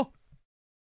know?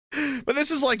 But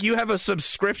this is like you have a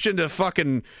subscription to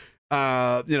fucking,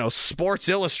 Sports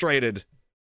Illustrated.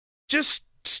 Just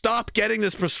stop getting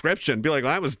this prescription. Be like,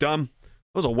 well, that was dumb.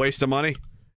 That was a waste of money.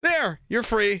 There, you're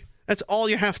free. That's all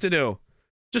you have to do.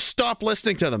 Just stop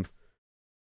listening to them.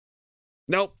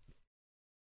 Nope.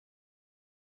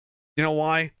 You know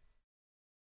why?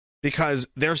 Because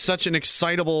they're such an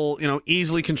excitable,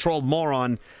 easily controlled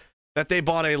moron that they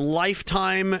bought a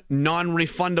lifetime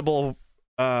non-refundable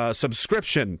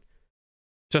subscription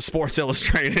to Sports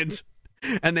Illustrated.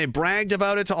 And they bragged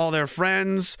about it to all their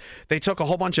friends. They took a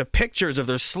whole bunch of pictures of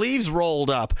their sleeves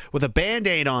rolled up with a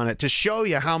Band-Aid on it to show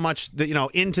you how much,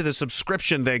 into the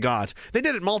subscription they got. They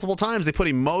did it multiple times. They put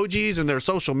emojis in their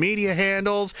social media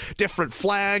handles, different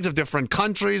flags of different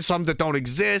countries, some that don't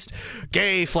exist,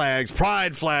 gay flags,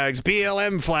 pride flags,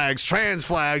 BLM flags, trans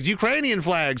flags, Ukrainian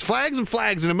flags, flags and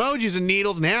emojis and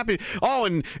needles and happy. Oh,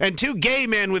 and two gay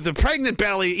men with a pregnant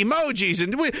belly emojis.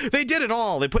 And they did it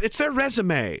all. It's their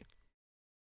resume.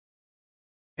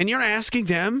 And you're asking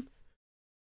them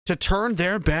to turn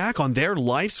their back on their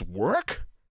life's work?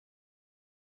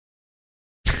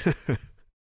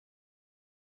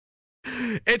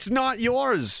 It's not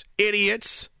yours,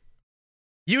 idiots.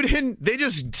 You didn't, they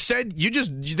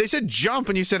said jump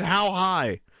and you said how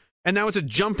high. And now it's a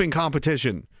jumping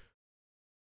competition.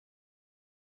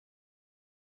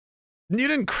 You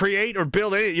didn't create or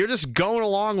build anything. You're just going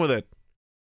along with it.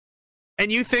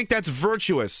 And you think that's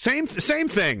virtuous. Same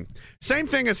thing. Same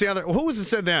thing as the other. Who was it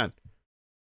said that?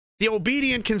 The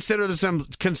obedient consider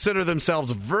themselves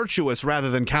virtuous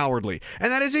rather than cowardly.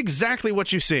 And that is exactly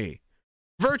what you see.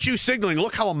 Virtue signaling.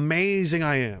 Look how amazing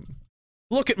I am.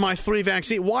 Look at my 3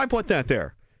 vaccine. Why put that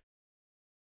there?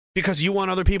 Because you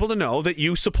want other people to know that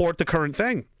you support the current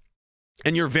thing.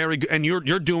 And you're very good. And you're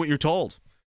doing what you're told.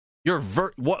 So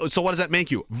what does that make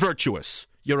you? Virtuous.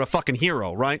 You're a fucking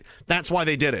hero, right? That's why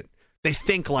they did it. They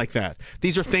think like that.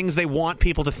 These are things they want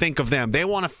people to think of them. They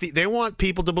want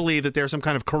people to believe that they're some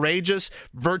kind of courageous,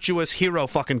 virtuous hero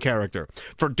fucking character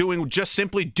for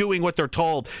simply doing what they're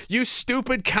told. You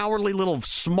stupid, cowardly little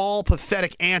small,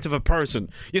 pathetic ant of a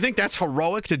person. You think that's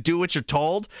heroic to do what you're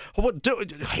told?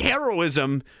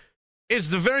 Heroism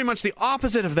is very much the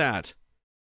opposite of that.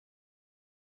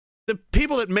 The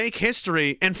people that make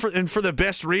history, and for the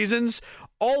best reasons,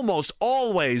 almost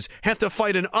always have to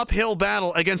fight an uphill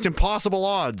battle against impossible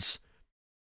odds.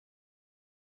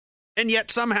 And yet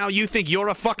somehow you think you're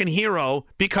a fucking hero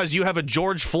because you have a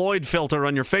George Floyd filter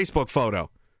on your Facebook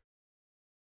photo.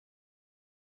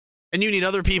 And you need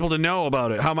other people to know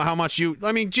about it. How much you...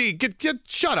 I mean, gee,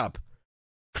 shut up.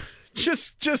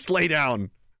 Just lay down.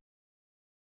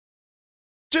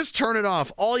 Just turn it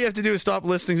off. All you have to do is stop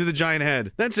listening to the giant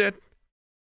head. That's it.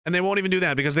 And they won't even do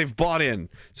that because they've bought in.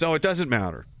 So it doesn't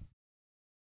matter.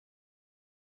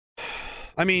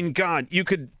 I mean, God, you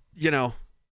could,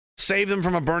 save them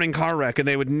from a burning car wreck and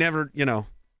they would never,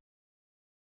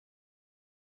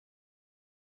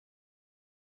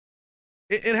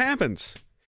 It happens.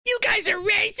 You guys are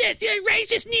racist. You're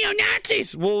racist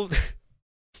neo-Nazis. Well,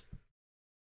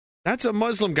 that's a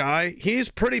Muslim guy. He's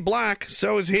pretty black.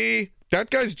 So is he. That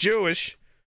guy's Jewish.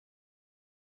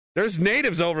 There's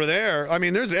natives over there. I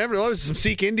mean, there's some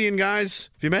Sikh Indian guys.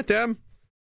 Have you met them?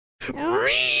 You're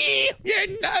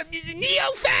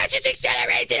neo-fascist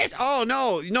accelerationist. Oh,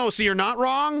 no. So you're not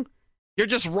wrong? You're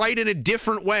just right in a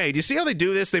different way. Do you see how they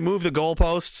do this? They move the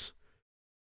goalposts.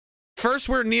 First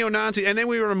we're neo-Nazi, and then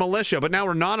we were a militia, but now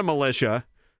we're not a militia.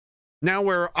 Now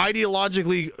we're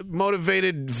ideologically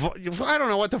motivated. I don't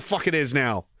know what the fuck it is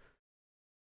now.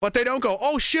 But they don't go,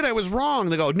 oh shit, I was wrong.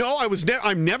 They go, no,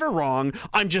 I'm never wrong.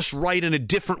 I'm just right in a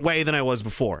different way than I was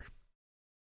before.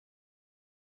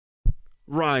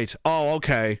 Right. Oh,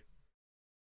 okay.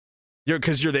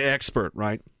 Because you're the expert,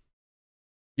 right?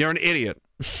 You're an idiot.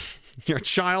 You're a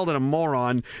child and a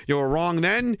moron. You were wrong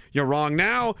then, you're wrong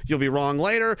now, you'll be wrong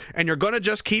later, and you're going to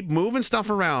just keep moving stuff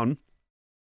around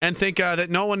and think that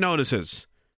no one notices.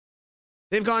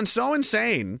 They've gone so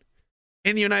insane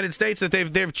in the United States that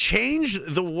they've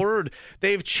changed the word.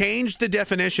 They've changed the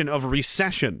definition of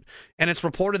recession. And it's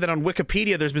reported that on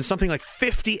Wikipedia there's been something like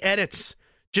 50 edits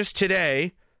just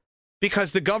today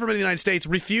because the government of the United States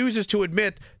refuses to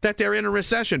admit that they're in a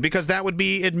recession, because that would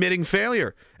be admitting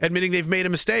failure, admitting they've made a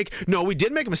mistake. No, we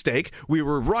did make a mistake. We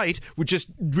were right.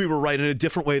 We were right in a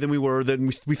different way than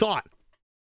we thought.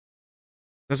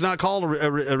 It's not called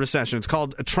a recession. It's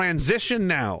called a transition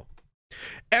now.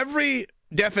 Every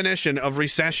definition of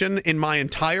recession in my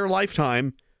entire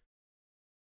lifetime,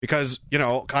 because,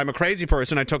 I'm a crazy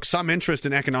person. I took some interest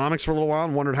in economics for a little while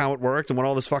and wondered how it worked and what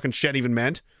all this fucking shit even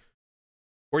meant.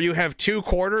 Where you have two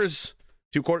quarters,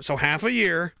 so half a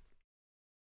year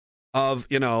of,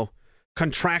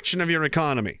 contraction of your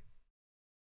economy.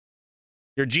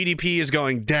 Your GDP is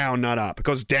going down, not up. It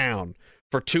goes down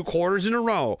for 2 quarters in a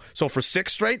row. So for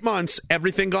 6 straight months,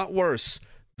 everything got worse.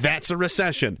 That's a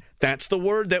recession. That's the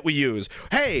word that we use.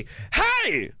 Hey,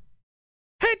 Daddy!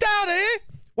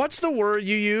 What's the word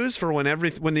you use for when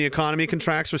the economy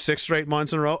contracts for 6 straight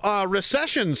months in a row?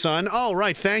 Recession, son. Oh,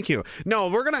 right. Thank you. No,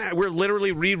 we're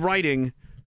literally rewriting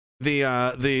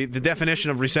the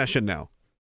definition of recession now,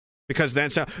 because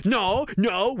that's no,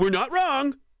 we're not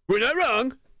wrong. We're not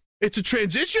wrong. It's a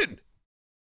transition.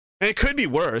 And it could be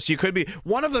worse.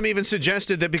 One of them even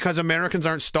suggested that because Americans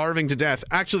aren't starving to death.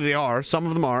 Actually, they are. Some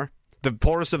of them are. The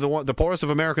poorest of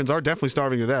Americans are definitely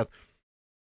starving to death.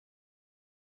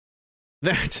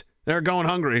 That they're going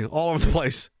hungry all over the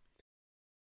place.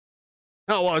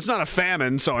 Oh, well, it's not a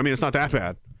famine, so, it's not that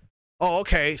bad. Oh,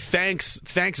 okay. Thanks,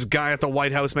 guy at the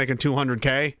White House making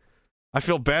 $200K. I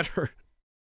feel better.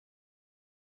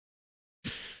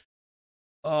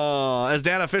 As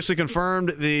data officially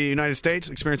confirmed, the United States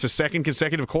experienced a second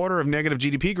consecutive quarter of negative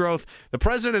GDP growth. The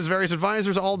president and his various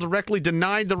advisors all directly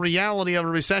denied the reality of a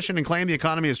recession and claimed the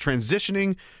economy is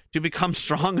transitioning to become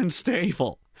strong and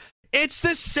stable. It's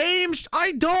the same.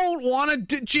 I don't want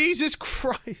to. Jesus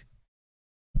Christ.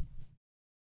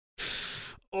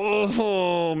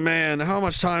 Oh, man. How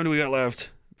much time do we got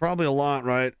left? Probably a lot,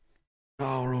 right?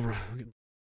 Oh, we're over.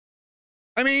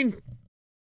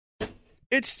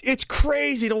 It's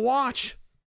crazy to watch.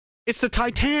 It's the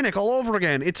Titanic all over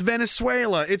again. It's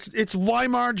Venezuela. It's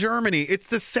Weimar Germany. It's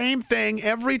the same thing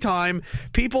every time.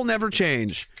 People never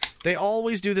change. They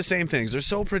always do the same things. They're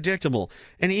so predictable.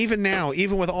 And even now,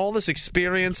 even with all this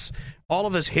experience, all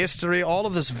of this history, all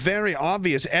of this very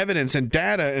obvious evidence and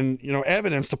data and,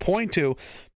 evidence to point to,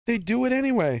 they do it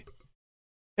anyway.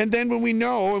 And then when we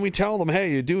know and we tell them,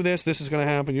 hey, you do this, this is going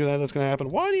to happen, you do that, that's going to happen.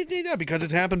 Why do you think that? Because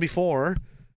it's happened before.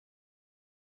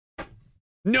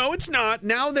 No, it's not.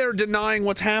 Now they're denying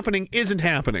what's happening isn't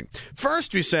happening.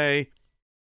 First we say,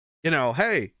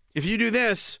 hey, if you do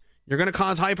this, you're going to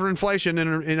cause hyperinflation,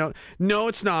 and no,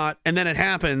 it's not. And then it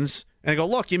happens, and I go,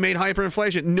 look, you made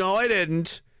hyperinflation. No, I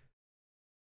didn't.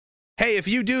 Hey, if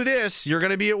you do this, you're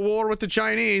going to be at war with the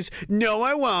Chinese. No,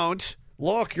 I won't.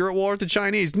 Look, you're at war with the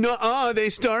Chinese. No, they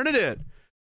started it.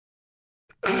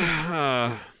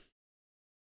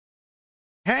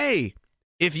 Hey,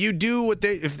 if you do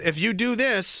if you do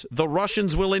this, the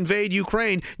Russians will invade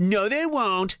Ukraine. No, they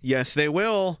won't. Yes, they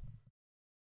will.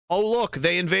 Oh, look,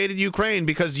 they invaded Ukraine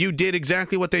because you did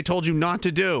exactly what they told you not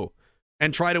to do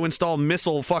and try to install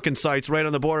missile fucking sites right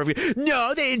on the border.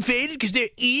 No, they invaded because they're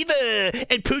evil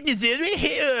and Putin is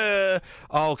here.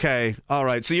 Okay, all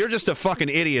right. So you're just a fucking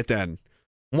idiot then.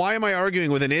 Why am I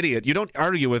arguing with an idiot? You don't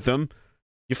argue with them.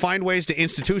 You find ways to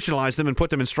institutionalize them and put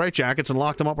them in straitjackets and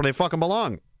lock them up where they fucking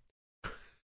belong.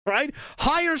 Right?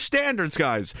 Higher standards,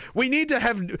 guys. We need to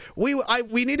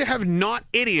have not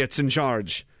idiots in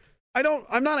charge.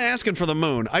 I'm not asking for the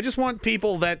moon. I just want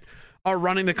people that are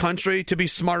running the country to be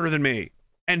smarter than me,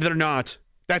 and they're not.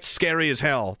 That's scary as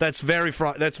hell. That's very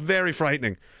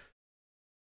frightening.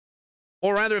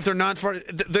 Or rather, if they're not,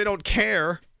 they don't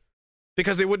care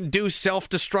because they wouldn't do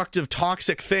self-destructive,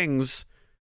 toxic things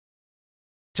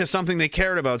to something they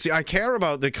cared about. See, I care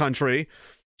about the country,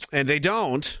 and they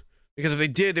don't, because if they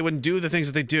did, they wouldn't do the things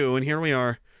that they do, and here we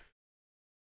are.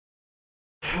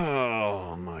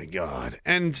 Oh, my God.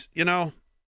 And, you know,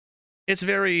 it's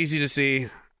very easy to see.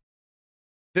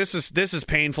 This is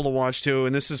painful to watch, too,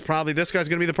 and this guy's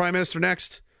going to be the prime minister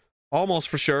next. Almost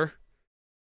for sure.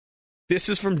 This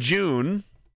is from June.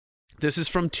 This is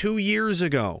from 2 years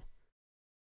ago.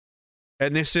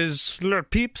 And this is little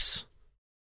peeps.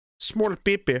 Small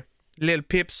peepee. Little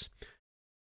peeps.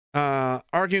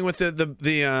 Arguing with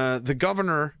the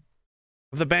governor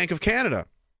of the Bank of Canada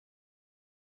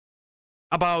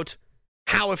about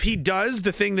how if he does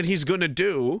the thing that he's going to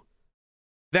do,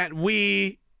 that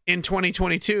we in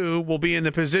 2022 will be in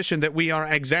the position that we are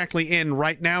exactly in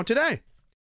right now today.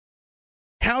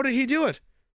 How did he do it?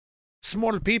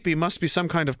 Small peepee must be some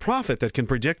kind of prophet that can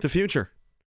predict the future.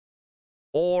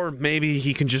 Or maybe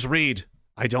he can just read.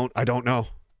 I don't know.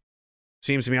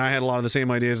 Seems to me I had a lot of the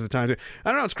same ideas at the time too. I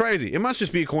don't know, it's crazy. It must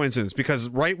just be a coincidence because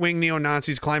right-wing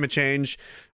neo-Nazis, climate change,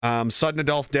 sudden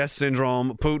adult death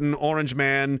syndrome, Putin, Orange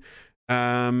Man,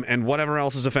 and whatever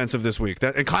else is offensive this week.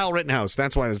 And Kyle Rittenhouse,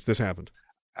 that's why this happened.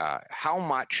 How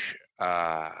much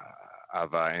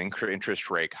of an interest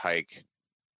rate hike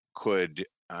could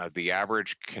the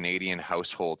average Canadian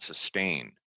household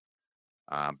sustain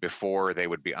before they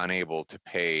would be unable to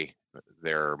pay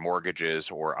their mortgages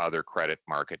or other credit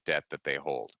market debt that they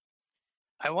hold?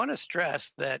 I want to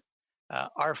stress that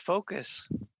our focus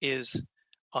is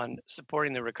on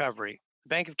supporting the recovery. The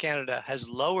Bank of Canada has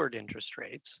lowered interest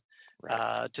rates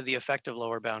to the effective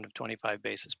lower bound of 25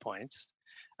 basis points.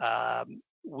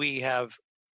 We have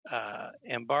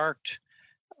embarked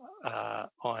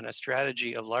on a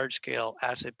strategy of large-scale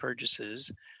asset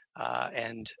purchases,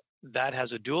 and that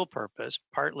has a dual purpose,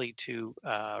 partly to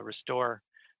restore.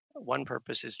 One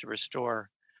purpose is to restore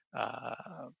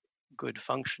good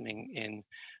functioning in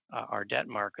our debt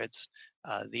markets.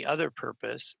 The other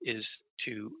purpose is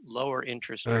to lower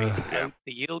interest rates out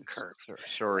the yield curve.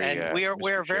 Sorry, and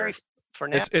we're very for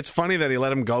now. It's funny that he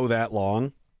let him go that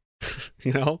long.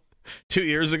 You know, 2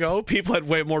 years ago, people had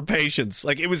way more patience.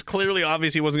 Like, it was clearly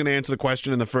obvious he wasn't going to answer the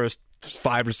question in the first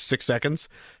 5 or 6 seconds,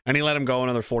 and he let him go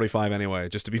another 45 anyway,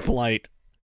 just to be polite.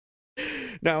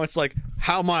 Now it's like,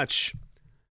 how much?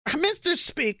 Mr.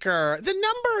 Speaker, the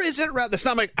number isn't right. That's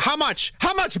not like, how much?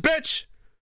 How much, bitch?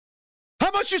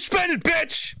 How much you spending,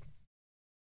 bitch?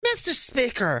 Mr.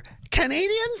 Speaker,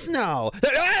 Canadians know.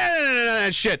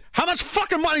 Shit. How much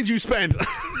fucking money did you spend?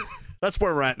 That's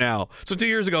where we're at now. So 2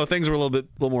 years ago, things were a little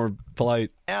more polite.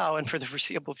 Now, and for the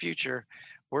foreseeable future,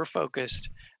 we're focused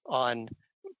on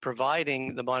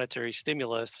providing the monetary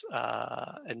stimulus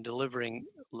and delivering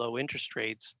low interest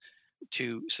rates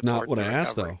to support Not what the I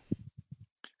asked, recovery. though.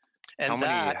 And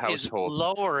that is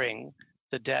lowering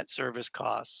the debt service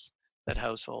costs that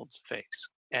households face,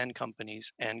 and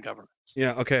companies and governments.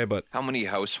 Yeah, okay, but how many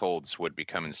households would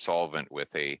become insolvent with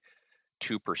a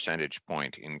 2 percentage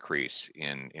point increase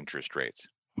in interest rates?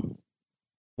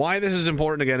 Why this is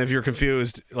important, again, if you're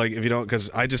confused, like, if you don't,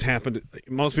 because I just happened to,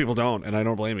 most people don't, and I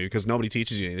don't blame you, because nobody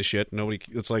teaches you any of this shit.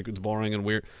 It's like, it's boring and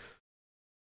weird.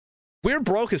 We're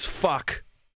broke as fuck,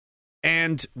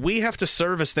 and we have to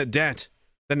service that debt.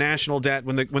 The national debt,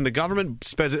 when the government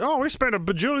spends it, we spent $1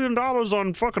 bajillion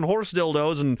on fucking horse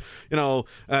dildos and, you know,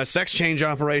 sex change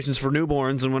operations for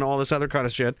newborns and when all this other kind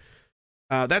of shit.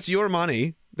 That's your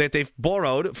money that they've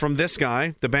borrowed from this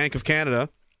guy, the Bank of Canada,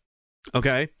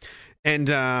 okay, and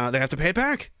they have to pay it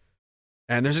back,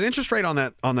 and there's an interest rate on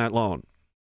that loan,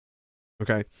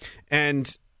 okay,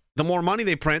 and the more money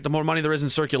they print, the more money there is in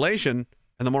circulation,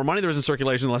 and the more money there is in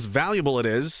circulation, the less valuable it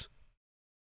is.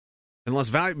 And less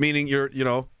value, meaning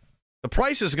the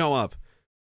prices go up.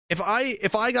 If I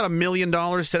got $1 million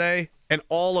today, and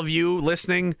all of you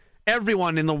listening,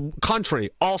 everyone in the country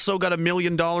also got $1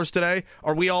 million today,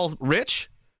 are we all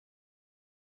rich?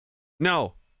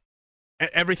 No.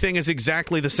 Everything is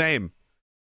exactly the same.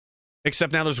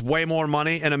 Except now there's way more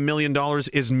money, and $1 million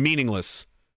is meaningless.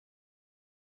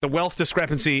 The wealth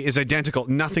discrepancy is identical.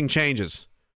 Nothing changes.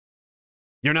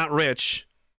 You're not rich.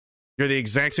 You're the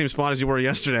exact same spot as you were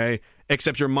yesterday,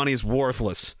 except your money's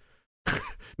worthless.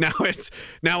 Now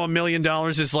 $1 million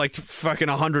is like fucking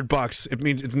 $100. It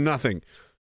means it's nothing.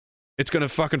 It's gonna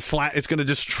fucking it's gonna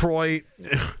destroy.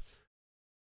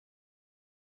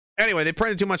 Anyway, they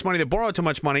printed too much money, they borrowed too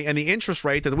much money, and the interest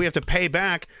rate that we have to pay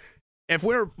back, if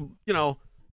we're,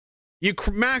 You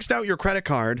maxed out your credit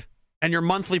card and your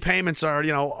monthly payments are,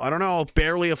 I don't know,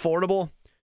 barely affordable.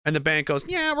 And the bank goes,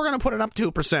 yeah, we're going to put it up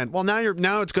 2%. Well,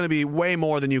 now it's going to be way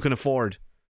more than you can afford.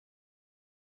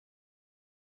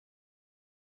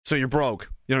 So you're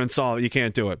broke. You don't solve it. You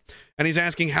can't do it. And he's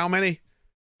asking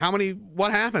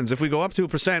what happens if we go up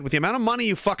 2% with the amount of money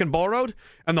you fucking borrowed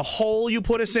and the hole you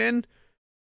put us in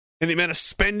and the amount of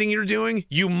spending you're doing,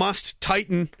 you must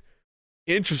tighten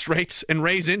interest rates and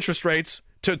raise interest rates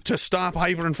to stop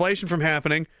hyperinflation from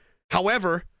happening.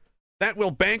 However, that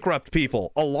will bankrupt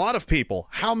people, a lot of people.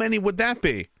 How many would that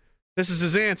be? This is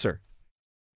his answer.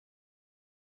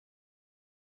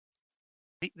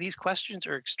 These questions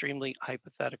are extremely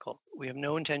hypothetical. We have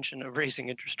no intention of raising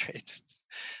interest rates.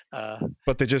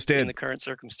 But they just did. In the current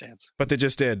circumstance. But they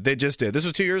just did. They just did. This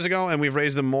was 2 years ago, and we've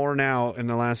raised them more now in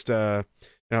the last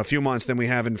few months than we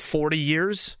have in 40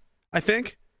 years, I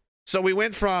think. So we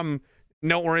went from,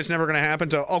 no worry, it's never going to happen,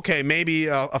 to, okay, maybe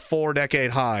a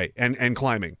 4-decade high and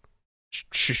climbing.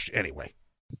 Anyway.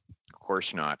 Of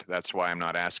course not. That's why I'm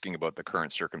not asking about the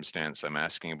current circumstance. I'm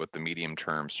asking about the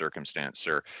medium-term circumstance,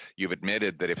 sir. You've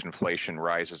admitted that if inflation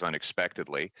rises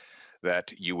unexpectedly,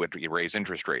 that you would raise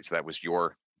interest rates.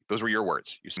 Those were your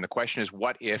words. And the question is,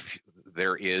 what if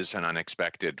there is an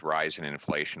unexpected rise in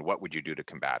inflation? What would you do to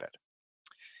combat it?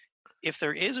 If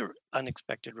there is an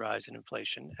unexpected rise in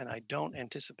inflation, and I don't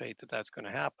anticipate that that's going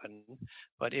to happen,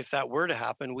 but if that were to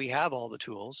happen, we have all the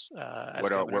tools. As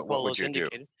what would you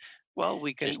indicated. do? Well,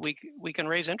 we can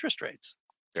raise interest rates.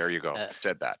 There you go.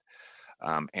 Said that.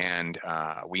 And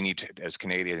we need to, as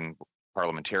Canadian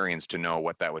parliamentarians, to know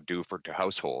what that would do to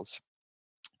households.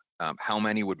 How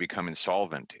many would become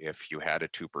insolvent if you had a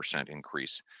 2%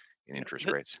 increase in interest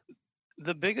rates?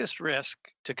 The biggest risk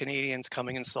to Canadians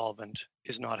coming insolvent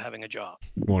is not having a job.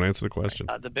 Won't answer the question.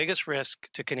 The biggest risk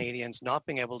to Canadians not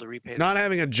being able to repay. Not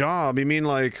having a job? You mean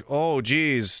like, oh,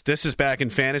 geez, this is back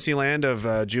in Fantasyland of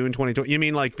June 2020. You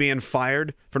mean like being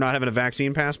fired for not having a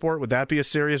vaccine passport? Would that be a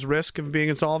serious risk of being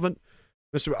insolvent?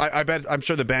 I'm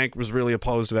sure the bank was really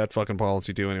opposed to that fucking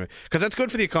policy too anyway. Because that's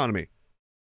good for the economy.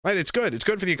 Right? It's good. It's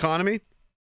good for the economy.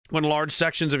 When large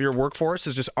sections of your workforce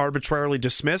is just arbitrarily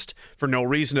dismissed for no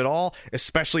reason at all,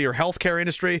 especially your healthcare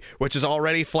industry, which is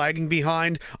already flagging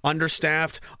behind,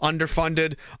 understaffed,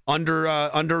 underfunded,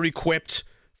 under-equipped.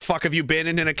 Fuck, have you been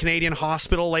in a Canadian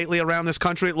hospital lately around this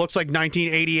country? It looks like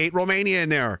 1988 Romania in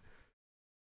there.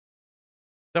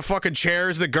 The fucking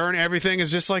chairs, the gurney, everything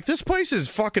is just like, this place is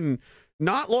fucking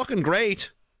not looking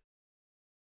great.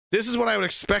 This is what I would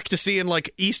expect to see in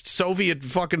like East Soviet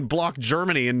fucking bloc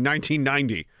Germany in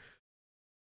 1990.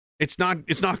 It's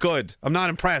not good. I'm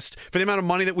not impressed for the amount of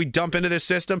money that we dump into this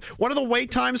system. What are the wait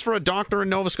times for a doctor in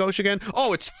Nova Scotia again?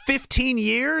 Oh, it's 15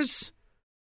 years?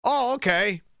 Oh,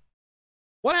 okay.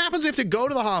 What happens if you go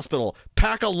to the hospital,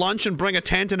 pack a lunch and bring a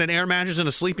tent and an air mattress and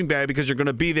a sleeping bag because you're going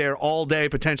to be there all day,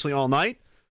 potentially all night?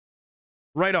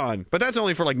 Right on. But that's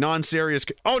only for like non-serious.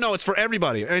 Oh, no, it's for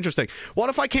everybody. Interesting. What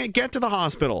if I can't get to the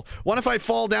hospital? What if I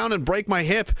fall down and break my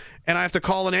hip and I have to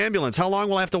call an ambulance? How long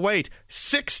will I have to wait?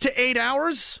 6 to 8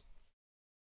 hours?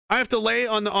 I have to lay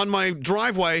on my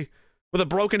driveway with a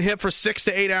broken hip for 6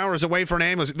 to 8 hours and wait for an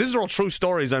ambulance. These are all true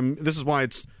stories. This is why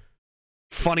it's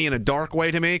funny in a dark way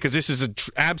to me, because this is an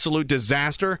absolute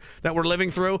disaster that we're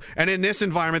living through. And in this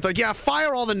environment, like, yeah,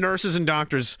 fire all the nurses and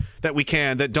doctors that we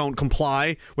can that don't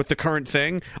comply with the current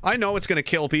thing. I know it's going to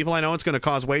kill people. I know it's going to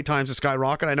cause wait times to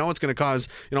skyrocket. I know it's going to cause,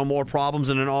 more problems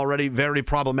in an already very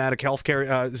problematic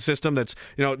healthcare system that's,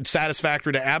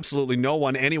 satisfactory to absolutely no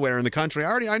one anywhere in the country.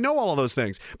 I know all of those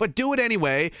things, but do it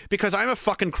anyway, because I'm a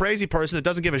fucking crazy person that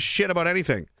doesn't give a shit about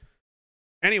anything.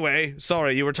 Anyway,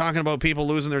 sorry, you were talking about people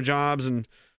losing their jobs, and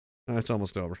it's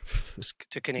almost over.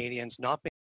 To Canadians not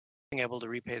being able to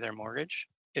repay their mortgage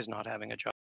is not having a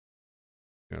job.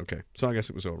 Okay, so I guess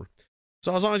it was over.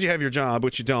 So as long as you have your job,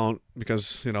 which you don't,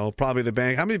 because, probably the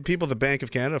bank, how many people the Bank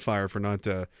of Canada fired for not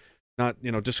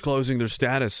disclosing their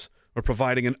status or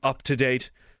providing an up-to-date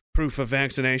proof of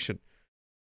vaccination?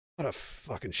 What a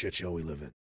fucking shit show we live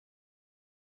in.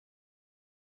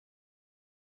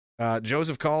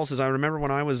 Joseph Call says, I remember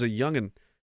when I was a youngin'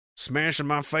 smashing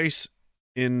my face.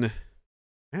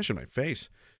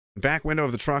 Back window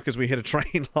of the truck as we hit a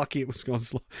train. Lucky it was going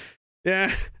slow.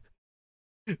 Yeah.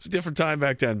 It's a different time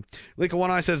back then. Lika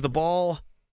One Eye says the ball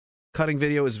cutting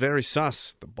video is very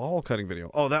sus. The ball cutting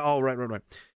video. Right.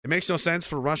 It makes no sense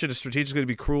for Russia to strategically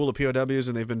be cruel to POWs,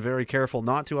 and they've been very careful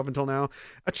not to up until now.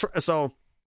 So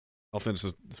I'll finish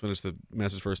the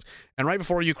message first. And right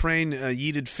before Ukraine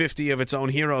yeeted 50 of its own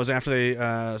heroes after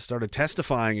they started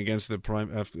testifying against the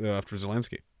after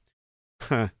Zelensky.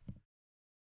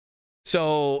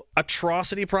 So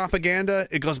atrocity propaganda,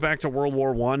 it goes back to World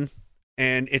War I,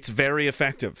 and it's very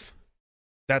effective.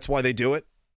 That's why they do it.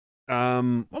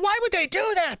 Why would they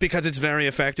do that? Because it's very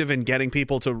effective in getting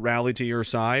people to rally to your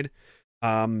side.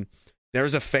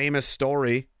 There's a famous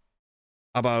story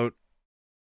about.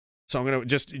 So I'm gonna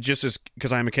just as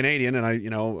because I'm a Canadian and I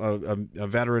a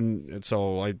veteran, and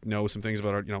so I know some things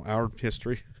about our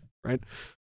history, right?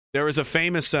 There was a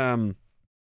famous or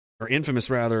infamous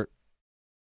rather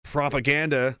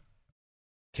propaganda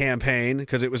campaign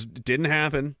because it didn't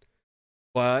happen,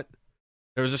 but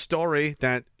there was a story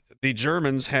that the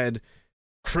Germans had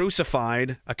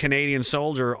crucified a Canadian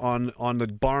soldier on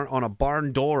a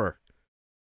barn door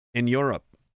in Europe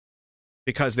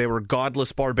because they were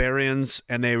godless barbarians,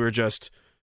 and they were just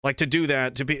like to do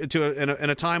that in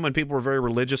a time when people were very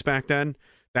religious back then.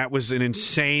 That was an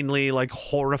insanely like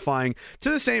horrifying, to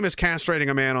the same as castrating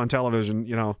a man on television.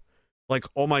 Like,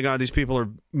 oh my God, these people are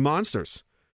monsters.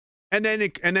 And then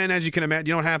as you can imagine,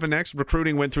 you know what happened next?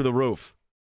 Recruiting went through the roof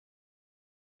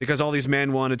because all these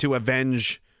men wanted to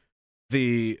avenge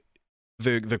the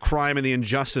crime and the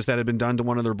injustice that had been done to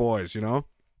one of their boys.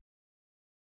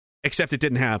 Except it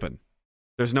didn't happen.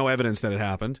 There's no evidence that it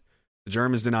happened. The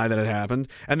Germans deny that it happened,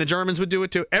 and the Germans would do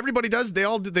it too. Everybody does. They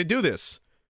do this.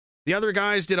 The other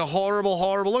guys did a horrible.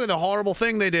 Look at the horrible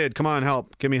thing they did. Come on,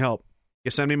 help. Give me help.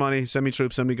 You send me money. Send me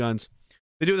troops. Send me guns.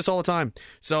 They do this all the time.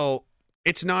 So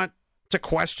it's not to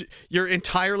question. You're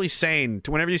entirely sane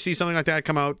to whenever you see something like that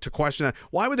come out to question that.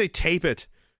 Why would they tape it?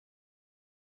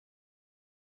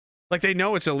 Like they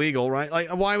know it's illegal, right? Like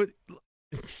why would?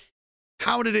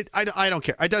 How did it? I don't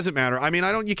care. It doesn't matter. I mean,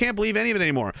 you can't believe any of it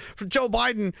anymore. For Joe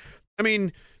Biden, I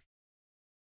mean,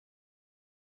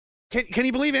 can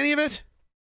you believe any of it?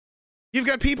 You've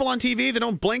got people on TV that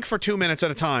don't blink for 2 minutes at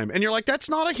a time. And you're like, that's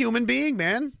not a human being,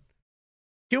 man.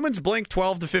 Humans blink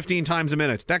 12 to 15 times a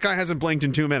minute. That guy hasn't blinked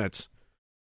in 2 minutes.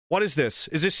 What is this?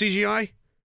 Is this CGI?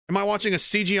 Am I watching a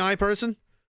CGI person?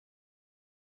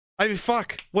 I mean,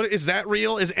 fuck. What is that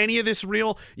real? Is any of this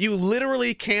real? You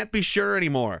literally can't be sure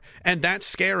anymore. And that's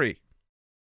scary.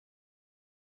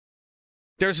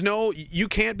 You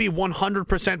can't be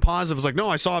 100% positive. It's like, no,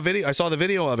 I saw a video. I saw the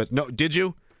video of it. No, did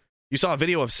you? You saw a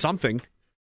video of something.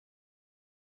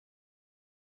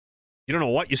 You don't know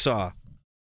what you saw.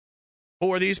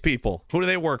 Who are these people? Who do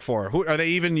they work for? Who are they?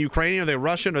 Even Ukrainian? Are they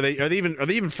Russian? Are they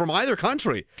even from either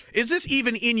country? Is this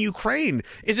even in Ukraine?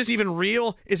 Is this even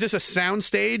real? Is this a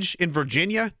soundstage in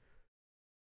Virginia?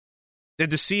 Did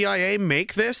the CIA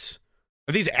make this?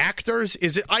 Are these actors?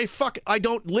 Is it? I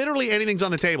don't. Literally anything's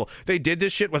on the table. They did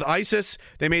this shit with ISIS.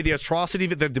 They made the atrocity,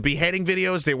 the beheading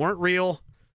videos. They weren't real.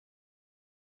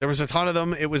 There was a ton of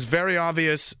them. It was very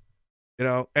obvious.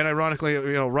 And ironically,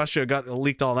 Russia got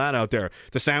leaked all that out there.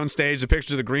 The soundstage, the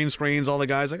pictures of the green screens, all the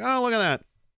guys like, oh, look at that.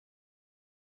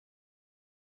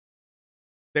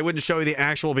 They wouldn't show you the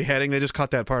actual beheading. They just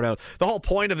cut that part out. The whole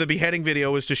point of the beheading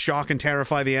video was to shock and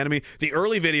terrify the enemy. The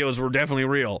early videos were definitely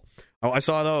real. Oh, I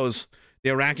saw those. The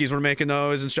Iraqis were making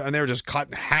those, and they were just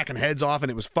hacking heads off,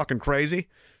 and it was fucking crazy.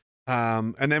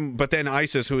 But then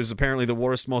ISIS, who is apparently the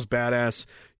worst, most badass,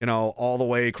 all the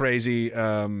way crazy,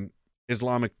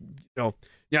 Islamic,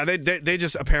 they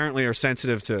just apparently are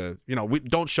sensitive to, we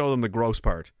don't show them the gross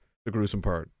part, the gruesome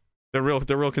part. They're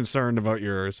real concerned about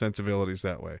your sensibilities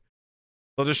that way.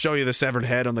 They'll just show you the severed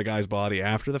head on the guy's body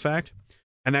after the fact,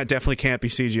 and that definitely can't be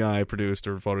CGI produced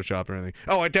or photoshopped or anything.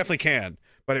 Oh, it definitely can,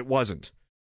 but it wasn't,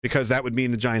 because that would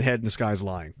mean the giant head in the sky's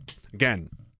lying. Again,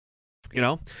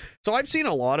 So I've seen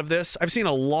a lot of this. I've seen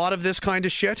a lot of this kind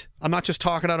of shit. I'm not just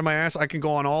talking out of my ass. I can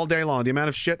go on all day long. The amount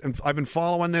of shit, and I've been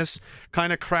following this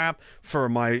kind of crap for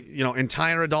my,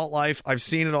 entire adult life. I've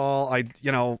seen it all.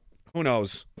 Who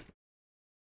knows?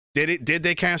 Did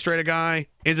they castrate a guy?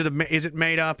 Is it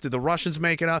made up? Did the Russians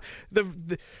make it up?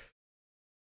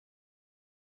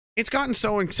 It's gotten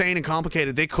so insane and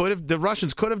complicated. The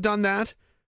Russians could have done that.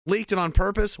 Leaked it on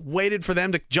purpose, waited for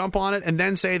them to jump on it, and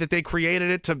then say that they created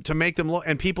it to make them look,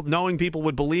 and people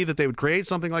would believe that they would create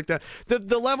something like that.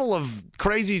 The level of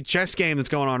crazy chess game that's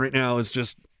going on right now is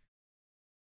just,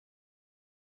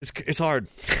 it's hard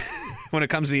when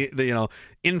it comes to the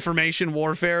information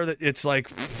warfare. That it's like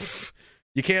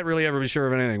you can't really ever be sure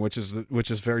of anything, which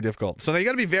is very difficult. So you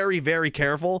got to be very, very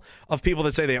careful of people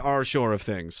that say they are sure of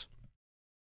things.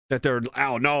 That they're,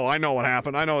 oh no, I know what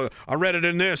happened. I read it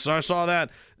in this. I saw that.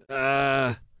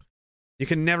 You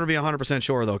can never be 100%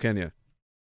 sure, though, can you?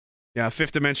 Yeah,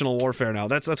 fifth dimensional warfare now.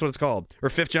 That's what it's called, or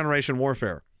fifth generation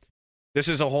warfare. This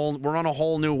is we're on a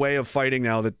whole new way of fighting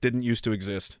now that didn't used to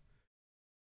exist,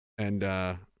 and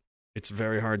it's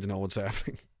very hard to know what's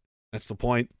happening. That's the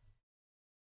point.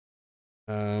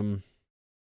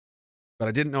 But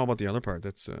I didn't know about the other part.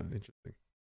 That's interesting.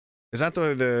 Is that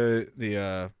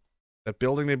the that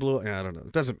building they blew? Yeah, I don't know.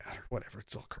 It doesn't matter. Whatever.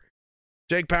 It's all crazy.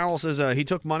 Jake Powell says he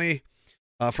took money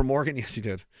from Morgan. Yes, he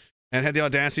did, and had the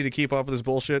audacity to keep up with his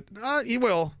bullshit. He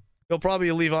will. He'll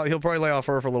probably leave. He'll probably lay off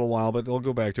her for a little while, but they'll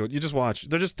go back to it. You just watch.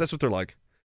 That's what they're like.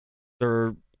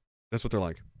 That's what they're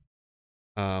like.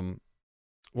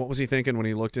 What was he thinking when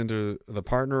he looked into the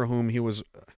partner whom he was?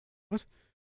 What?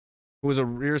 Who was a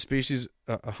rare species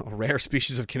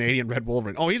of Canadian red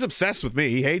wolverine? Oh, he's obsessed with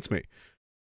me. He hates me,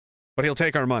 but he'll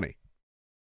take our money.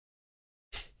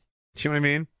 Do you know what I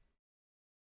mean?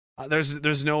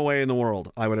 There's no way in the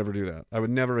world I would ever do that. I would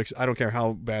never. I don't care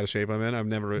how bad a shape I'm in. I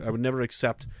would never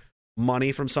accept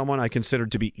money from someone I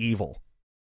considered to be evil.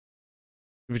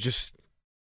 It was just.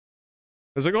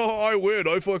 It's like, oh, I win.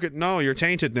 I fucking no. You're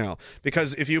tainted now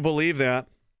because if you believe that.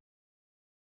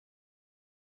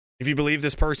 If you believe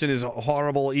this person is a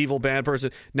horrible, evil, bad person,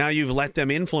 now you've let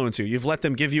them influence you. You've let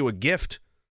them give you a gift.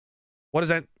 What is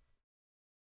that?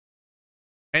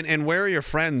 And where are your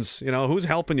friends? You know, who's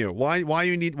helping you? Why are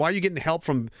you getting help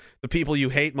from the people you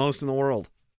hate most in the world?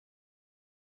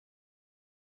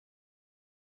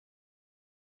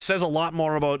 Says a lot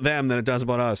more about them than it does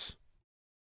about us.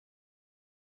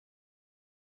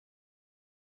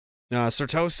 Sir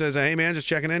Toast says, hey man, just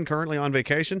checking in, currently on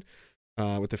vacation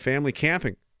with the family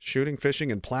camping. Shooting,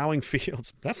 fishing, and plowing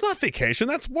fields. That's not vacation.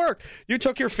 That's work. You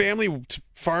took your family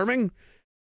farming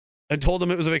and told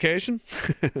them it was a vacation?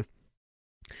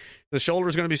 The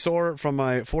shoulder's going to be sore from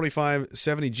my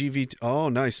 4570 GV. Oh,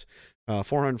 nice.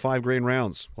 405 grain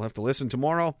rounds. We'll have to listen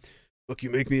tomorrow. Look,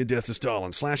 you make me a death of Stalin.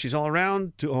 Slashies all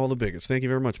around to all the bigots. Thank you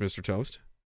very much, Mr. Toast.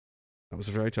 That was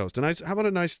a very toast. How about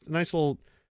a nice little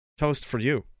toast for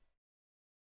you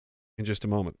in just a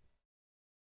moment?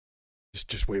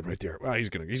 Just wait right there. Well, he's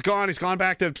gone. He's gone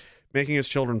back to making his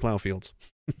children plow fields.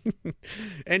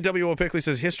 NWO Pickley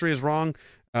says history is wrong.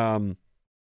 Ham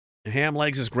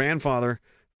Legs' grandfather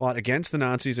fought against the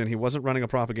Nazis, and he wasn't running a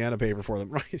propaganda paper for them.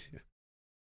 Right?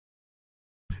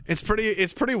 It's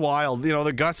pretty wild, you know,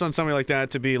 the guts on somebody like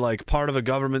that to be like part of a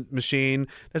government machine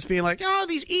that's being like, oh,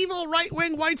 these evil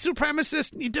right-wing white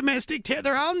supremacists, domestic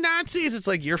they're all Nazis. It's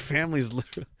like your family's.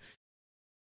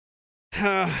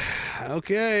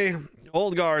 Okay.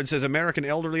 Old Guard says American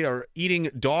elderly are eating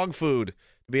dog food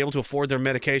to be able to afford their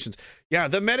medications. Yeah,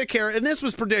 the Medicare, and this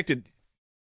was predicted.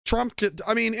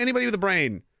 Anybody with a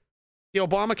brain. The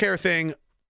Obamacare thing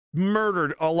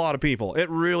murdered a lot of people. It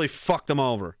really fucked them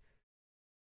over.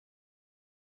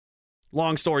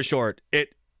 Long story short,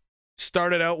 it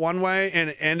started out one way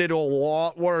and ended a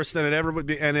lot worse than it ever would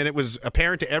be. And it was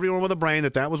apparent to everyone with a brain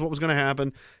that was what was going to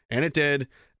happen, and it did.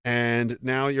 And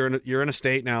now you're in a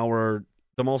state now where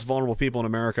the most vulnerable people in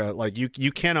America, like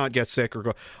you cannot get sick or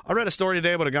go. I read a story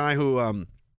today about a guy who,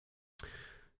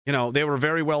 they were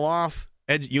very well off,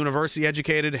 university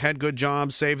educated, had good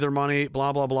jobs, saved their money,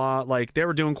 blah, blah, blah. Like they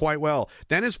were doing quite well.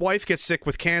 Then his wife gets sick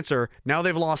with cancer. Now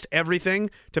they've lost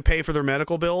everything to pay for their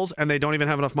medical bills, and they don't even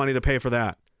have enough money to pay for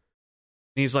that.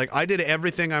 And he's like, I did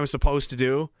everything I was supposed to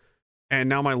do, and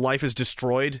now my life is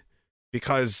destroyed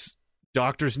because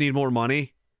doctors need more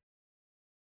money.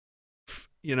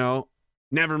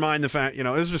 Never mind the fact,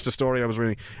 this is just a story I was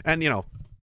reading. And,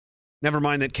 never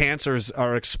mind that cancers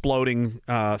are exploding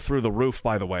through the roof,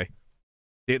 by the way.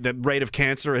 The rate of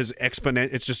cancer is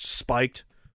it's just spiked.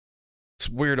 It's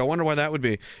weird. I wonder why that would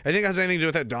be. I think it has anything to do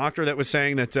with that doctor that was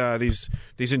saying that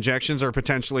these injections are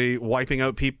potentially wiping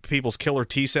out people's killer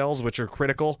T cells, which are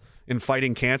critical in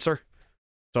fighting cancer.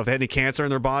 So if they had any cancer in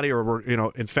their body or were,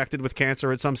 infected with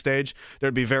cancer at some stage,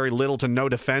 there'd be very little to no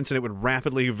defense, and it would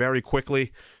rapidly, very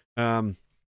quickly, kind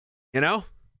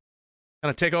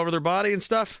of take over their body and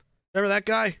stuff. Remember that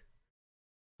guy?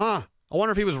 I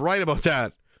wonder if he was right about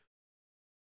that.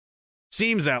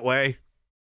 Seems that way.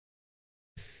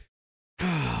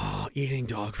 Eating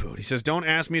dog food. He says, don't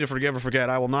ask me to forgive or forget.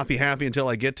 I will not be happy until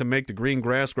I get to make the green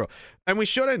grass grow. And we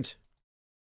shouldn't.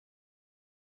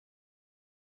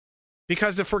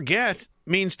 Because to forget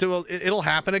means it'll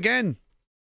happen again.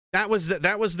 That was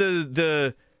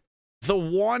the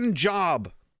one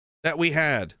job that we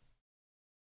had.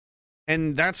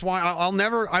 And that's why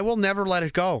I will never let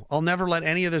it go. I'll never let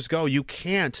any of this go. You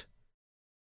can't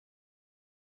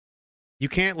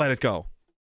let it go.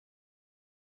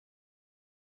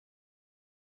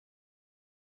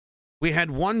 We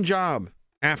had one job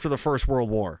after the First World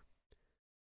War.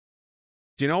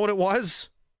 Do you know what it was?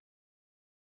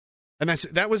 And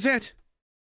that was it.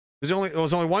 There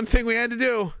was only one thing we had to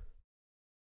do.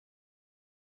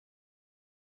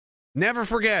 Never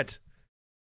forget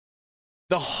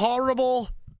the horrible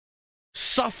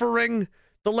suffering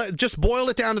Just boil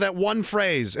it down to that one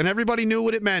phrase, and everybody knew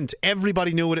what it meant.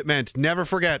 Everybody knew what it meant. Never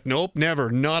forget. Nope, never.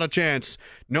 Not a chance.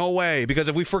 No way. Because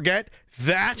if we forget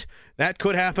that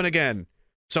could happen again.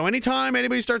 So anytime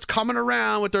anybody starts coming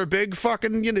around with their big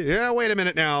fucking, wait a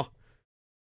minute now.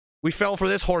 We fell for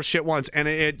this horse shit once, and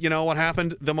you know what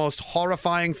happened? The most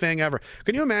horrifying thing ever.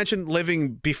 Can you imagine living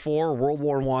before World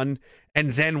War I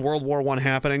and then World War I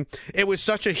happening? It was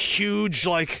such a huge,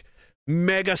 like,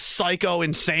 mega psycho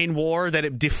insane war that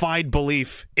it defied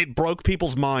belief. It broke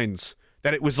people's minds.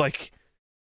 That it was like,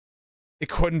 it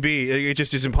couldn't be. It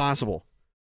just is impossible.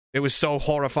 It was so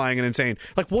horrifying and insane.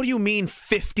 Like, what do you mean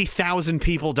 50,000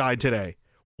 people died today?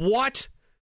 What?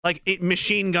 Like,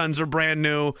 machine guns are brand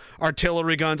new,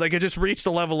 artillery guns. Like, it just reached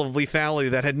a level of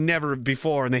lethality that had never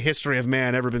before in the history of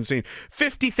man ever been seen.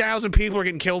 50,000 people are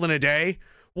getting killed in a day?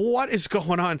 What is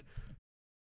going on?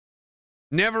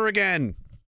 Never again.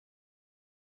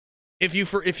 If you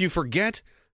forget,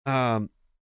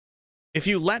 if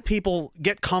you let people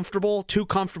get comfortable, too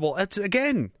comfortable, that's,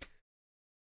 again,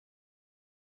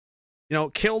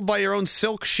 killed by your own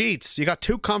silk sheets. You got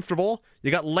too comfortable,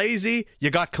 you got lazy, you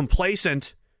got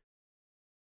complacent,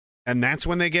 and that's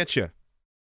when they get you.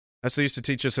 That's what they used to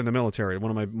teach us in the military.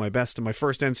 One of my best and my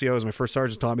first NCOs, my first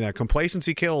sergeant taught me that.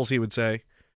 Complacency kills, he would say.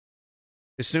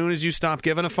 As soon as you stop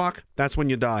giving a fuck, that's when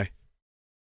you die.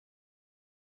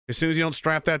 As soon as you don't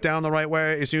strap that down the right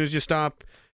way, as soon as you stop,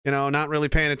 not really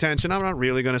paying attention, I'm not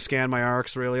really going to scan my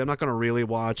arcs, really. I'm not going to really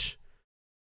watch.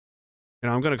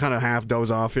 I'm going to kind of half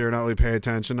doze off here, not really pay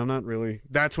attention. I'm not really.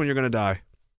 That's when you're going to die.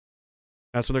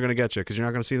 That's when they're going to get you, because you're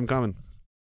not going to see them coming.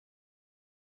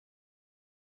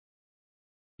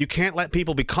 You can't let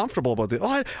people be comfortable about this.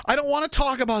 Oh, I don't want to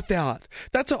talk about that.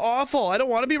 That's awful. I don't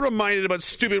want to be reminded about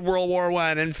stupid World War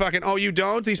I and fucking, oh, you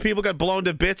don't? These people got blown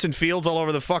to bits in fields all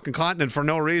over the fucking continent for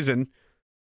no reason.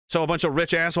 So a bunch of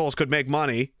rich assholes could make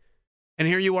money. And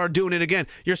here you are doing it again.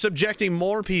 You're subjecting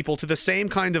more people to the same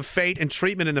kind of fate and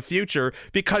treatment in the future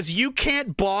because you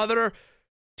can't bother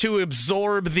to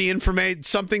absorb the information,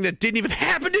 something that didn't even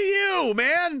happen to you,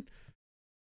 man.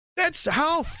 That's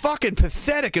how fucking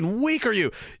pathetic and weak are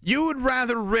you? You would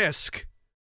rather risk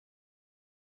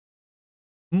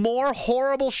more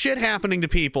horrible shit happening to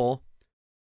people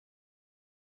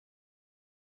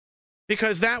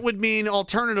because that would mean,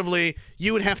 alternatively,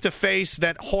 you would have to face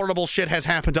that horrible shit has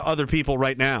happened to other people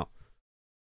right now.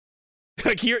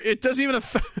 Like, it doesn't even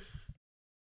affect...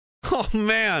 Oh,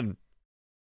 man.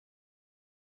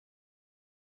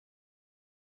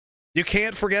 You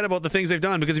can't forget about the things they've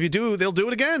done, because if you do, they'll do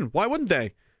it again. Why wouldn't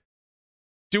they?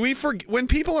 Do we when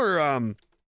people are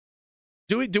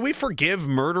do we forgive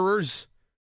murderers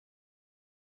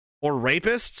or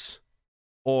rapists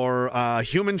or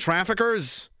human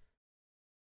traffickers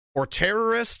or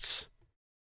terrorists?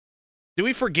 Do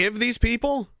we forgive these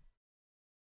people?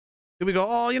 Do we go,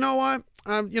 oh, you know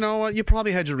what? You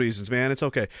probably had your reasons, man. It's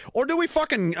okay. Or do we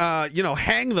fucking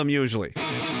hang them usually?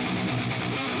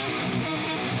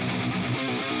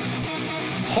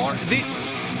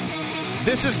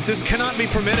 This cannot be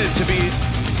permitted to be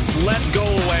let go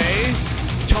away,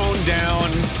 toned down,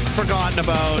 forgotten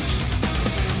about,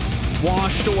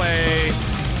 washed away.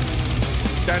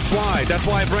 That's why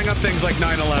I bring up things like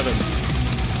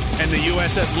 9/11 and the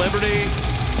USS Liberty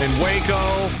and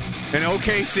Waco and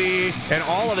OKC and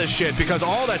all of this shit, because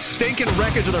all that stinking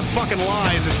wreckage of their fucking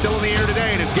lies is still in the air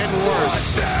today, and it's getting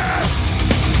worse.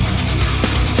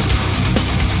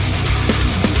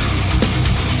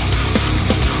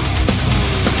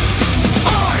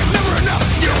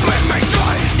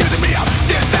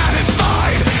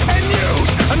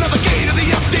 Another gate of the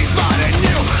empty spot, and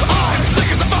I'm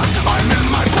sick as a fuck, I'm in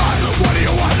my prime. What do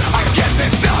you want? I guess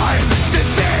it's time to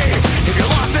see. If you're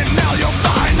lost and now you'll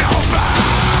find no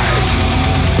fight.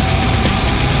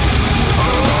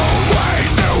 Oh,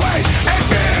 wait and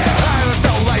fear. I haven't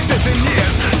felt like this in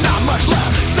years, not much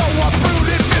left. So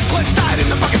uprooted, fist clenched tight in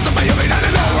the buckets of my humid. I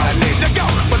don't know where I need to go,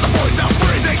 but the boys are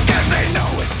freezing, cause they know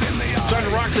it's in the eye.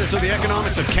 Sergeant Rock says, so the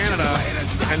economics of Canada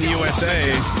and the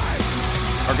USA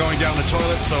are going down the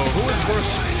toilet. So who is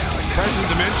worse, President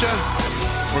Dementia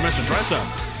or Mr. Dress Up?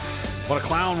 What a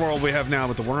clown world we have now,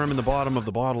 but the worm in the bottom of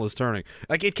the bottle is turning.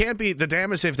 Like, it can't be, the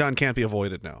damage they've done can't be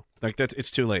avoided now. Like,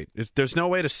 it's too late. There's no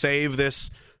way to save this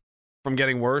from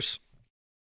getting worse.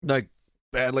 Like,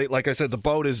 badly, like I said, the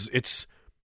boat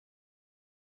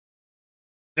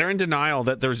they're in denial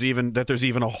that there's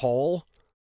even a hole,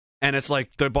 and it's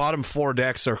like the bottom 4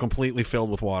 decks are completely filled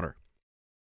with water.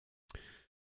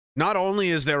 Not only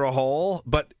is there a hole,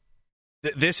 but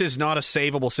this is not a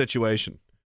savable situation.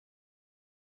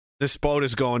 This boat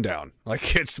is going down.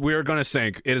 Like, we're going to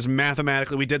sink. It is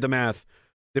mathematically, we did the math.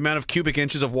 the amount of cubic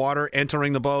inches of water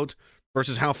entering the boat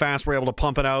versus how fast we're able to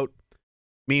pump it out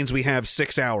means we have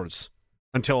 6 hours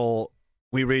until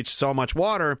we reach so much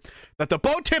water that the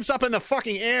boat tips up in the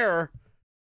fucking air,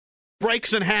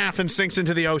 breaks in half, and sinks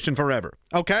into the ocean forever.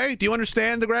 Okay? Do you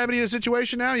understand the gravity of the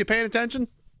situation now? You paying attention?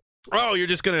 Oh, you're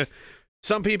just gonna...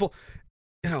 Some people,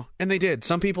 and they did.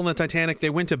 Some people in the Titanic, they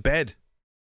went to bed.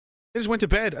 They just went to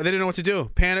bed. They didn't know what to do.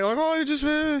 Panic, like, oh, you just...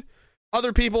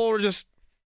 Other people were just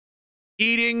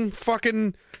eating.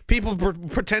 Fucking people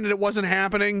pretended it wasn't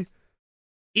happening.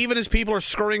 Even as people are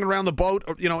scurrying around the boat,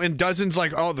 in dozens,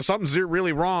 like, oh, something's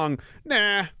really wrong.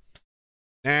 Nah.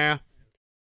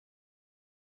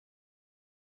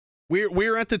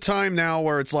 We're at the time now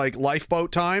where it's like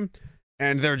lifeboat time,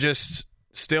 and they're just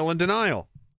still in denial.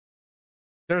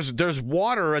 There's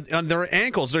water on their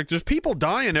ankles. There's people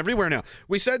dying everywhere now.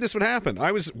 We said this would happen.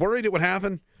 I was worried it would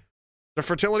happen. The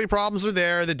fertility problems are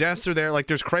there. The deaths are there. Like,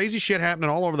 there's crazy shit happening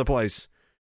all over the place.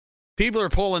 People are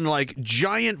pulling, like,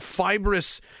 giant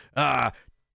fibrous,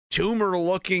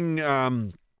 tumor-looking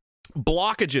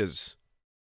blockages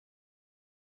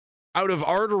out of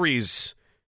arteries.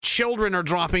 Children are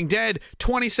dropping dead.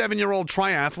 27-year-old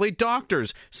triathlete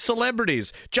doctors.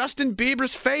 Celebrities. Justin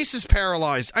Bieber's face is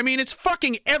paralyzed. I mean, it's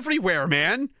fucking everywhere,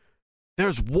 man.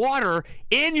 There's water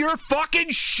in your fucking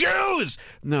shoes!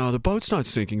 No, the boat's not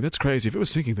sinking. That's crazy. If it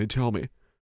was sinking, they'd tell me.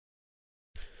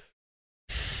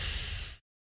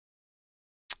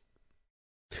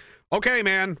 Okay,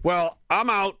 man. Well, I'm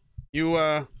out.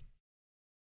 You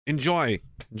enjoy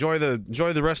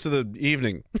the rest of the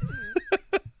evening.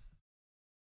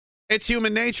 It's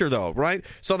human nature, though, right?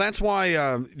 So that's why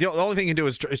the only thing you can do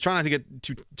is try not to get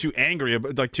too angry,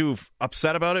 like too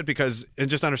upset about it, and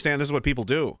just understand this is what people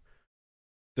do.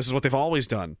 This is what they've always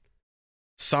done.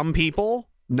 Some people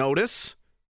notice.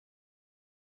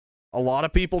 A lot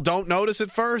of people don't notice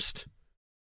at first.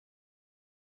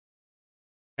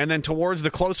 And then towards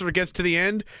the closer it gets to the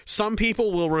end, some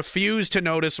people will refuse to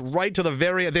notice right to the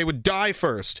very end. They would die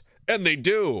first. And they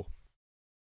do.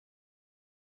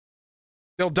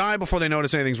 They'll die before they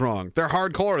notice anything's wrong. They're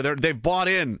hardcore. They've bought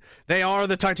in. They are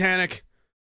the Titanic.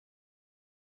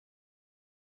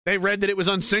 They read that it was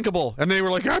unsinkable, and they were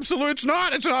like, absolutely, it's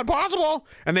not possible.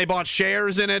 And they bought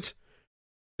shares in it.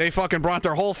 They fucking brought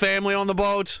their whole family on the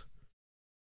boat.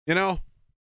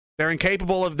 They're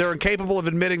incapable of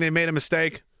admitting they made a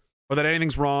mistake or that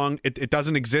anything's wrong. It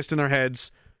doesn't exist in their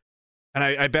heads. And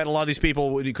I bet a lot of these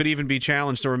people could even be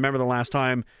challenged to remember the last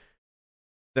time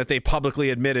that they publicly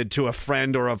admitted to a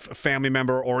friend or a family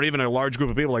member or even a large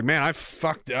group of people, like, man,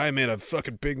 I made a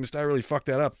fucking big mistake. I really fucked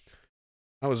that up.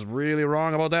 I was really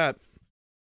wrong about that.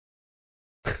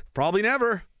 Probably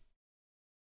never.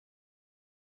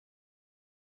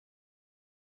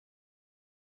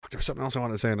 There was something else I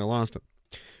wanted to say and I lost it.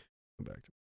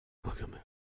 Welcome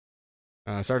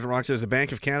back. Sergeant Rock says the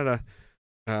Bank of Canada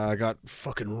got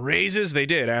fucking raises. They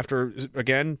did after,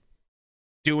 again,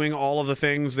 doing all of the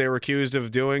things they were accused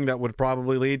of doing that would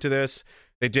probably lead to this.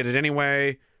 They did it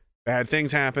anyway. Bad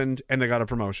things happened, and they got a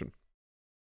promotion.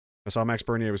 I saw Max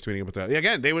Bernier was tweeting about that.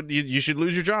 Again, you should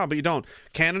lose your job, but you don't.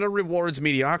 Canada rewards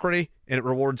mediocrity, and it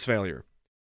rewards failure.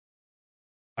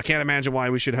 I can't imagine why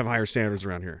we should have higher standards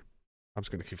around here. I'm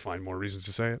just going to keep finding more reasons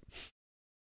to say it.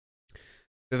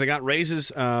 Because they got raises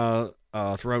throughout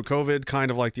COVID, kind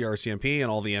of like the RCMP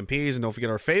and all the MPs. And don't forget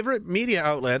our favorite media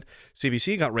outlet,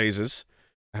 CBC, got raises.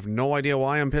 I have no idea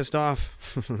why I'm pissed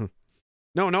off.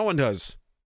 No one does.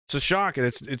 It's a shock, and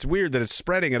it's weird that it's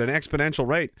spreading at an exponential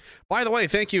rate. By the way,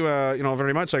 thank you,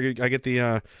 very much. I get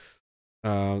the,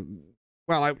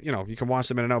 you can watch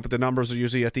them in and out, but the numbers are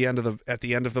usually at the end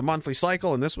of the monthly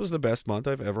cycle, and this was the best month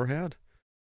I've ever had.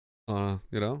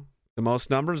 The most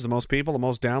numbers, the most people, the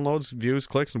most downloads, views,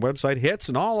 clicks, and website hits,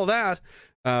 and all of that.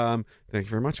 Thank you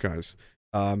very much, guys.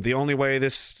 The only way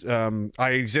I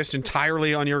exist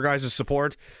entirely on your guys'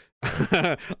 support.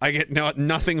 I get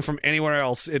nothing from anywhere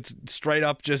else. It's straight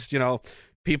up just,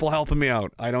 people helping me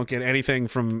out. I don't get anything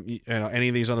from any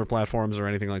of these other platforms or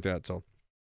anything like that. So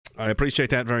I appreciate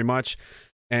that very much.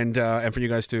 And for you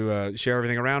guys to share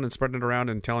everything around and spreading it around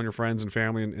and telling your friends and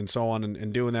family and so on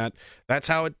and doing that. That's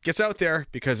how it gets out there,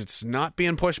 because it's not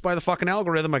being pushed by the fucking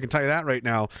algorithm. I can tell you that right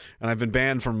now. And I've been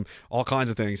banned from all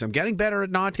kinds of things. I'm getting better at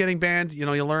not getting banned. You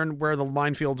learn where the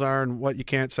minefields are and what you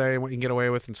can't say and what you can get away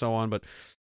with and so on. But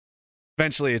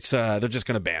eventually it's they're just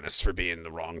going to ban us for being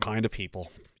the wrong kind of people,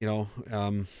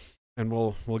 and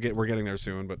we're getting there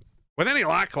soon. But with any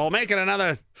luck, we'll make it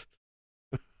another...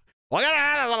 We're going to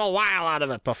add a little while out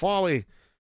of it before we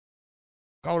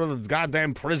go to the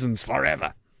goddamn prisons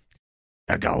forever.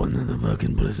 They're going to the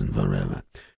fucking prison forever.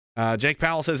 Jake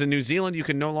Powell says in New Zealand, you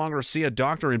can no longer see a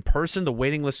doctor in person. The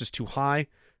waiting list is too high.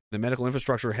 The medical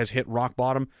infrastructure has hit rock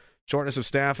bottom. Shortness of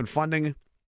staff and funding.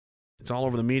 It's all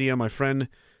over the media. My friend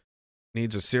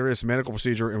needs a serious medical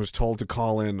procedure and was told to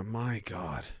call in. My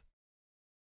God.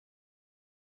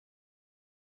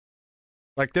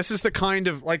 Like, this is the kind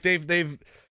of, like, the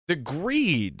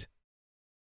greed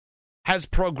has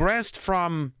progressed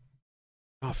from,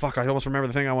 oh, fuck, I almost remember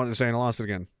the thing I wanted to say and I lost it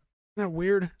again. Isn't that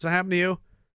weird? Does that happen to you?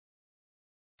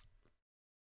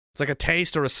 It's like a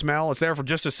taste or a smell. It's there for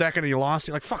just a second and you lost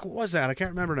it. Like, fuck, what was that? I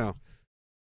can't remember now.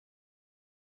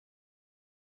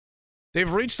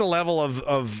 They've reached a level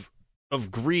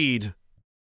of greed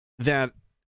that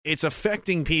it's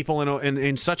affecting people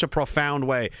in such a profound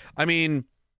way. I mean,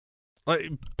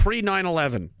 like, pre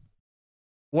 9/11,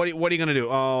 what are you going to do?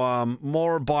 Oh,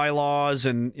 more bylaws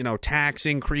and, tax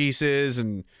increases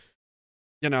and,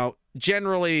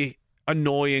 generally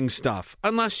annoying stuff.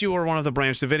 Unless you are one of the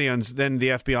Branch Davidians, then the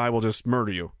FBI will just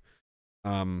murder you.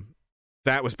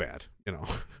 That was bad,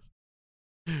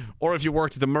 Or if you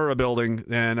worked at the Murrah building,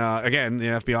 then, again, the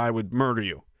FBI would murder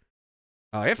you.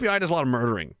 FBI does a lot of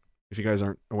murdering, if you guys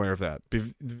aren't aware of that.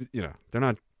 They're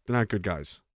not good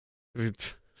guys.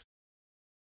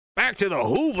 Back to the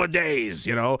Hoover days,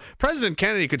 President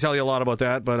Kennedy could tell you a lot about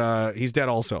that, but he's dead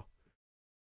also.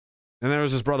 And there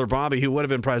was his brother Bobby, who would have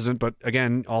been president, but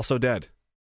again, also dead.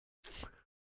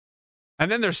 And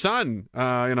then their son,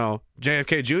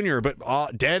 JFK Jr.,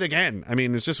 but dead again. I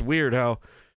mean, it's just weird how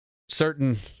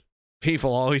certain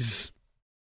people always...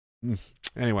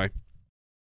 Anyway,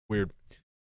 weird.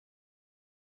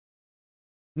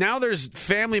 Now there's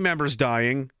family members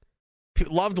dying,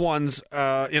 loved ones,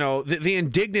 the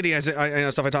indignity, as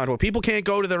stuff I talked about. People can't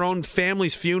go to their own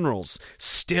family's funerals.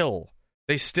 Still.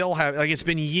 They still have, it's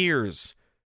been years.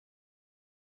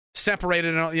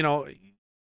 Separated,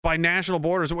 by national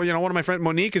borders. One of my friends,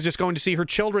 Monique, is just going to see her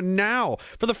children now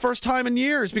for the first time in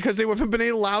years because they haven't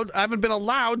been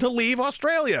allowed to leave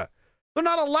Australia. They're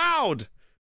not allowed.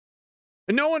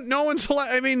 And no one's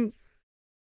allowed. I mean,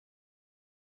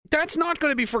 that's not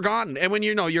going to be forgotten. And when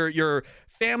your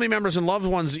family members and loved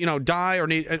ones, die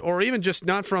or even just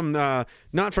not from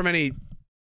any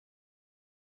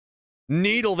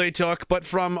needle they took, but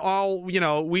from all,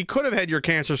 we could have had your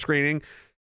cancer screening,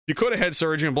 you could have had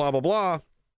surgery and blah blah blah,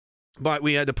 but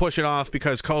we had to push it off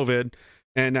because COVID,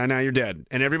 and now you're dead,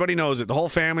 and everybody knows it. The whole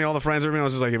family, all the friends, everybody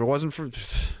knows. It's like, if it wasn't for,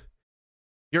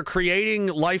 you're creating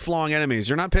lifelong enemies.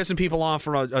 You're not pissing people off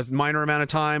for a minor amount of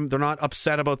time. They're not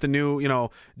upset about the new,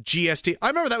 GST. I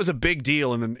remember that was a big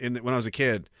deal when I was a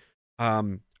kid. I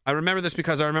remember this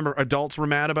because I remember adults were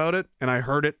mad about it, and I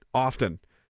heard it often.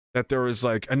 That there was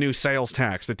like a new sales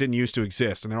tax that didn't used to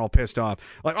exist, and they're all pissed off.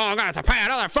 Like, oh, I'm gonna have to pay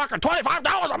another fucking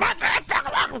 $25 a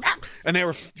month, and they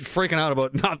were freaking out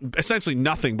about essentially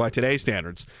nothing by today's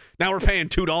standards. Now we're paying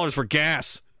 $2 for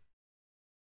gas.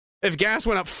 If gas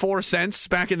went up 4 cents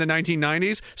back in the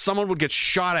 1990s, someone would get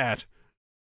shot at.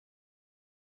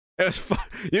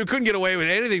 You couldn't get away with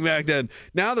anything back then.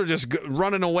 Now they're just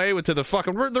running away to the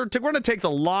fucking. We're going to take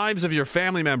the lives of your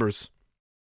family members.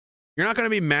 You're not going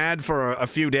to be mad for a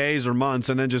few days or months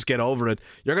and then just get over it.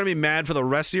 You're going to be mad for the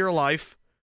rest of your life,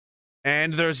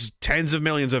 and there's tens of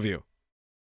millions of you.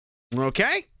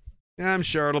 Okay? I'm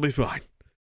sure it'll be fine.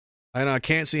 I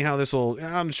can't see how this will...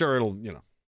 I'm sure it'll,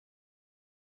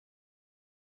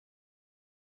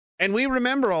 And we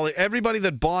remember everybody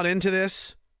that bought into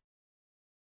this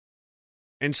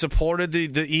and supported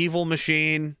the evil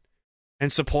machine...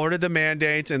 and supported the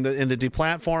mandates and the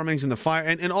deplatformings and the fire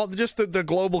and all just the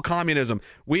global communism.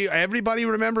 Everybody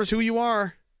remembers who you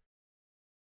are.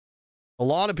 A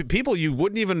lot of people you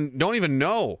don't even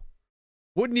know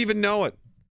it.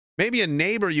 Maybe a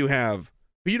neighbor you have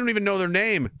who you don't even know their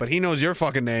name, but he knows your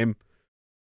fucking name.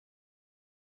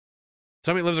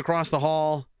 Somebody lives across the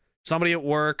hall. Somebody at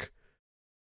work.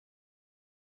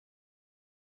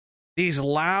 These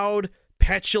loud,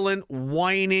 petulant,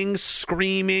 whining,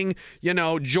 screaming,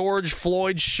 George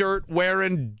Floyd shirt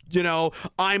wearing,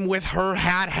 I'm with her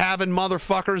hat having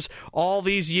motherfuckers all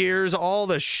these years, all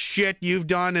the shit you've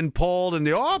done and pulled, and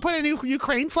I put a new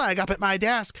Ukraine flag up at my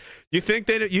desk. Do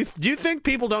you think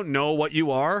people don't know what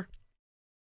you are?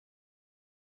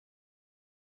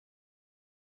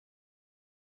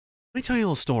 Let me tell you a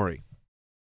little story.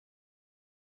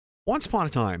 Once upon a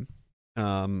time,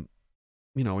 in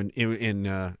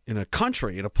a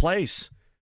country, in a place,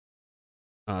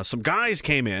 some guys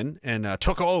came in and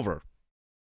took over.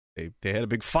 They had a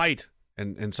big fight,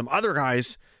 and some other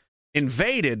guys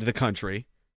invaded the country,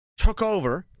 took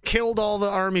over, killed all the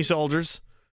army soldiers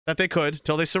that they could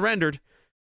till they surrendered,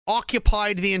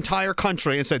 occupied the entire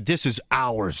country and said, this is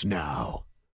ours now.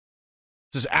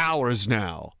 This is ours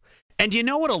now. And do you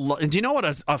know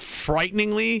what a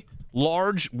frighteningly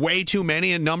large, way too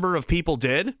many a number of people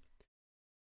did?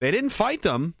 They didn't fight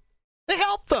them. They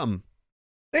helped them.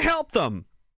 They helped them.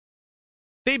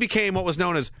 They became what was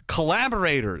known as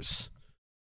collaborators.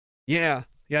 Yeah,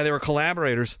 they were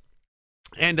collaborators.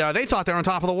 And they thought they were on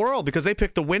top of the world because they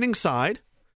picked the winning side.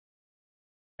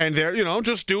 And they're,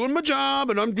 just doing my job.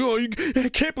 And I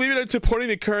can't believe it, supporting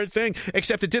the current thing.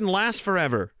 Except it didn't last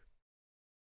forever.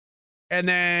 And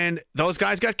then those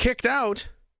guys got kicked out.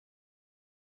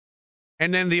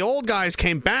 And then the old guys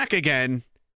came back again.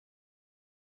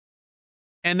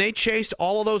 And they chased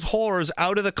all of those whores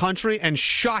out of the country and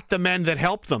shot the men that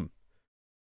helped them.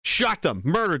 Shot them,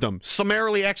 murdered them,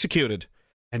 summarily executed.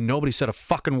 And nobody said a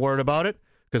fucking word about it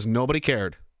because nobody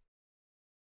cared.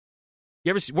 You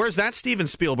ever see, where's that Steven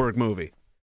Spielberg movie?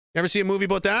 You ever see a movie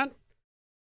about that?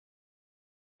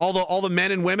 All the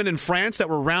men and women in France that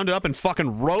were rounded up and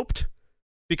fucking roped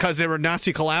because they were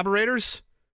Nazi collaborators?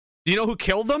 Do you know who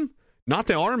killed them? Not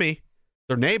the army.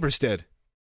 Their neighbors did.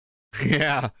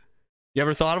 Yeah. You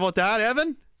ever thought about that,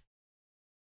 Evan?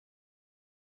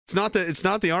 It's not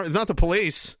the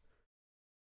police.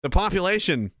 The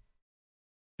population.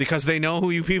 Because they know who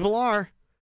you people are.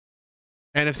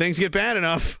 And if things get bad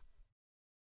enough,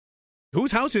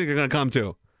 whose house are you going to come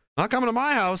to? Not coming to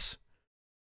my house.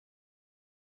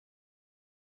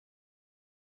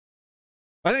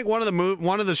 I think one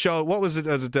of the show, what was it?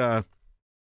 Was it Band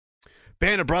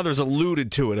of Brothers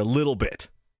alluded to it a little bit.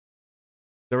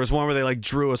 There was one where they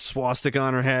drew a swastika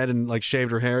on her head and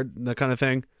shaved her hair, that kind of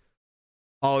thing.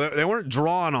 Oh, they weren't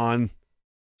drawn on.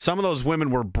 Some of those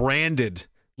women were branded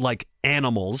like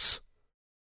animals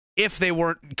if they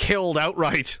weren't killed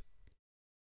outright,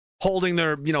 holding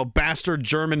their, bastard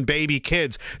German baby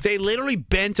kids. They literally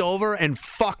bent over and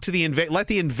fucked let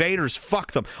the invaders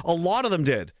fuck them. A lot of them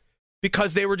did.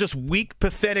 Because they were just weak,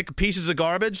 pathetic pieces of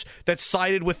garbage that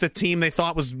sided with the team they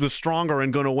thought was stronger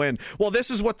and going to win. Well,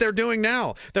 this is what they're doing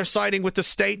now. They're siding with the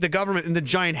state, the government, and the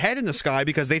giant head in the sky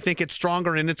because they think it's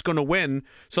stronger and it's going to win.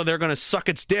 So they're going to suck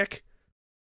its dick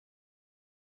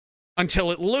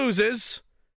until it loses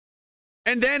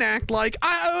and then act like,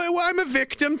 I'm a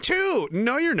victim too.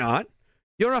 No, you're not.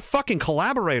 You're a fucking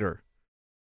collaborator.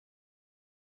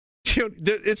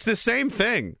 It's the same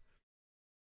thing.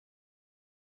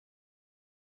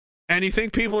 And you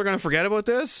think people are going to forget about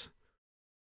this?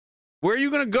 Where are you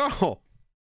going to go?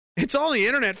 It's on the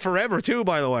internet forever, too,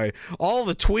 by the way. All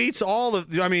the tweets,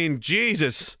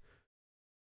 Jesus.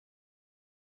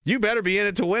 You better be in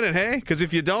it to win it, hey? Because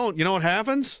if you don't, you know what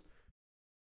happens?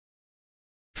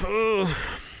 I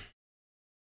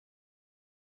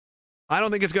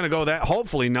don't think it's going to go that.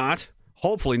 Hopefully not.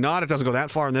 Hopefully not. It doesn't go that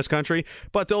far in this country.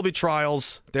 But there'll be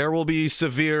trials. There will be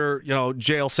severe,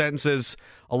 jail sentences.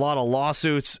 A lot of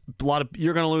lawsuits.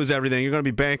 You're going to lose everything. You're going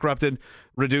to be bankrupted,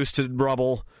 reduced to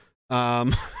rubble.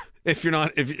 Luckily,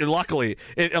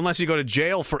 unless you go to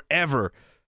jail forever,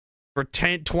 for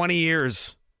 10, 20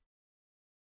 years,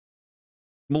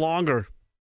 longer.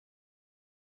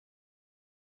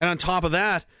 And on top of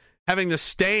that, having the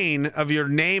stain of your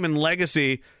name and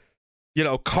legacy,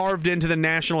 carved into the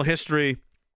national history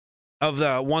of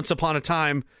the once upon a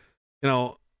time,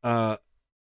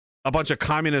 a bunch of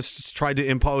communists tried to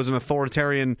impose an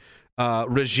authoritarian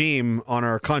regime on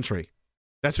our country.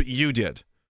 That's what you did.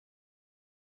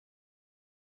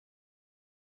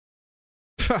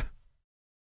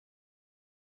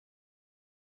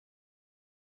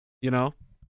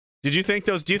 Do you think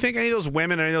any of those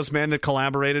women, any of those men that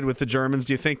collaborated with the Germans,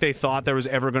 do you think they thought there was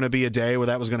ever going to be a day where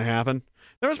that was going to happen?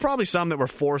 There was probably some that were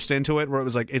forced into it, where it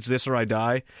was like, it's this or I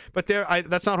die. But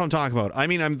that's not what I'm talking about. I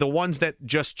mean, I'm the ones that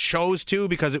just chose to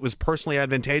because it was personally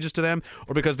advantageous to them,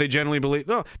 or because they generally believe.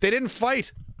 No, they didn't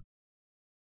fight.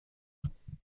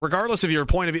 Regardless of your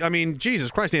point of view. I mean, Jesus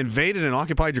Christ, they invaded and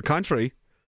occupied your country.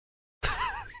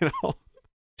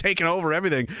 Taking over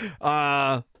everything.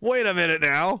 Wait a minute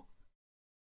now.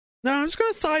 No, I'm just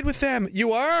going to side with them.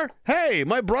 You are? Hey,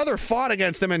 my brother fought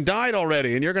against them and died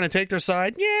already, and you're going to take their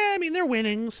side? Yeah, I mean, they're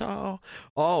winning, so.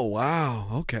 Oh, wow.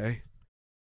 Okay.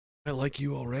 I like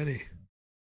you already.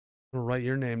 I'm going to write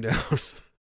your name down.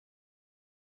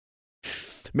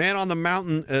 Man on the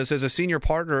Mountain says a senior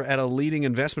partner at a leading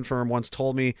investment firm once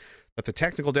told me that the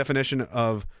technical definition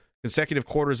of consecutive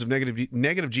quarters of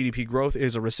negative GDP growth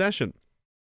is a recession.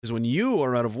 Is when you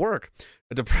are out of work.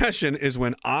 A depression is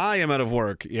when I am out of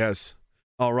work. Yes.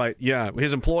 All right. Yeah.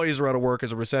 His employees are out of work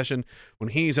as a recession. When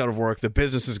he's out of work, the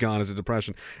business is gone as a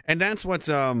depression. And that's what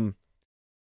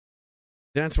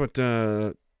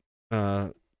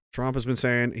Trump has been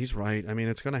saying he's right. I mean,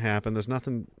 it's going to happen. There's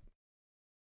nothing.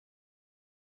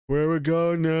 Where we're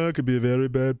going now could be a very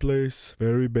bad place.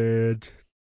 Very bad.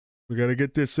 We got to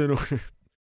get this in order.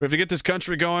 We have to get this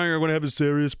country going or we're going to have a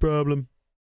serious problem.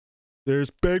 There's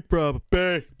big problem.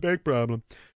 Big problem.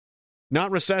 Not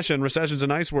recession. Recession's a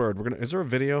nice word. Is there a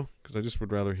video? Because I just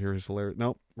would rather hear his hilarious.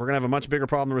 No, we're going to have a much bigger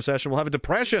problem than recession. We'll have a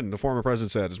depression, the former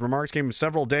president said. His remarks came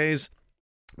several days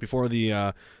before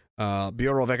the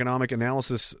Bureau of Economic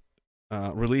Analysis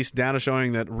released data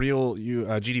showing that real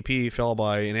GDP fell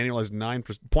by an annualized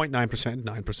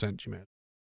 9%, you meant,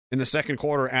 in the second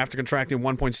quarter after contracting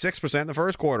 1.6% in the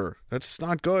first quarter. That's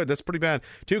not good. That's pretty bad.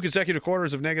 2 consecutive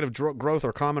quarters of negative growth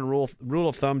are common rule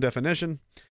of thumb definition.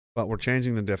 But we're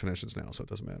changing the definitions now, so it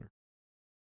doesn't matter.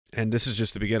 And this is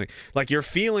just the beginning. Like, you're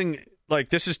feeling like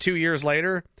this is 2 years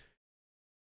later.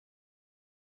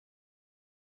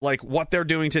 Like, what they're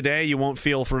doing today, you won't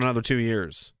feel for another 2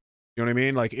 years. You know what I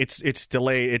mean? Like, it's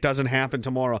delayed. It doesn't happen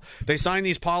tomorrow. They sign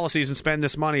these policies and spend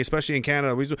this money, especially in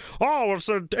Canada. It's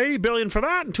 $80 billion for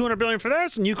that and $200 billion for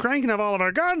this, and Ukraine can have all of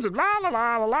our guns and blah, blah,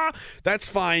 blah, blah, blah. That's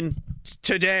fine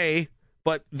today,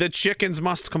 but the chickens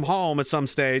must come home at some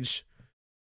stage.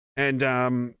 And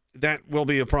that will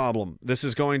be a problem. This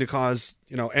is going to cause,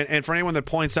 and for anyone that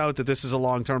points out that this is a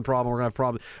long-term problem, we're going to have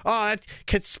problems. Oh, that's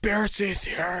conspiracy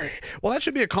theory. Well, that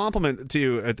should be a compliment to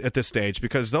you at this stage,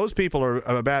 because those people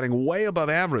are batting way above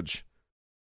average.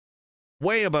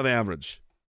 Way above average.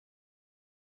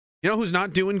 You know who's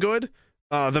not doing good?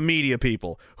 The media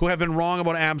people, who have been wrong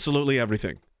about absolutely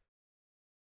everything.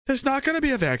 There's not going to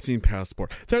be a vaccine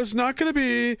passport. There's not going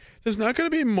to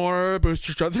be more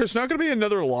booster shots. There's not going to be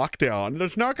another lockdown.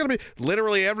 There's not going to be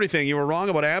literally everything. You were wrong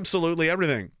about absolutely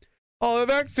everything. Oh, the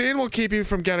vaccine will keep you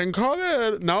from getting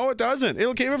COVID. No, it doesn't.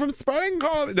 It'll keep you from spreading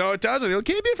COVID. No, it doesn't. It'll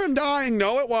keep you from dying.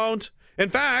 No, it won't. In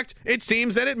fact, it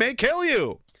seems that it may kill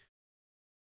you.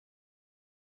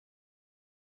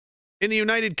 In the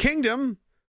United Kingdom,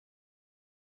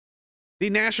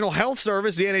 the National Health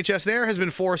Service, the NHS there, has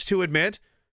been forced to admit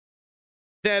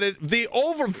that the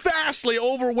vastly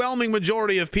overwhelming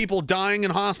majority of people dying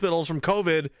in hospitals from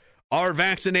COVID are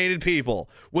vaccinated people,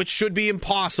 which should be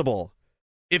impossible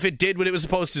if it did what it was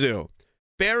supposed to do.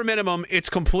 Bare minimum, it's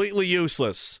completely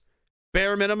useless.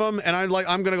 Bare minimum, and I'm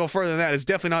going to go further than that. It's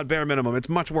definitely not bare minimum. It's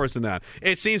much worse than that.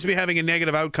 It seems to be having a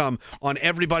negative outcome on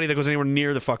everybody that goes anywhere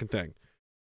near the fucking thing.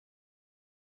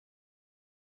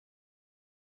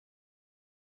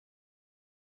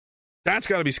 That's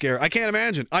got to be scary. I can't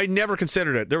imagine. I never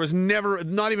considered it. There was never,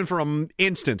 not even for an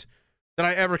instant, that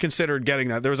I ever considered getting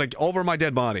that. There was like over my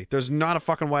dead body. There's not a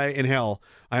fucking way in hell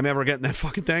I'm ever getting that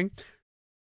fucking thing.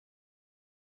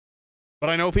 But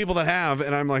I know people that have,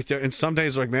 and I'm like, and some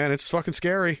days like, man, it's fucking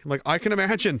scary. Like, I can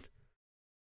imagine.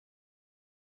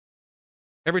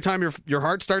 Every time your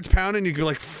heart starts pounding, you go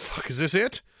like, fuck, is this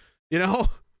it? You know?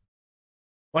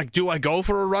 Like, do I go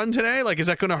for a run today? Like, is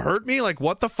that going to hurt me? Like,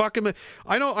 what the fuck am I?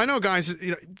 I know, guys,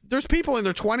 there's people in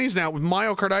their 20s now with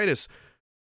myocarditis.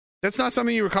 That's not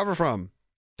something you recover from.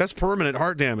 That's permanent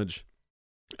heart damage.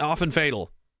 Often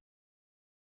fatal.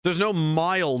 There's no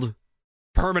mild,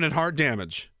 permanent heart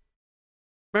damage.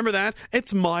 Remember that?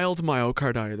 It's mild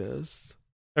myocarditis.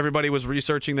 Everybody was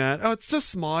researching that. Oh, it's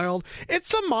just mild.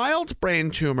 It's a mild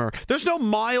brain tumor. There's no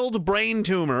mild brain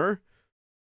tumor.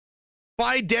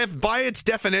 By its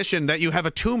definition, that you have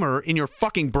a tumor in your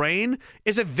fucking brain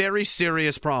is a very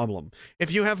serious problem.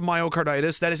 If you have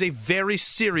myocarditis, that is a very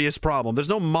serious problem. There's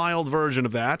no mild version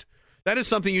of that. That is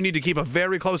something you need to keep a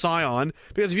very close eye on,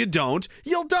 because if you don't,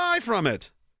 you'll die from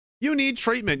it. You need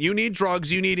treatment. You need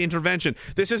drugs. You need intervention.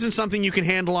 This isn't something you can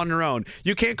handle on your own.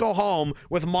 You can't go home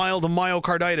with mild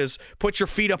myocarditis, put your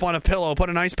feet up on a pillow, put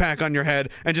an ice pack on your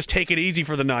head, and just take it easy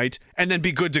for the night, and then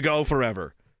be good to go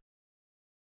forever.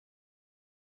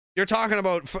 You're talking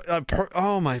about,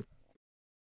 oh my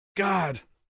God.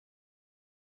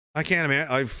 I can't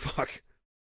imagine. Fuck.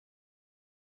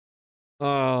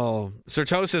 Oh,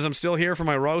 Serto says, I'm still here for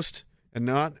my roast and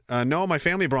not, no, my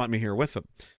family brought me here with them.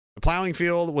 The plowing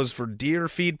field was for deer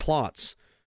feed plots.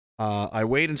 I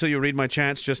wait until you read my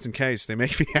chants just in case. They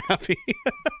make me happy.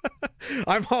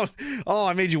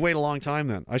 I made you wait a long time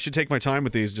then. I should take my time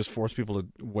with these and just force people to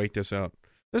wait this out.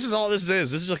 This is all this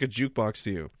is. This is like a jukebox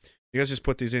to you. You guys just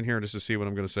put these in here just to see what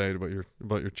I'm going to say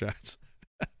about your chats.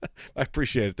 I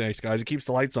appreciate it. Thanks, guys. It keeps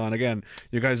the lights on. Again,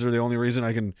 you guys are the only reason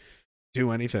I can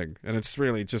do anything. And it's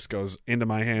really, it just goes into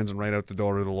my hands and right out the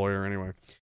door to the lawyer anyway.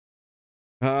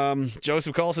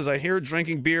 Joseph Call says, I hear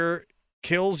drinking beer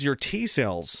kills your T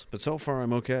cells, but so far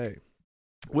I'm okay.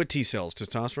 What T cells?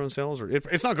 Testosterone cells? Or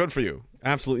it's not good for you.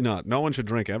 Absolutely not. No one should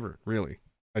drink ever, really.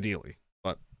 Ideally.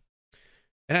 But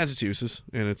It has its uses,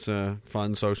 and it's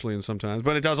fun socially and sometimes,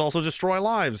 but it does also destroy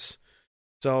lives.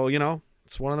 So,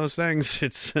 it's one of those things.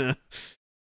 It's the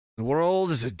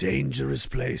world is a dangerous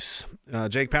place.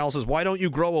 Jake Powell says, why don't you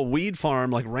grow a weed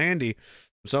farm like Randy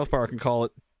from South Park and call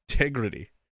it Tigrity?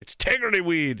 It's Tigrity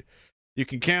weed. You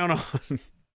can count on.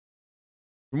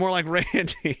 You're more like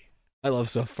Randy. I love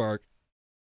South Park.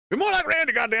 You're more like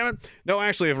Randy, goddammit. No,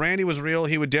 actually, if Randy was real,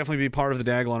 he would definitely be part of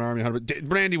the Daglon Army.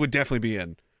 Randy would definitely be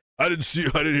in. I didn't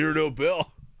hear no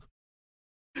bell.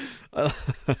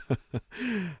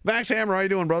 Max Hammer, how you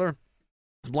doing, brother?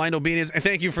 It's Blind Obedience. And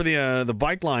thank you for the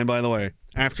bike line, by the way.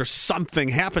 After something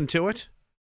happened to it,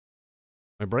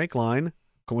 my brake line,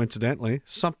 coincidentally,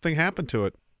 something happened to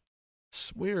it.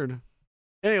 It's weird.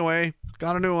 Anyway,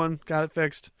 got a new one. Got it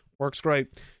fixed. Works great.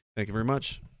 Thank you very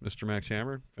much, Mr. Max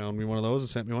Hammer. Found me one of those and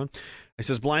sent me one. It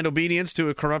says, blind obedience to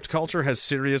a corrupt culture has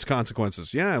serious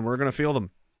consequences. Yeah, and we're going to feel them.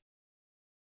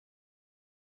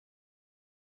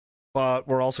 But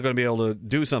we're also going to be able to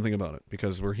do something about it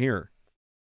because we're here.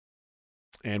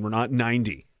 And we're not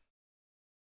 90.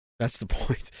 That's the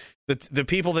point. The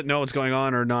people that know what's going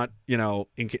on are not,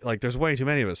 there's way too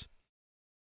many of us.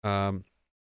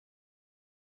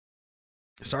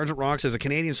 Sergeant Rock says, a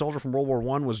Canadian soldier from World War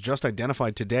I was just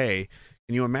identified today.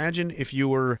 Can you imagine if you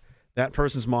were that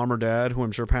person's mom or dad, who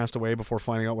I'm sure passed away before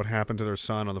finding out what happened to their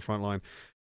son on the front line?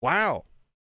 Wow.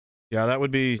 Yeah, that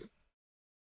would be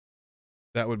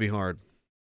hard.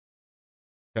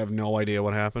 I have no idea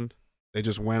what happened. They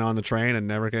just went on the train and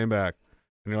never came back.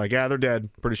 And you're like, yeah, they're dead.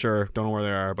 Pretty sure. Don't know where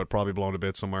they are, but probably blown to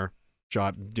bits somewhere.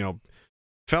 Shot,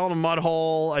 fell in a mud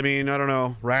hole. I mean, I don't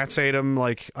know. Rats ate him.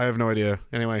 I have no idea.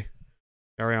 Anyway,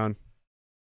 carry on.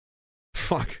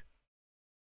 Fuck.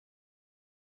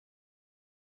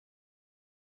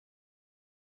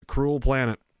 Cruel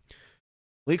planet.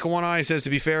 Lika One Eye says, to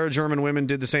be fair, German women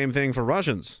did the same thing for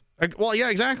Russians. Well, yeah,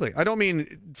 exactly. I don't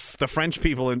mean the French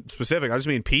people in specific. I just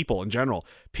mean people in general.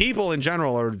 People in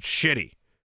general are shitty.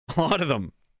 A lot of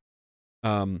them.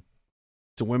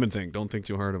 It's a women thing. Don't think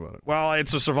too hard about it. Well,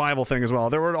 it's a survival thing as well.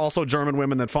 There were also German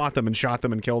women that fought them and shot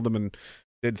them and killed them and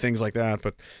did things like that.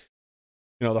 But,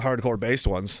 the hardcore based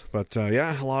ones. But,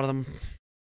 yeah, a lot of them.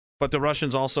 But the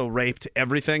Russians also raped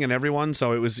everything and everyone,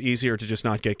 so it was easier to just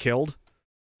not get killed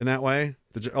in that way.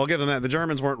 I'll give them that. The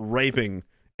Germans weren't raping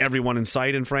everyone in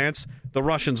sight in France. The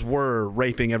Russians were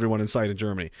raping everyone in sight in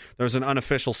Germany. There's an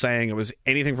unofficial saying. It was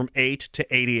anything from 8 to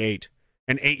 88.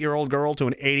 An 8-year-old girl to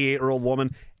an 88-year-old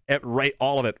woman,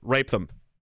 all of it, rape them.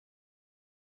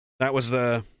 That was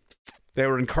they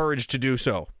were encouraged to do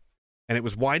so. And it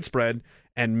was widespread,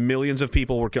 and millions of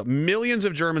people were killed. Millions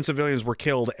of German civilians were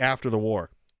killed after the war.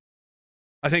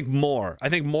 I think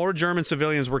more German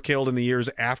civilians were killed in the years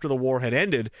after the war had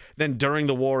ended than during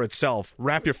the war itself.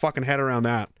 Wrap your fucking head around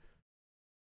that.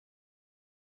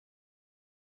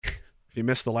 If you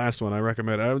missed the last one, I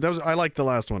recommend it. I liked the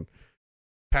last one.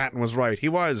 Patton was right. He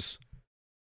was.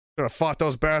 Should have fought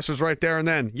those bastards right there and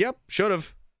then. Yep, should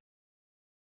have.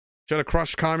 Should have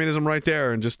crushed communism right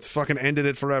there and just fucking ended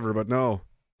it forever, but no.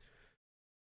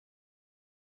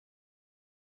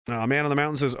 Man on the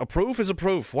Mountain says, a proof is a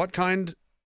proof. What kind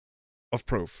of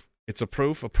proof? It's a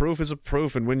proof. A proof is a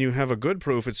proof, and when you have a good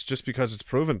proof, it's just because it's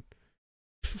proven.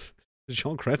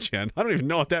 Jean Chrétien. I don't even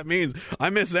know what that means. I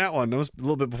missed that one. That was a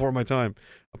little bit before my time.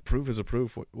 A proof is a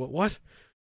proof. What?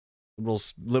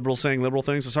 Liberals saying liberal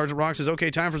things. So Sergeant Rock says,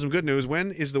 okay, time for some good news.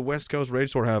 When is the West Coast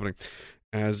Rage Tour happening?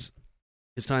 As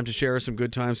it's time to share some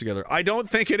good times together. I don't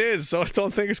think it is, so I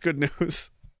don't think it's good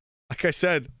news. Like I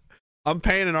said, I'm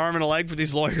paying an arm and a leg for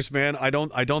these lawyers, man. I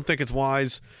don't think it's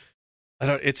wise.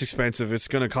 It's expensive. It's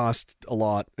going to cost a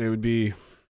lot. It would be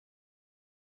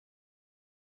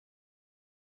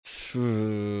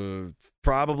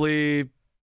probably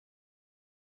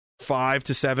 $5,000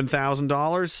 to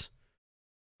 $7,000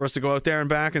 for us to go out there and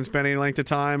back and spend any length of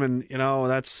time. And,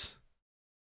 it's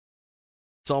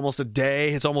almost a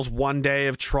day. It's almost 1 day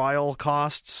of trial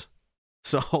costs.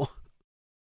 So,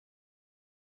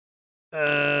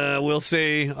 we'll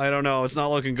see. I don't know. It's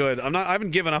not looking good. I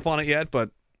haven't given up on it yet,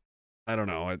 but I don't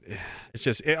know.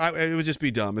 It would just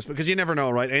be dumb. It's because you never know,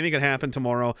 right? Anything could happen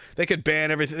tomorrow. They could ban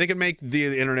everything. They could make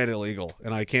the internet illegal,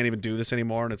 and I can't even do this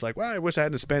anymore. And it's like, well, I wish I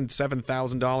hadn't spent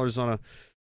 $7,000 on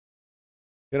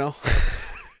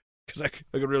because I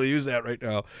could really use that right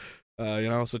now.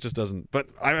 So it just doesn't. But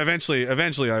eventually,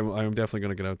 I'm definitely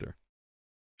going to get out there.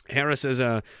 Harris says,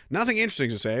 nothing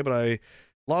interesting to say, but I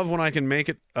love when I can make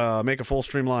a full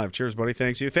stream live. Cheers, buddy.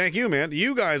 Thank you, man.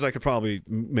 You guys, I could probably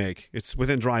make. It's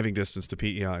within driving distance to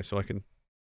PEI, so I can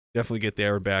definitely get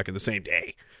there and back in the same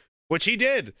day, which he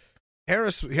did.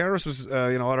 Harris was,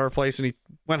 at our place, and he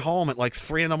went home at like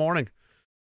 3 a.m.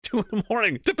 2 in the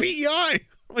morning to PEI.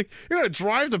 I'm like, you're going to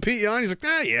drive to PEI? And he's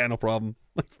like, yeah, no problem.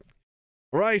 Like,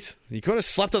 right. You could have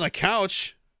slept on the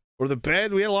couch or the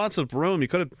bed. We had lots of room. You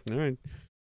could have, all right.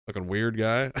 Fucking weird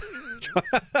guy.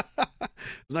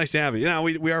 It's nice to have you. You know,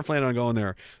 we are planning on going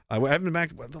there. I haven't been back.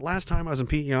 The last time I was in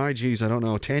PEI, geez, I don't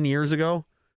know, 10 years ago?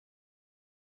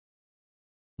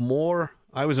 More.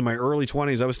 I was in my early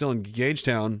 20s. I was still in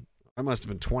Gagetown. I must have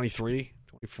been 23,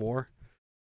 24.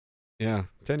 Yeah,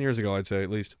 10 years ago, I'd say, at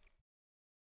least.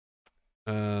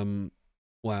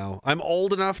 Wow. I'm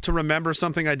old enough to remember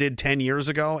something I did 10 years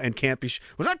ago and can't be...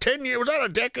 Was that 10 years? Was that a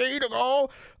decade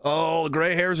ago? Oh, the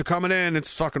gray hairs are coming in.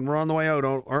 It's fucking... We're on the way out,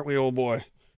 aren't we, old boy?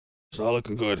 It's not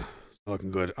looking good. It's not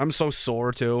looking good. I'm so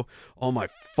sore, too. Oh, my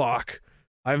fuck.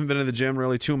 I haven't been to the gym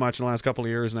really too much in the last couple of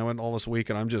years, and I went all this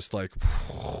week, and I'm just like...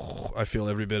 I feel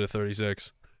every bit of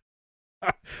 36.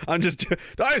 I used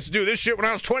to do this shit when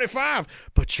I was 25.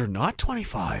 But you're not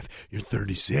 25. You're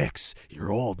 36.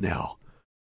 You're old now.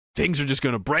 Things are just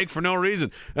going to break for no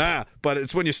reason. But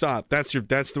it's when you stop. That's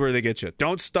where they get you.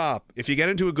 Don't stop. If you get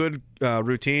into a good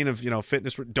routine of,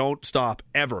 fitness, don't stop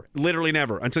ever. Literally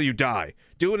never until you die.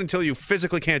 Do it until you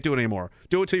physically can't do it anymore.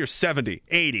 Do it till you're 70,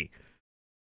 80.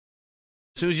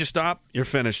 As soon as you stop, you're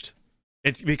finished.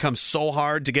 It becomes so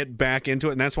hard to get back into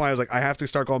it. And that's why I was like, I have to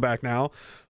start going back now,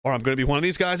 or I'm going to be one of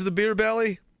these guys with the beer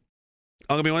belly.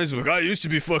 I'm going to be one of these, like, I used to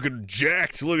be fucking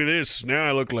jacked. Look at this. Now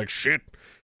I look like shit.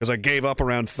 Because I gave up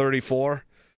around 34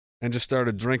 and just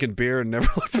started drinking beer and never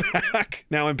looked back.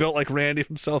 Now I'm built like Randy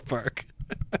from South Park.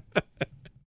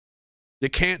 You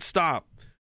can't stop.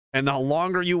 And the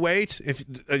longer you wait,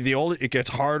 it gets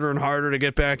harder and harder to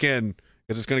get back in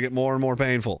because it's going to get more and more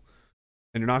painful.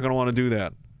 And you're not going to want to do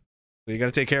that. So you got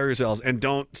to take care of yourselves and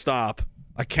don't stop.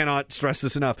 I cannot stress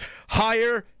this enough.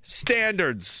 Higher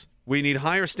standards. We need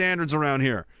higher standards around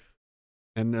here.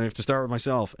 And I have to start with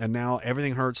myself. And now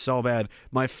everything hurts so bad.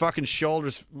 My fucking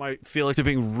shoulders might feel like they're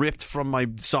being ripped from my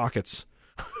sockets.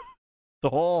 The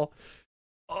whole...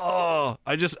 Oh,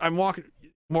 I'm walking...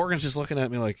 Morgan's just looking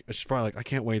at me like, she's probably like, I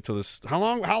can't wait till this... How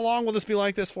long will this be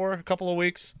like this for? A couple of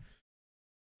weeks?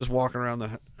 Just walking around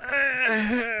the...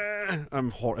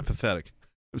 I'm pathetic.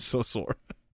 I'm so sore.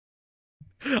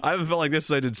 I haven't felt like this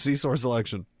since I did Seesaw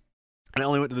Selection. And I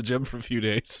only went to the gym for a few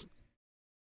days.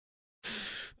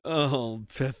 Oh,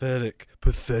 pathetic.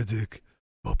 Pathetic.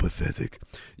 Oh, pathetic.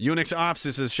 Unix Ops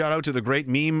says, shout out to the great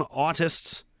meme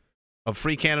autists of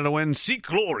Free Canada Win. Seek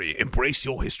glory. Embrace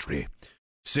your history.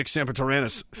 Six Semper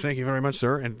Tyrannis. Thank you very much,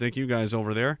 sir. And thank you guys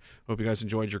over there. Hope you guys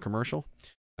enjoyed your commercial.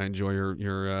 I enjoy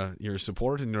your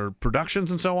support and your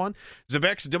productions and so on.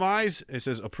 Zebek's demise, it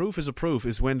says, a proof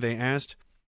is when they asked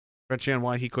Gretchen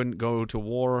why he couldn't go to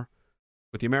war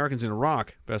with the Americans in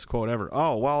Iraq. Best quote ever.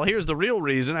 Oh, well, here's the real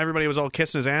reason. Everybody was all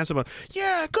kissing his ass about,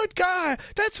 yeah, good guy.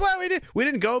 That's why we did. We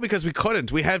didn't go because we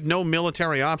couldn't. We had no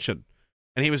military option.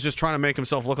 And he was just trying to make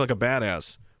himself look like a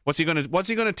badass. What's he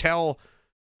gonna tell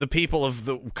the people of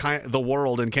the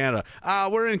world in Canada?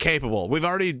 We're incapable. We've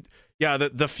already,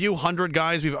 the few hundred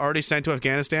guys we've already sent to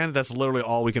Afghanistan, that's literally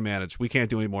all we can manage. We can't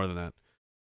do any more than that.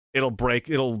 It'll break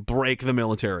the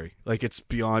military. Like, it's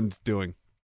beyond doing.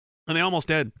 And they almost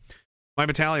did. My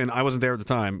battalion, I wasn't there at the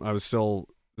time. I was still,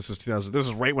 this was 2000. This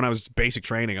was right when I was basic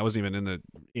training. I wasn't even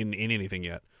in anything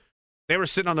yet. They were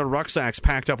sitting on their rucksacks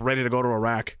packed up, ready to go to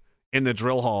Iraq in the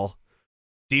drill hall.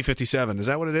 D57. Is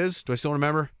that what it is? Do I still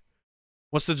remember?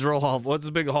 What's the drill hall? What's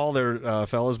the big hall there,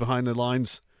 fellas, behind the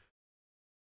lines?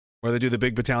 Where they do the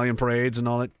big battalion parades and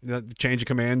all that change of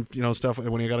command, stuff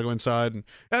when you got to go inside. And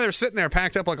they're sitting there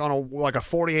packed up like on a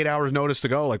 48 hours notice to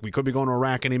go. Like, we could be going to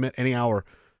Iraq any hour.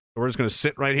 We're just going to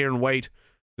sit right here and wait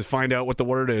to find out what the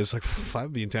word is. Like, that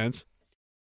would be intense.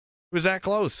 It was that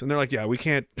close. And they're like, yeah, we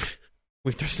can't.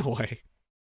 There's no way.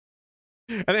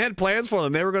 And they had plans for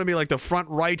them. They were going to be like the front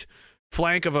right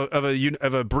flank of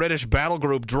a British battle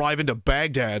group driving to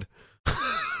Baghdad.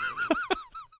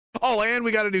 Oh, and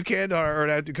we got to do Kandahar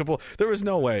or Kabul. There was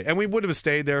no way. And we would have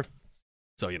stayed there.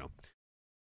 So, It's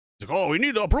like, oh, we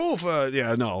need a proof.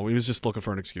 No, he was just looking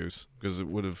for an excuse because it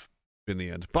would have in the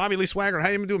end. Bobby Lee Swagger, how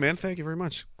you been doing, man? Thank you very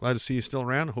much. Glad to see you still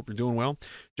around. I hope you're doing well.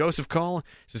 Joseph Call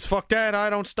says, fuck that, I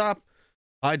don't stop.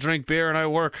 I drink beer and I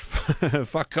work.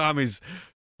 Fuck commies.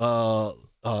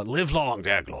 Live long,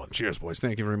 Daglon. Cheers, boys.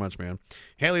 Thank you very much, man.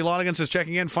 Haley Lonigan says,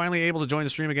 checking in. Finally able to join the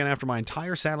stream again after my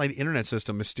entire satellite internet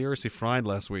system mysteriously fried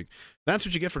last week. That's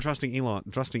what you get for trusting Elon.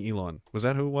 Was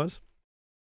that who it was?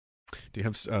 Do you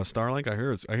have Starlink?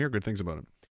 I hear good things about it.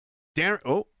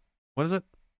 Darren, what is it?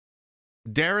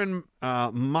 Darren,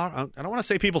 I don't want to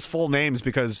say people's full names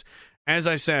because, as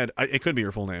I said, it could be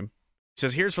your full name.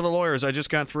 says, here's for the lawyers. I just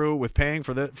got through with paying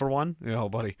for one. Oh,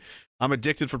 buddy, I'm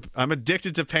addicted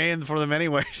to paying for them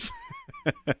anyways.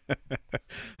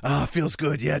 Feels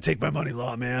good. Yeah, take my money,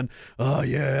 law man. Oh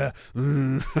yeah,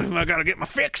 I gotta get my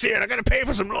fix here. I gotta pay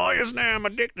for some lawyers now. I'm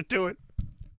addicted to it.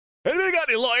 Anybody got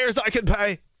any lawyers I can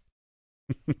pay?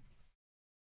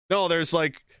 No, there's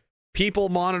like people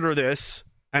monitor this.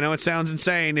 I know it sounds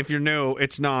insane if you're new.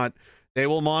 It's not. They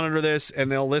will monitor this,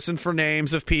 and they'll listen for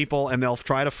names of people, and they'll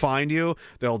try to find you.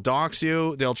 They'll dox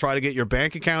you. They'll try to get your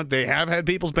bank account. They have had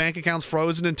people's bank accounts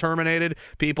frozen and terminated.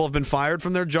 People have been fired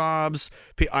from their jobs.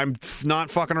 I'm not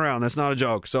fucking around. That's not a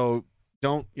joke. So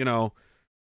don't,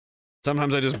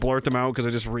 sometimes I just blurt them out because I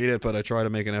just read it, but I try to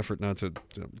make an effort not to.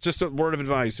 Just a word of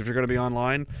advice. If you're going to be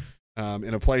online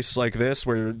in a place like this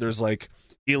where there's like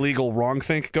illegal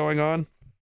wrongthink going on,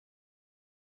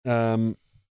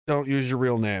 don't use your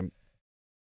real name.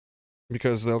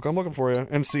 Because they'll come looking for you,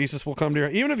 and CSIS will come to you.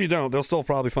 Even if you don't, they'll still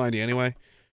probably find you anyway.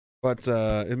 But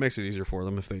it makes it easier for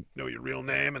them if they know your real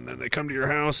name, and then they come to your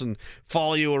house and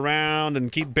follow you around and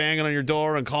keep banging on your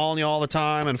door and calling you all the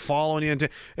time and following you.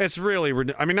 It's really,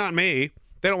 not me.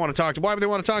 They don't want to talk to. Why would they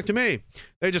want to talk to me?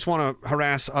 They just want to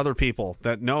harass other people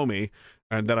that know me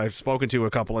and that I've spoken to a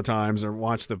couple of times or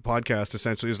watched the podcast.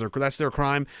 Essentially, that's their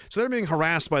crime. So they're being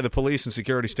harassed by the police and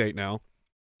security state now.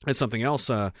 That's something else.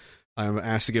 I'm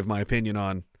asked to give my opinion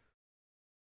on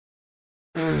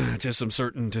to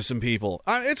some people.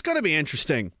 It's going to be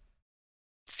interesting.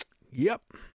 Yep.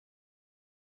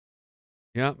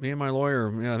 Yeah, me and my lawyer,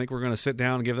 I think we're going to sit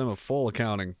down and give them a full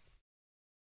accounting.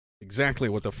 Exactly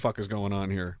what the fuck is going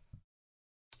on here.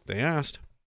 They asked.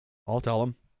 I'll tell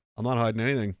them. I'm not hiding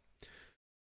anything.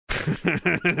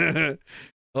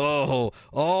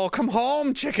 Oh, come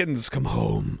home, chickens. Come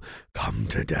home. Come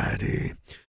to daddy.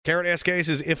 Carrot SK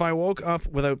says, if I woke up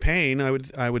without pain,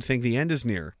 I would think the end is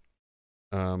near.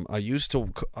 I used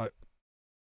to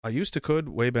could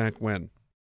way back when.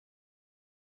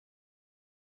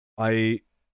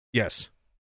 Yes.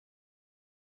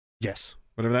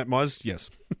 Whatever that was, yes.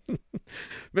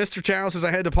 Mr. Chow says, I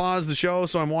had to pause the show,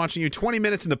 so I'm watching you 20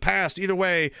 minutes in the past. Either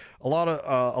way, a lot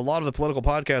of the political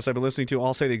podcasts I've been listening to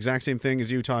all say the exact same thing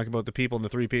as you talking about the people in the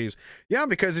 3 Ps. Yeah,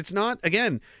 because it's not,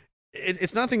 again,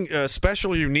 it's nothing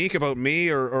special or unique about me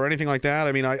or anything like that.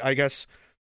 I mean, I guess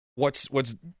what's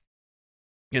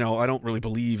I don't really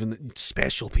believe in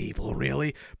special people,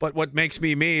 really. But what makes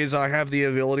me me is I have the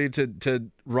ability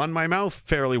to run my mouth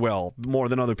fairly well, more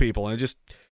than other people. And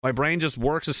my brain just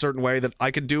works a certain way that I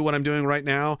could do what I'm doing right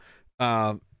now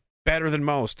better than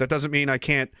most. That doesn't mean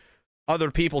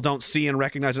other people don't see and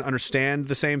recognize and understand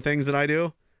the same things that I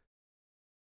do.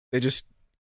 They just,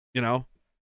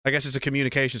 I guess it's a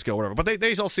communication skill, whatever. But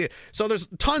they all see it. So there's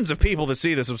tons of people that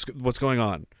see this, what's going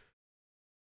on.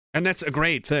 And that's a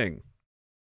great thing.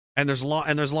 And there's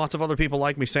lots of other people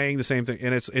like me saying the same thing.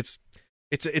 And it's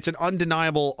an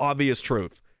undeniable, obvious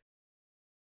truth.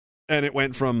 And it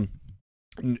went from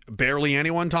barely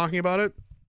anyone talking about it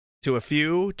to a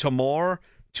few, to more,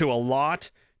 to a lot,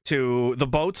 to the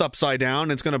boat's upside down.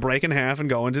 And it's going to break in half and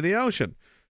go into the ocean.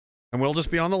 And we'll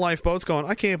just be on the lifeboats going,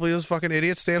 I can't believe this fucking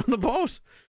idiot stayed on the boat.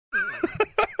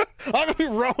 I'll be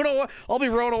rowing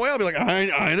away. I'll be like,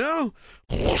 I know.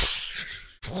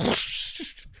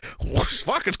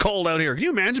 Fuck, it's cold out here. Can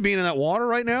you imagine being in that water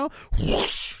right now?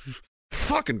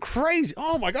 Fucking crazy.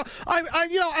 Oh my God. And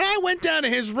I went down to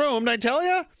his room, did I tell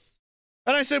you?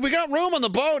 And I said, we got room on the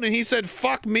boat. And he said,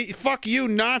 fuck me, fuck you,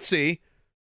 Nazi.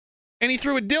 And he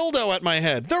threw a dildo at my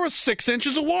head. There was 6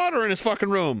 inches of water in his fucking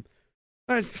room.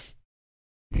 I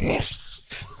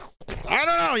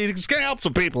don't know. You just can't help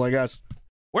some people, I guess.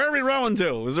 Where are we rowing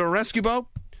to? Is there a rescue boat?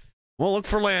 We'll look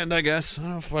for land, I guess. I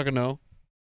don't fucking know.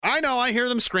 I know. I hear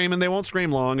them screaming. They won't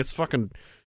scream long. It's the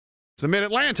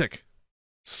Mid-Atlantic.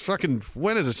 It's fucking,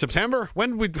 when is it? September?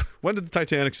 When did the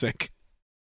Titanic sink?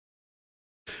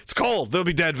 It's cold. They'll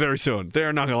be dead very soon.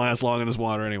 They're not going to last long in this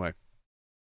water anyway.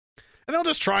 And they'll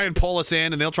just try and pull us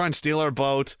in, and they'll try and steal our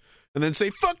boat, and then say,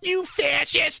 fuck you,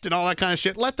 fascist, and all that kind of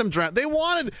shit. Let them drown. They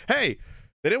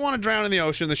didn't want to drown in the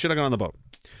ocean. They should have gone on the boat.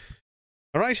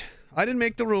 All right? I didn't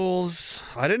make the rules.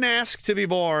 I didn't ask to be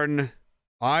born.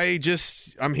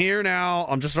 I'm here now.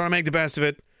 I'm just trying to make the best of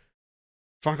it.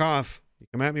 Fuck off. You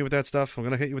come at me with that stuff, I'm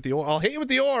going to hit you with the oar. I'll hit you with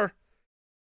the oar.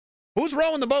 Who's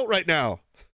rowing the boat right now?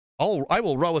 I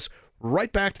will row us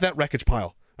right back to that wreckage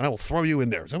pile, and I will throw you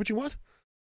in there. Is that what you want?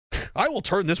 I will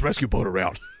turn this rescue boat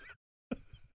around.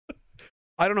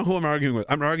 I don't know who I'm arguing with.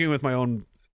 I'm arguing with my own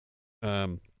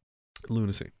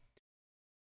lunacy.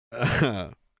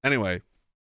 Anyway.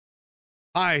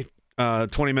 Hi,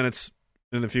 20 minutes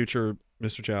in the future,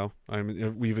 Mr. Chow.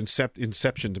 We've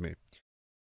inceptioned me.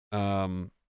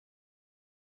 NWO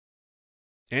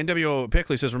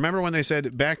Pickley says, remember when they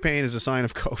said back pain is a sign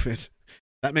of COVID?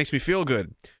 That makes me feel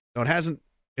good. No, it hasn't.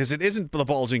 It isn't the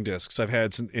bulging discs I've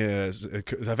had.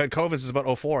 I've had COVID since about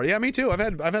 2004. Yeah, me too. I've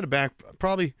had a back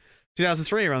probably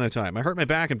 2003 around that time. I hurt my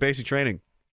back in basic training,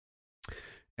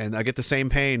 and I get the same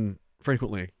pain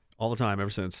frequently all the time ever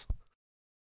since.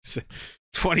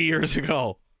 20 years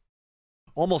ago,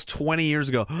 almost 20 years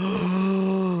ago.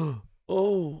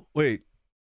 Oh wait,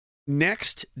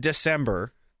 next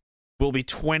December will be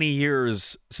 20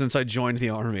 years since I joined the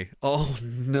Army. Oh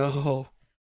no.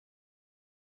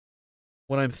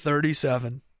 When I'm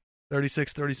 37,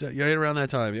 36, 37. Yeah, right around that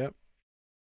time, yep.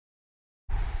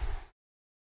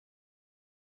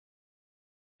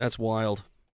 That's wild.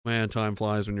 Man, time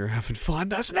flies when you're having fun,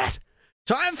 doesn't it?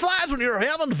 Time flies when you're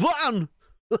having fun.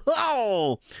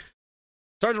 Oh!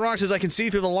 Sergeant Rock says, I can see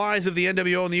through the lies of the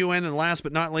NWO and the UN, and last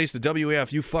but not least, the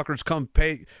WEF. You fuckers come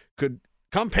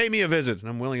pay me a visit, and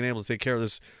I'm willing and able to take care of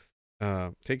this,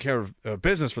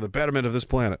 business for the betterment of this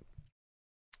planet.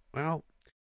 Well,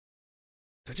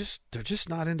 they're just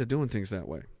not into doing things that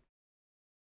way.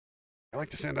 I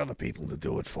like to send other people to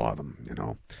do it for them, you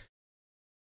know.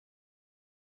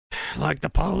 Like the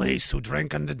police who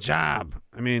drink on the job.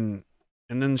 I mean,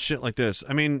 and then shit like this.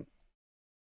 I mean,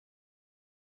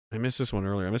 I missed this one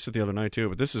earlier. I missed it the other night too,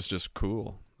 but this is just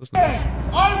cool. This is nice.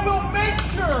 I will make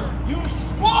sure you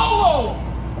swallow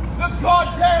the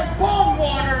goddamn bomb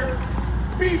water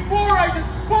before I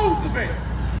dispose of it.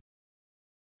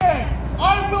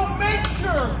 I will make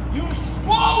sure you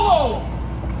swallow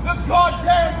the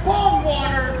goddamn bomb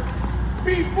water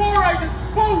before I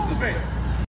dispose of it.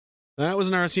 That was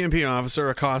an RCMP officer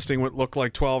accosting what looked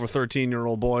like 12 or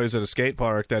 13-year-old boys at a skate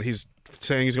park that he's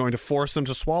saying he's going to force them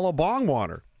to swallow bong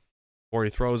water or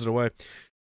he throws it away.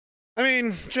 I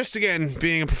mean, just again,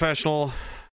 being a professional,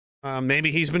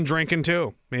 maybe he's been drinking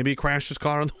too. Maybe he crashed his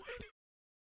car on the way.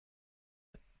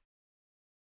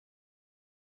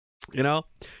 You know?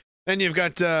 Then you've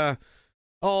got,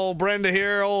 Brenda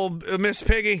here, Miss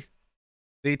Piggy.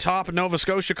 The top Nova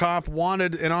Scotia cop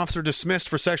wanted an officer dismissed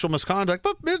for sexual misconduct,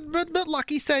 but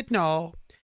Lucky said no.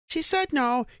 She said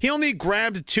no. He only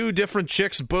grabbed 2 different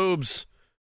chicks' boobs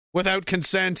without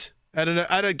consent at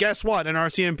a guess what? An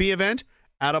RCMP event?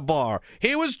 At a bar.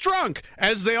 He was drunk,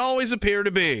 as they always appear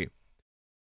to be.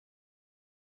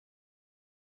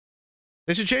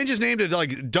 They should change his name to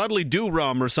like Dudley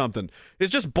Do-Rum or something.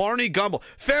 It's just Barney Gumble.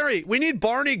 Ferry, we need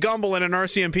Barney Gumble in an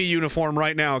RCMP uniform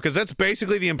right now, because that's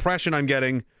basically the impression I'm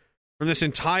getting from this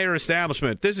entire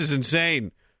establishment. This is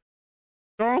insane.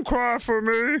 Don't cry for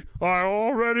me. I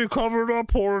already covered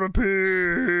up for the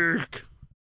pig.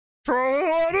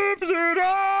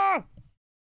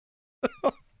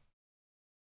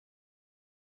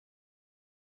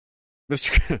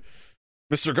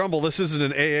 Mr. Gumble, this isn't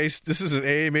an AA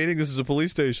meeting, this is a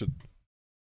police station.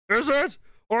 Is it?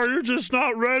 Or are you just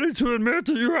not ready to admit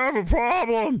that you have a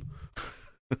problem?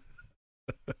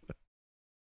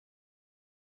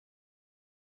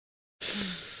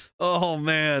 Oh,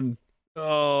 man.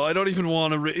 Oh, I don't even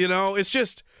want to, it's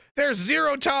just, there's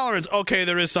zero tolerance. Okay,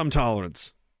 there is some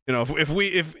tolerance.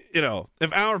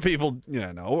 If our people,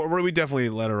 we definitely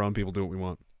let our own people do what we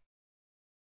want.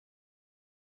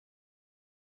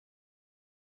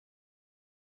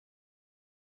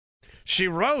 She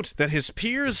wrote that his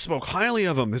peers spoke highly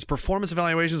of him. His performance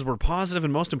evaluations were positive,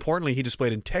 and most importantly, he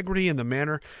displayed integrity in the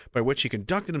manner by which he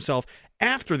conducted himself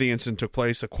after the incident took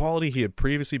place, a quality he had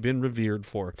previously been revered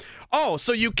for. Oh,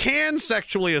 so you can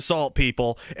sexually assault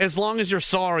people as long as you're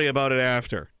sorry about it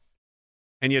after.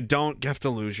 And you don't have to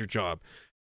lose your job.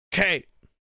 Okay.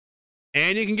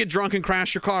 And you can get drunk and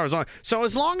crash your car. So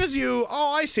as long as you...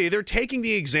 Oh, I see. They're taking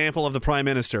the example of the Prime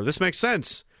Minister. This makes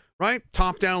sense, right?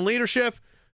 Top-down leadership.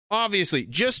 Obviously,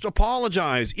 just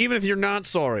apologize, even if you're not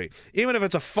sorry. Even if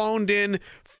it's a phoned-in,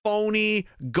 phony,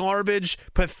 garbage,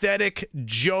 pathetic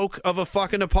joke of a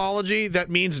fucking apology that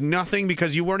means nothing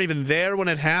because you weren't even there when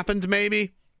it happened,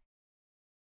 maybe.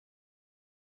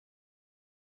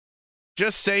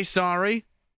 Just say sorry,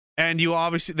 and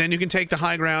then you can take the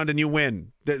high ground and you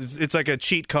win. It's like a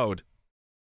cheat code.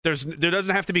 There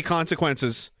doesn't have to be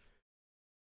consequences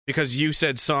because you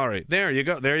said sorry. There you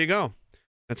go. There you go.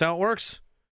 That's how it works.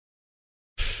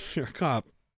 You're a cop.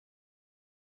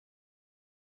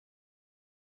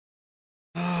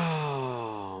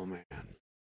 Oh, man.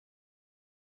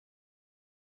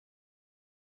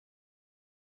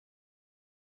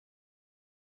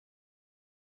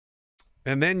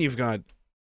 And then you've got...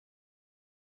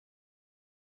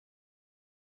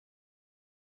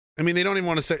 I mean, they don't even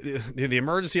want to say... The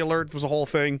emergency alert was a whole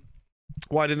thing.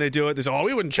 Why didn't they do it? They say,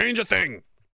 we wouldn't change a thing.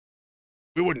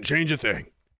 We wouldn't change a thing.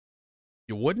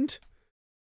 You wouldn't?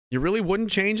 You really wouldn't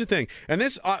change a thing. And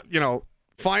this,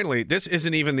 finally, this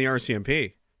isn't even the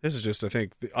RCMP. This is just, I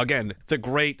think, again, the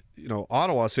great,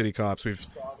 Ottawa city cops we've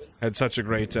had such a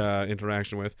great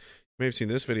interaction with. You may have seen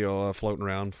this video floating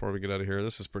around before we get out of here.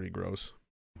 This is pretty gross.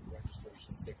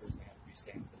 Registration stickers may have to be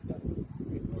stamped for the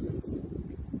government.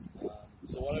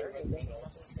 So what I recommend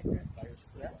also sticker tires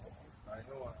pretty well. I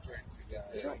know I'm trying to figure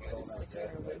out. You don't put a sticker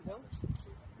in a window?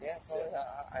 Yeah,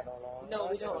 I don't know. No,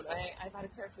 we don't. I've had a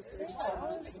car for 30 years. I've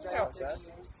been driving for 30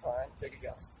 years. It's fine. Take a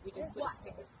guess. We just put a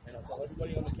sticker. And I'll tell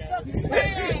everybody on the camera.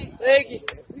 Thank you.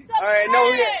 All right, no.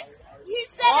 You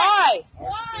said Why?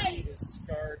 Our city is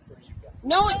scarred for you guys.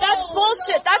 No, that's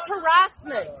bullshit. That's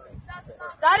harassment.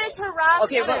 That is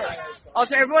harassment. Okay, but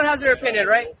also everyone has their opinion,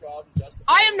 right?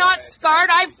 I am not scarred.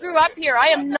 I grew up here. I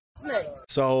am not.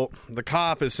 So the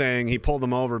cop is saying he pulled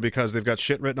them over because they've got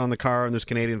shit written on the car and there's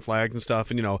Canadian flags and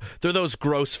stuff. And, they're those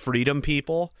gross freedom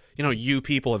people. You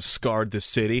people have scarred this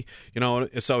city.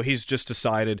 So he's just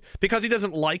decided, because he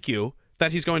doesn't like you,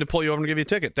 that he's going to pull you over and give you a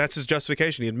ticket. That's his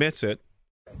justification. He admits it.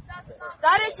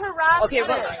 That is harassment. Okay,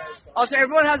 but also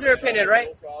everyone has their opinion, right?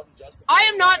 I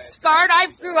am not scarred. I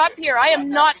grew up here. I am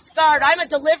not scarred. I'm a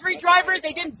delivery driver.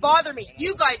 They didn't bother me.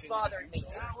 You guys bothered me.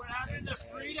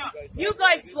 You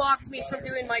guys blocked me from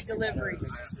doing my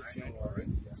deliveries.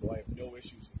 So I have no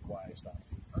issues with why I stopped.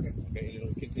 Okay,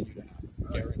 it'll continue to happen.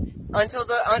 Guaranteed. Until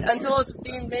it's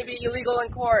deemed maybe illegal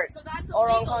in court or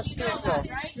unconstitutional.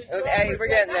 Okay, we're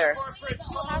getting there.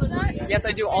 Yes,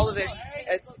 I do all of it.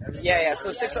 Yeah.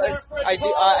 So I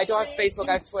do. I don't have Facebook.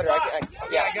 I have Twitter.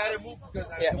 I gotta move because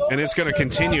And it's going to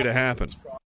continue to happen.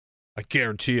 I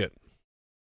guarantee it.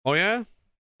 Oh yeah,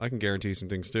 I can guarantee some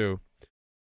things too.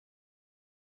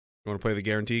 You want to play the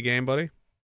guarantee game, buddy?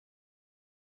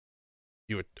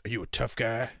 Are you a tough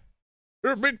guy?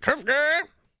 You're a big tough guy.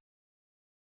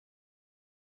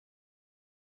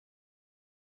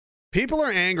 People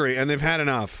are angry and they've had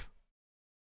enough.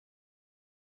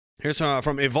 Here's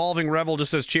from Evolving Rebel, just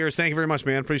says, cheers. Thank you very much,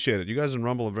 man. Appreciate it. You guys in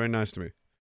Rumble are very nice to me.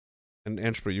 And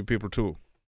Entropy, you people too.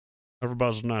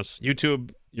 Everybody's nice.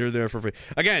 YouTube, you're there for free.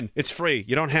 Again, it's free.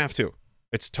 You don't have to.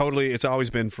 It's always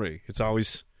been free. It's how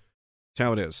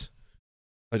it is.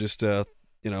 I just,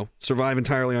 survive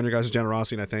entirely on your guys'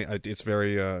 generosity, and I think it's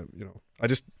very, I'm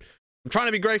trying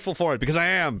to be grateful for it, because I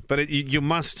am, but you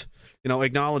must,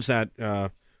 acknowledge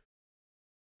that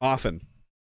often.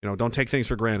 Don't take things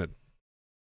for granted.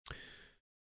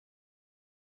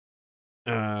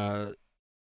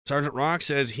 Sergeant Rock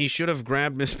says he should have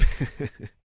grabbed Miss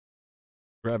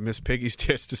Piggy's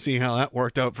tits to see how that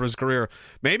worked out for his career.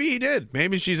 Maybe he did.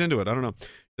 Maybe she's into it. I don't know.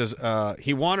 Says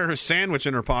he wanted her sandwich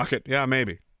in her pocket. Yeah,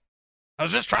 maybe. I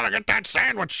was just trying to get that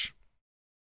sandwich.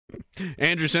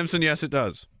 Andrew Simpson, yes, it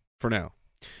does. For now.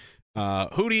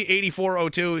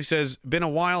 Hootie8402, he says, been a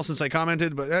while since I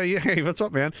commented, but hey, what's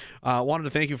up, man? Wanted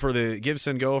to thank you for the give,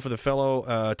 send, go for the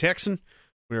fellow Texan.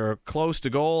 We are close to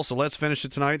goal, so let's finish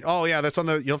it tonight. Oh, yeah, that's on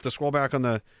the, you'll have to scroll back on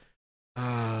the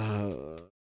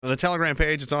Telegram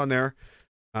page. It's on there.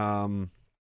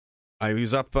 I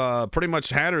was up, pretty much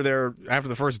had her there after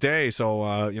the first day,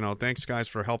 so, thanks, guys,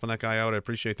 for helping that guy out. I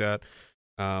appreciate that.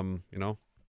 I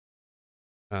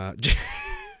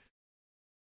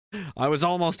was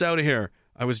almost out of here.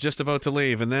 I was just about to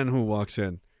leave, and then who walks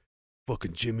in?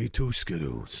 Fucking Jimmy Two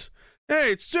Skittles.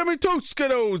 Hey, it's Jimmy Two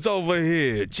Skittles over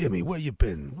here. Jimmy, where you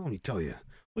been? Let me tell you.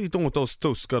 What are you doing with those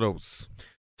Two Skittles?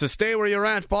 So stay where you're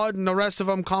at, bud, and the rest of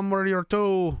them come where you're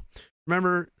to.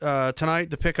 Remember tonight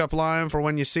the pickup line for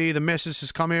when you see the missus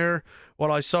is come here.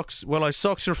 Will I sucks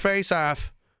your face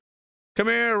off? Come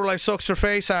here, will I sucks your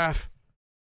face off?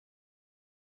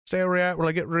 Stay where you're at. Will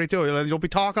I get ready to? You'll be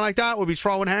talking like that. We'll be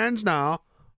throwing hands now.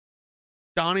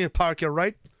 Donnie will park you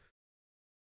right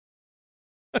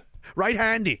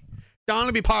handy. Donnie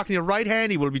will be parking you right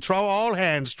handy. We'll be throwing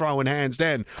hands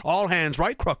then. All hands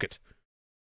right crooked.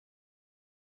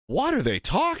 What are they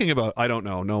talking about? I don't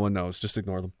know. No one knows. Just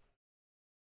ignore them.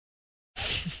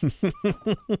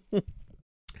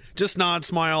 Just nod,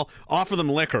 smile, offer them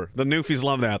liquor. The newfies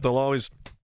love that.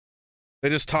 They're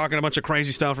just talking a bunch of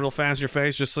crazy stuff real fast in your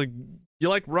face. Just like, you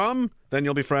like rum? Then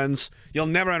you'll be friends. You'll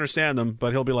never understand them,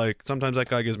 but he'll be like, sometimes that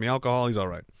guy gives me alcohol. He's all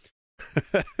right.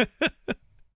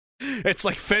 It's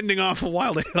like fending off a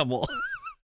wild animal.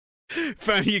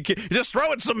 You just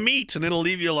throw it some meat and it'll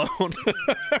leave you alone.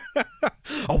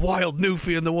 A wild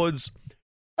newfie in the woods.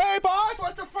 Hey, boys,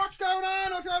 what the fuck's going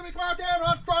on? I'm trying to come out there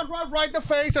and right in the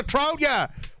face and throw ya.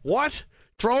 What?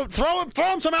 Throw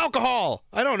him some alcohol.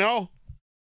 I don't know.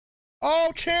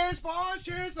 Oh, cheers, boys.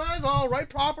 Cheers, guys. All right,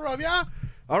 proper of ya.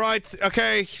 All right,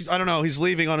 okay. I don't know. He's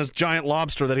leaving on his giant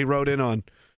lobster that he rode in on.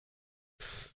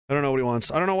 I don't know what he wants.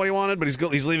 I don't know what he wanted, but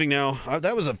he's leaving now.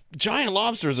 That was a giant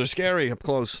lobsters are scary up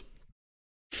close.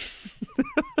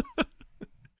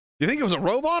 You think it was a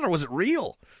robot or was it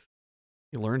real?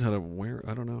 He learned how to wear.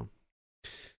 I don't know.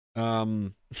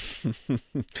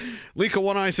 Lika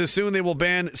One Eye says soon they will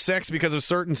ban sex because of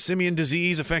certain simian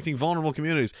disease affecting vulnerable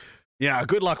communities. Yeah,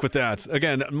 good luck with that.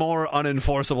 Again, more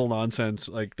unenforceable nonsense.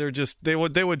 Like they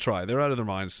would try. They're out of their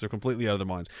minds. They're completely out of their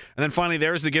minds. And then finally,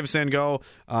 there's the give, send, go.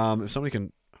 If somebody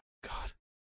can, God,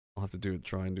 I'll have to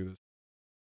try and do this.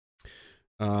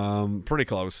 Pretty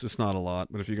close. It's not a lot,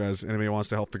 but if you guys, anybody wants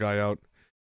to help the guy out,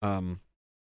 I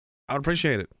would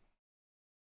appreciate it,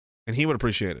 and he would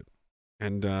appreciate it.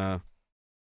 And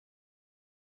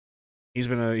he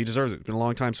deserves it. He's been a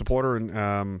long time supporter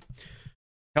and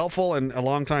helpful and a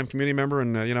long time community member,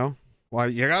 and why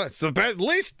you got it.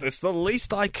 It's the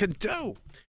least I can do.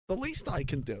 The least I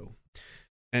can do.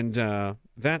 And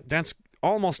that's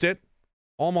almost it.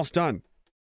 Almost done.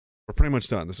 We're pretty much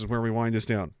done. This is where we wind this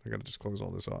down. I got to just close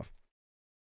all this off.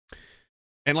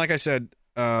 And like I said,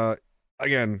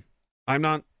 again, I'm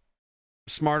not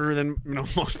smarter than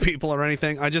most people or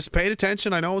anything. I just paid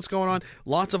attention. I know what's going on.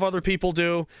 Lots of other people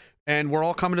do, and we're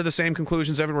all coming to the same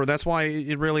conclusions everywhere. That's why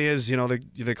it really is.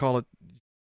 They call it.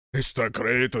 It's the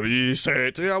great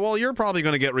reset. Yeah, well, you're probably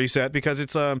going to get reset because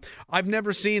it's I've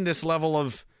never seen this level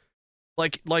of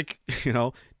like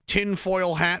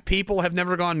tinfoil hat people have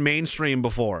never gone mainstream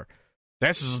before.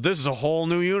 This is a whole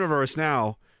new universe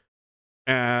now.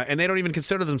 And they don't even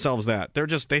consider themselves that.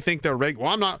 They think they're well,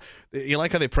 I'm not. You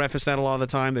like how they preface that a lot of the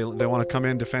time? They want to come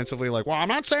in defensively like, well, I'm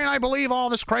not saying I believe all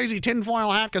this crazy tinfoil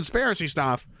hat conspiracy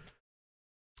stuff.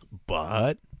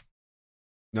 But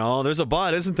no, there's a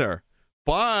but, isn't there?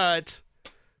 But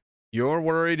you're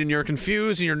worried and you're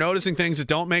confused and you're noticing things that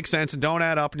don't make sense and don't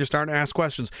add up and you're starting to ask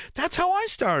questions. That's how I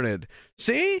started.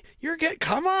 See?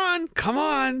 Come on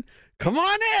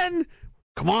in.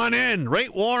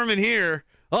 Right warm in here.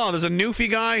 Oh, there's a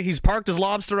newfie guy. He's parked his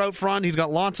lobster out front. He's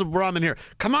got lots of rum in here.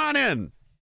 Come on in.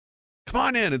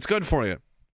 It's good for you.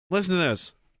 Listen to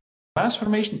this. Mass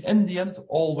formation in the end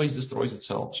always destroys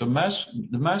itself. So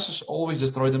the masses always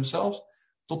destroy themselves.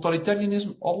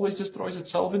 Totalitarianism always destroys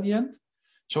itself in the end.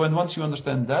 So and once you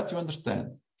understand that, you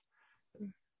understand.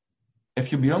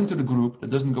 If you belong to the group that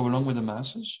doesn't go along with the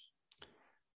masses,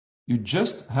 you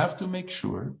just have to make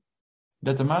sure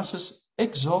that the masses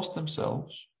exhaust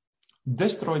themselves,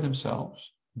 destroy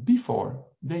themselves before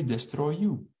they destroy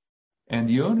you. And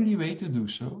the only way to do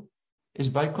so is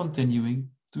by continuing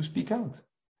to speak out.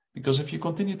 Because if you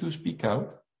continue to speak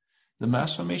out, the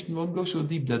mass formation won't go so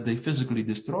deep that they physically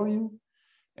destroy you.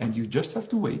 And you just have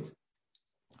to wait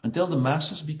until the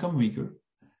masses become weaker.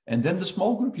 And then the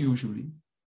small group usually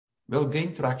will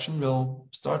gain traction, will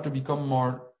start to become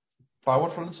more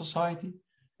powerful in society,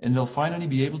 and will finally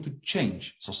be able to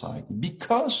change society.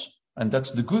 Because, and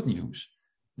that's the good news,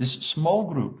 this small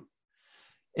group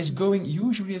is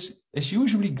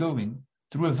usually going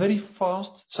through a very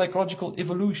fast psychological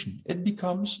evolution. It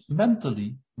becomes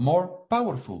mentally more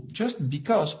powerful just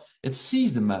because it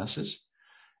sees the masses,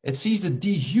 it sees the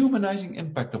dehumanizing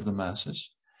impact of the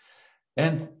masses,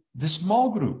 and the small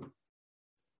group,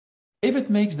 if it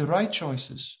makes the right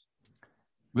choices,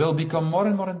 will become more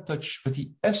and more in touch with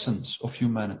the essence of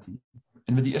humanity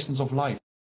and with the essence of life.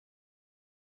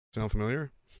 Sound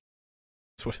familiar?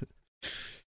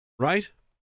 Right?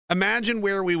 Imagine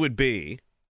where we would be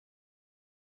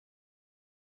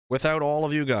without all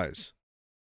of you guys.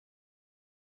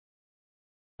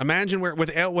 Imagine where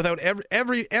without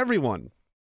everyone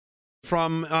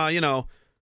from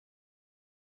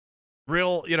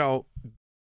real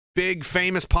big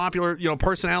famous popular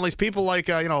personalities, people like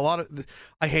a lot of.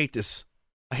 I hate this.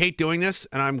 I hate doing this,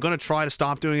 and I'm gonna try to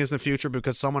stop doing this in the future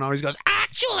because someone always goes,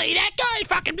 actually that guy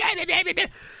fucking blah, blah, blah, blah.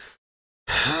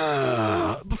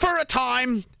 For a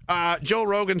time, Joe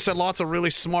Rogan said lots of really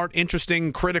smart,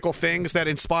 interesting, critical things that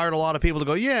inspired a lot of people to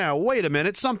go, yeah, wait a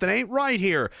minute, something ain't right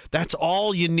here. That's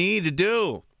all you need to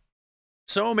do.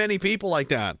 So many people like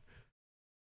that.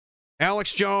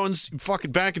 Alex Jones,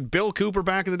 fucking back in Bill Cooper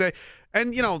back in the day.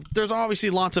 And, there's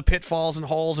obviously lots of pitfalls and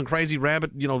holes and crazy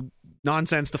rabbit,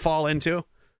 nonsense to fall into.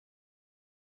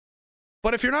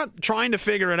 But if you're not trying to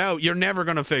figure it out, you're never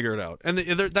going to figure it out. And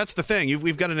that's the thing.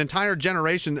 We've got an entire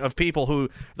generation of people who,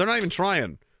 they're not even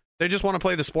trying. They just want to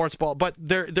play the sports ball. But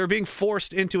they're being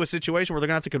forced into a situation where they're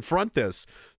going to have to confront this.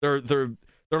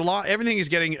 Everything is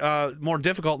getting more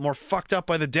difficult, more fucked up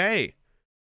by the day.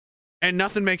 And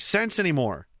nothing makes sense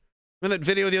anymore. Remember that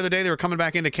video the other day? They were coming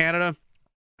back into Canada,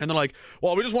 And they're like,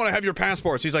 well, we just want to have your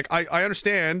passports. He's like, I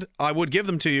understand. I would give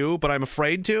them to you, but I'm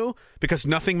afraid to because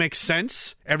nothing makes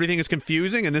sense. Everything is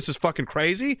confusing, and this is fucking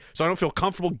crazy. So I don't feel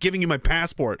comfortable giving you my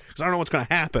passport because I don't know what's going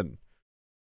to happen.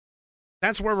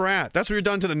 That's where we're at. That's what you're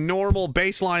done to the normal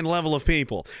baseline level of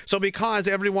people. So because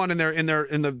everyone in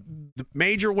the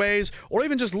major ways, or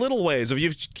even just little ways of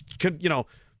the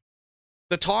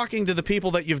talking to the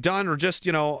people that you've done, or just,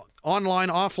 online,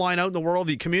 offline, out in the world,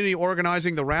 the community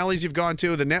organizing, the rallies you've gone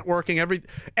to, the networking,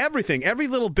 everything, every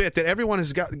little bit that everyone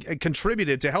has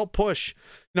contributed to help push,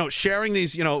 sharing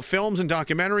these, films and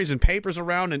documentaries and papers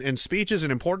around and speeches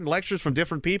and important lectures from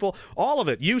different people, all of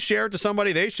it. You share it to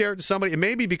somebody, they share it to somebody, and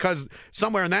maybe because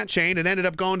somewhere in that chain it ended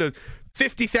up going to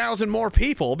 50,000 more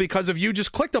people because of you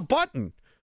just clicked a button.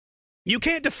 You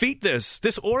can't defeat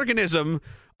this organism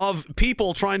of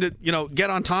people trying to, get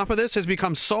on top of this has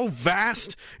become so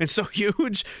vast and so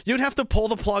huge, you'd have to pull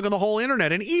the plug on the whole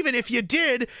internet. And even if you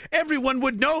did, everyone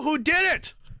would know who did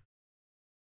it.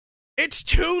 It's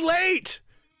too late.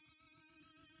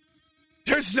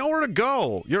 There's nowhere to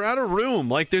go. You're out of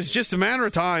room. There's just a matter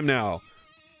of time now.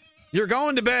 You're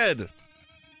going to bed.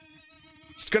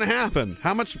 It's going to happen.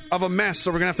 How much of a mess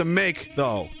are we going to have to make,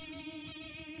 though,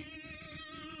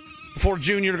 before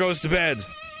Junior goes to bed?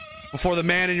 Before the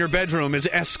man in your bedroom is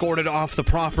escorted off the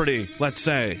property, let's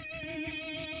say.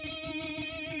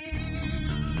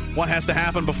 What has to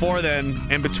happen before then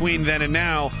and between then and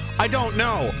now? I don't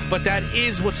know, but that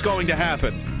is what's going to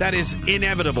happen. That is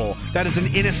inevitable. That is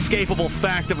an inescapable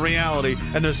fact of reality,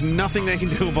 and there's nothing they can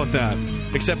do about that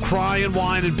except cry and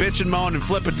whine and bitch and moan and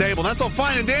flip a table. That's all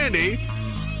fine and dandy,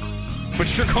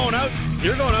 but you're going out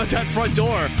that front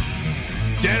door,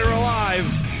 dead or alive.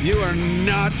 You are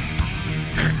not...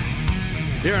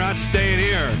 You're not staying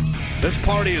here. This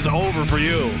party is over for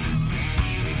you.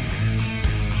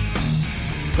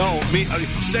 No,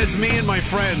 says me and my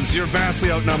friends. You're vastly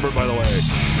outnumbered, by the way.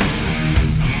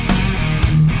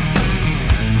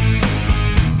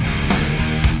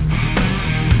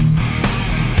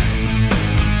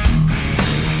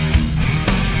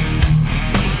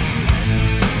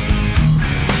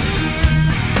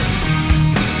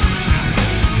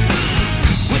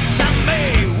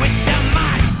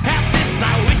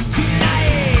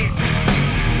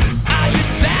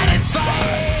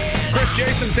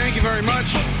 Jason, thank you very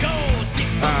much.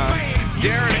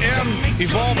 Darren M,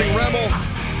 Evolving Rebel,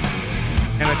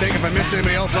 and I think if I missed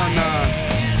anybody else on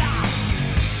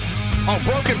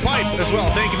Broken Pipe as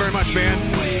well. Thank you very much, man.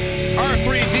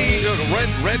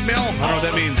 R3D Red Mill. I don't know what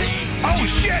that means. Oh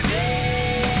shit!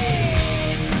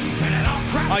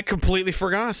 I completely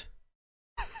forgot.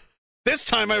 This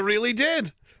time I really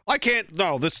did. I can't.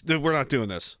 No, we're not doing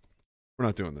this. We're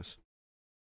not doing this.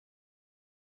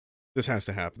 This has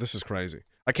to happen. This is crazy.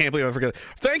 I can't believe I forgot.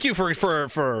 Thank you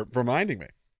for reminding me.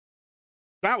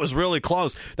 That was really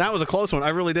close. That was a close one. I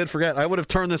really did forget. I would have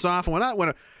turned this off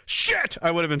and shit!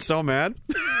 I would have been so mad.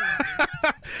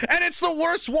 And it's the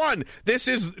worst one. This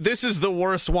is the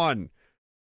worst one.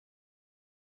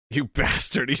 You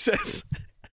bastard, he says.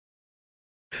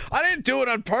 I didn't do it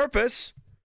on purpose.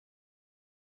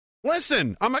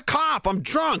 Listen, I'm a cop. I'm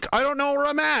drunk. I don't know where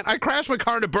I'm at. I crashed my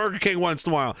car into Burger King once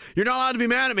in a while. You're not allowed to be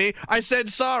mad at me. I said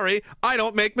sorry. I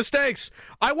don't make mistakes.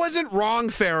 I wasn't wrong,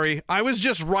 Ferry. I was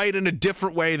just right in a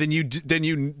different way than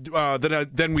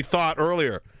we thought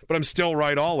earlier. But I'm still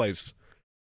right always.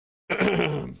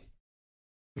 Something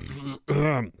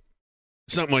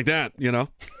like that,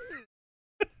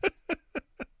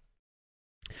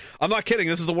 I'm not kidding.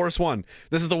 This is the worst one.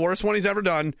 This is the worst one he's ever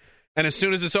done. And as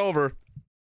soon as it's over,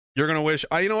 you're going to wish,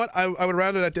 you know what? I would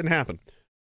rather that didn't happen.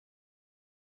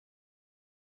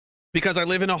 Because I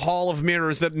live in a hall of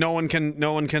mirrors that no one can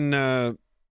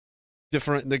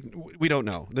we don't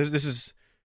know. This is,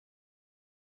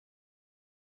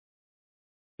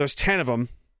 there's 10 of them.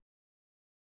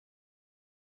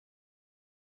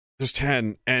 There's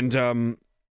 10. And, this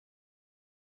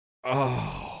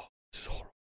is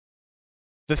horrible.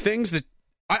 The things that,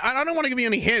 I don't want to give you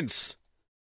any hints.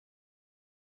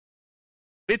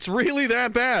 It's really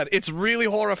that bad. It's really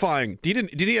horrifying.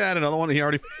 Did he add another one? He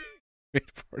already made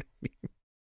for me.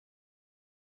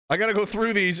 I gotta go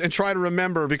through these and try to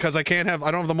remember because I don't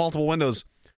have the multiple windows.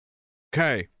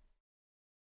 Okay.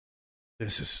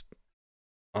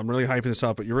 I'm really hyping this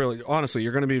up, but honestly,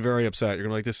 you're gonna be very upset. You're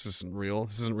gonna be like, this isn't real.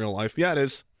 This isn't real life. Yeah, it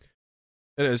is.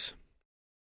 It is.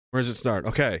 Where does it start?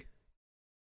 Okay.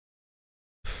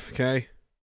 Okay.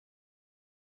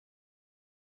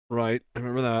 Right. I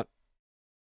remember that.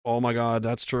 Oh my God,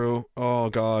 that's true. Oh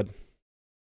God.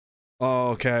 Oh,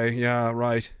 okay. Yeah,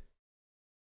 right.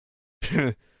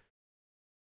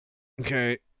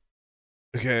 Okay.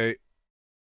 Okay.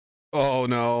 Oh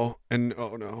no, and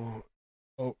oh no.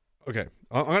 Oh, okay.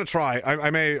 I'm gonna try. I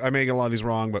may get a lot of these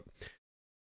wrong, but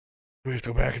we have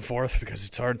to go back and forth because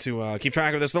it's hard to keep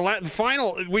track of this. The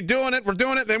final, we're doing it.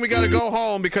 Then we got to go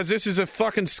home because this is a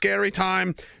fucking scary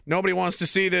time. Nobody wants to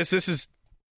see this. This is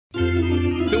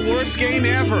the worst game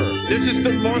ever. This is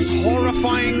the most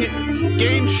horrifying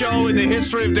game show in the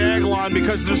history of Dagalon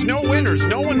because there's no winners.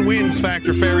 No one wins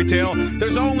Factor Fairy Tale.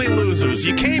 There's only losers.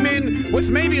 You came in with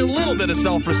maybe a little bit of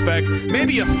self-respect.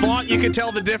 Maybe you thought you could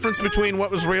tell the difference between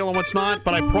what was real and what's not,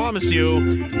 but I promise you,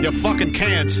 you fucking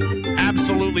can't.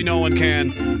 Absolutely no one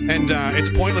can. And it's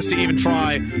pointless to even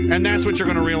try. And that's what you're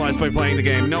going to realize by playing the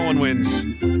game. No one wins.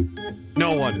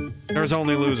 No one. There's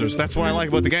only losers. That's what I like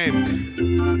about the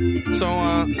game. So,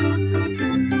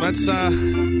 let's,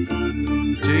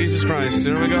 Jesus Christ,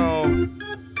 here we go.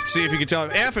 See if you can tell.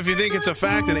 F if you think it's a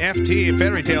fact, and FT,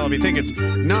 fairy tale, if you think it's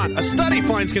not. A study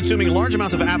finds consuming large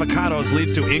amounts of avocados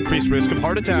leads to increased risk of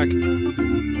heart attack. From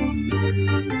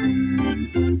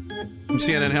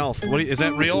CNN Health. Is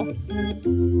that real?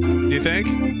 Do you think?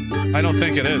 I don't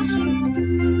think it is.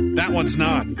 That one's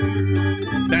not.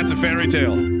 That's a fairy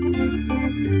tale.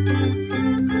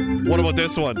 What about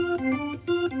this one?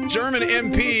 German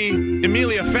MP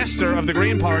Emilia Fester of the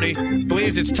Green Party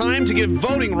believes it's time to give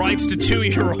voting rights to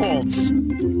 2-year-olds.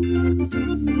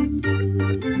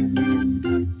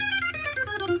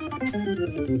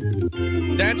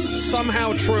 That's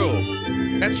somehow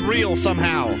true. That's real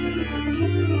somehow.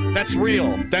 That's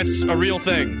real. That's a real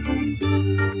thing.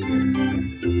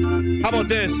 How about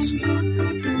this?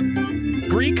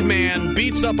 Greek man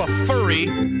beats up a furry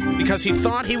because he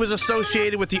thought he was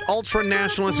associated with the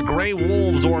ultra-nationalist Grey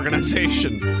Wolves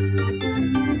organization.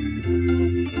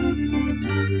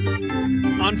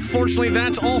 Unfortunately,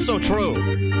 that's also true.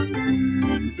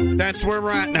 That's where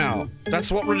we're at now.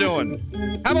 That's what we're doing.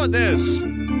 How about this?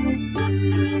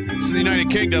 This is the United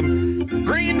Kingdom.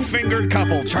 Green-fingered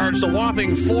couple charged a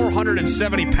whopping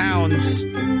 470 pounds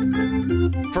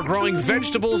for growing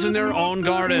vegetables in their own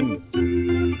garden.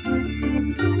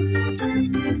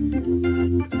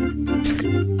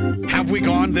 Have we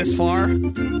gone this far?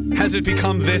 Has it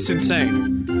become this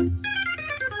insane?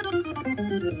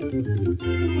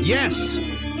 Yes,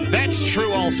 that's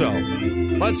true also.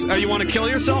 You want to kill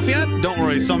yourself yet? Don't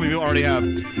worry, some of you already have.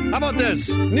 How about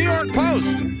this? New York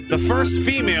Post. The first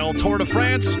female Tour de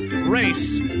France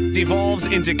race devolves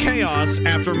into chaos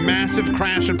after massive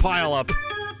crash and pileup.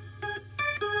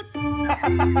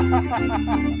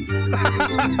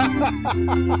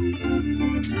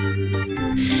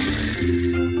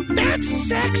 That's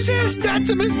sexist. That's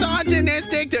a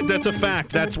misogynistic. That's a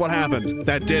fact. That's what happened.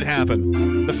 That did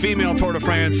happen. The female Tour de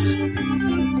France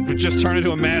just turned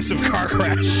into a massive car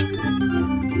crash.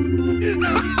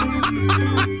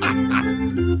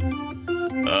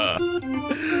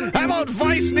 How about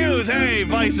Vice News? Hey,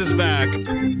 Vice is back.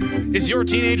 Is your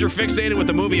teenager fixated with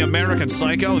the movie American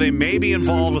Psycho? They may be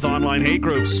involved with online hate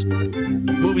groups.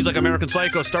 Movies like American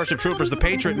Psycho, Starship Troopers, The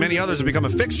Patriot, and many others have become a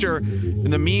fixture in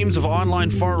the memes of online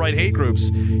far-right hate groups.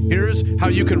 Here's how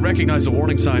you can recognize the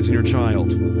warning signs in your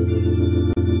child.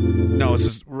 No,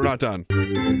 we're not done.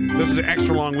 This is an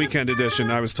extra long weekend edition,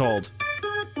 I was told.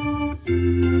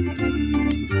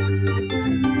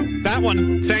 That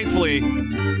one, thankfully.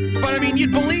 But I mean,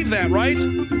 you'd believe that, right?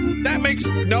 That makes...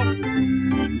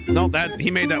 Nope, he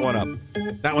made that one up.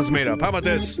 That one's made up. How about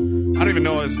this? I don't even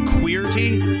know what it is.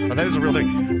 Queerty? Oh, that is a real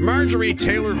thing. Marjorie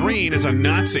Taylor Greene is a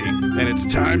Nazi, and it's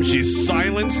time she's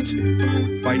silenced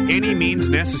by any means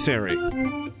necessary.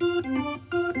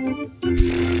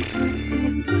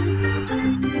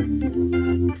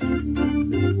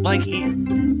 Like,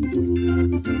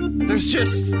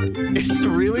 it's a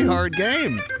really hard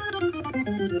game.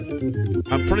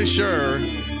 I'm pretty sure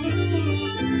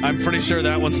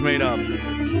that one's made up.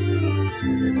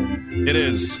 It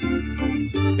is.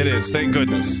 Thank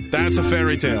goodness. That's a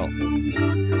fairy tale.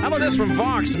 How about this from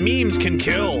Vox? Memes can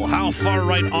kill. How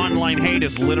far-right online hate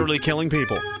is literally killing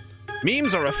people.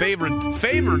 Memes are a favored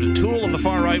tool of the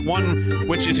far-right, one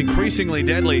which is increasingly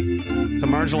deadly to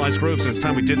marginalized groups, and it's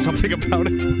time we did something about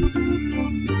it.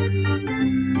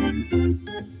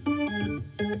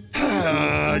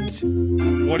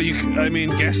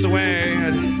 Guess away.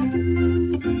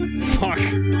 Fuck.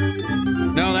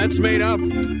 No, that's made up.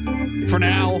 For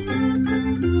now.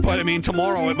 But,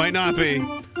 tomorrow it might not be.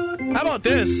 How about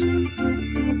this?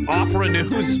 Opera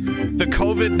News. The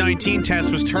COVID-19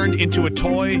 test was turned into a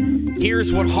toy.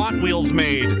 Here's what Hot Wheels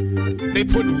made. They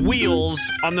put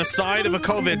wheels on the side of a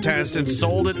COVID test and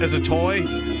sold it as a toy.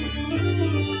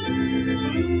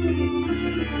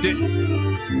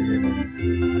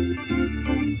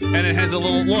 And it has a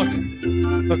little, look,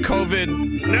 a COVID,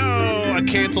 no, a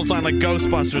cancel sign like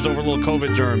Ghostbusters over a little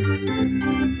COVID germ.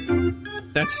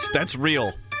 That's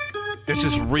real. This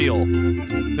is real.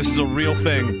 This is a real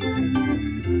thing.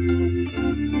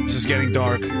 This is getting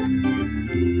dark.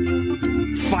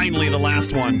 Finally, the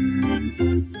last one.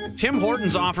 Tim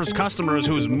Hortons offers customers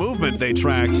whose movement they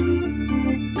tracked.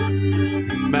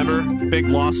 Remember? Big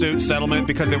lawsuit settlement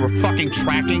because they were fucking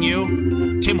tracking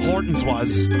you? Tim Hortons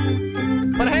was.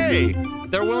 But hey,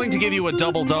 they're willing to give you a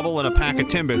double-double and a pack of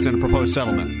Timbits in a proposed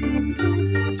settlement.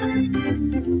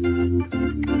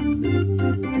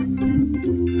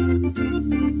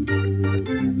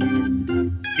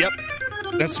 Yep,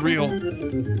 that's real.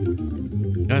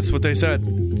 That's what they said.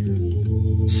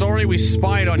 Sorry we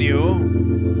spied on you.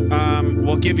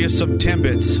 We'll give you some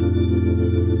Timbits.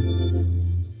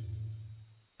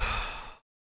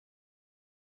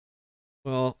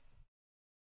 Well,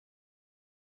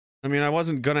 I mean, I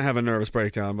wasn't gonna have a nervous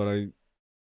breakdown, but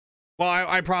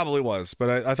I probably was, but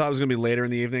I thought it was gonna be later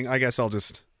in the evening. I guess I'll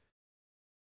just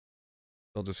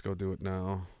go do it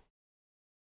now.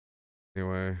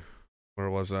 Anyway, where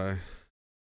was I?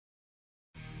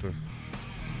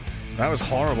 That was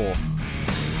horrible.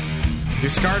 You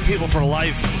scarred people for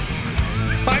life.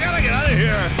 I gotta get out of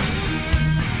here.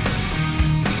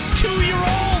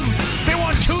 2-year-olds! They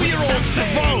want 2-year-olds to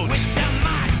vote.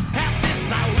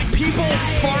 People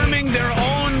farming their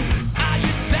own.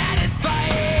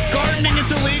 Gardening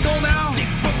is illegal now.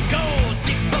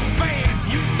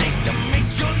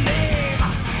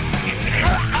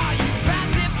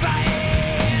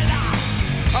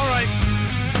 All right.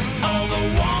 All the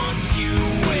wants you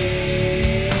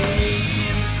waste,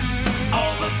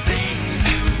 all the things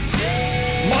you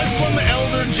take. Muslim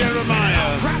elder Jeremiah.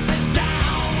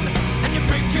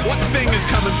 What thing is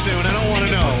coming soon? I don't want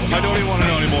to know. I don't even want to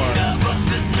know anymore.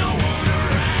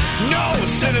 No,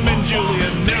 Cinnamon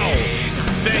Julian, no.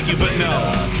 Thank you, but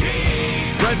no.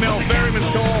 Red Mail Ferryman's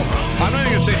Toll. I'm not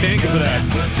even gonna say thank you for that.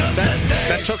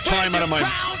 That took time out of my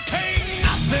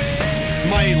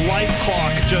life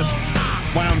clock. Just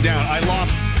wound down. I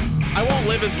won't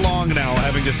live as long now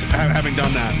having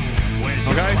done that.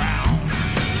 Okay?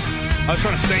 I was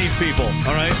trying to save people.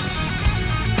 All right.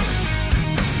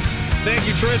 Thank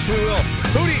you, Trish. We will.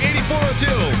 Hootie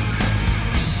 8402.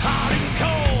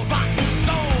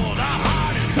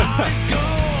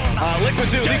 Liquid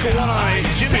Zoo, Lico One Eye,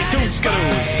 Jimmy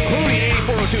Toonskadoos, Hootie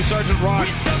 8402, Sergeant Rock,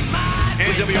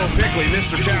 NWO Pickley,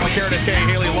 Mr. Chow, Carrot SK,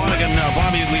 Haley Lonigan,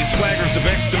 Bobby Lee Swagger,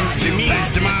 Zebex,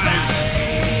 Demise,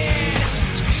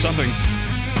 something.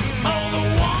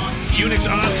 Unix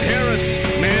Oz Harris,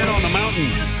 Man on the Mountain,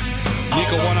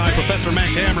 Nico One Eye, Professor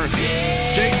Max Hammer,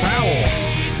 Jake Powell,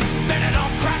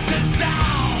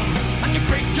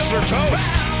 Sir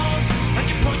Toast,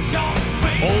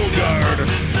 Old Guard,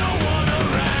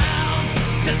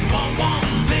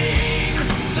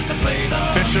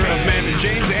 Fisher of Men,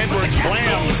 James Edwards,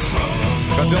 Blams,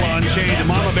 Godzilla Unchained,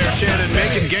 Mama Bear Shannon,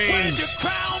 Megan Gaines,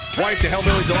 wife to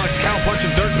Hellbilly Deluxe, Cow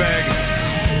Punching Dirtbag,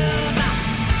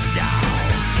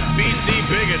 BC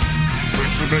Bigot,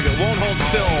 Richard Bigot, Won't Hold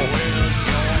Still,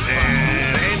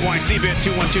 and NYC Bit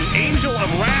 212, Angel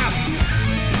of Wrath,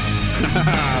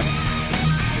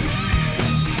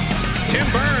 Tim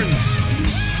Burns,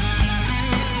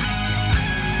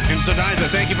 and Sodiza.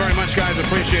 Thank you very much, guys.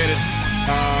 Appreciate it.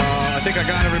 I think I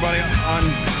got everybody on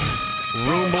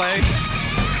Roomblade.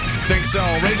 Think so.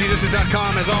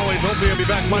 RagingDissident.com as always. Hopefully I'll be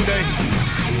back Monday.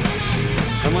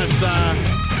 Unless,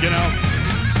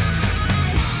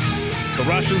 the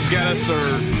Russians get us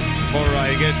or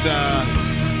I get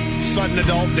sudden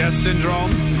adult death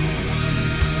syndrome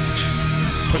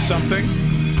or something.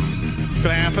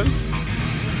 Could happen.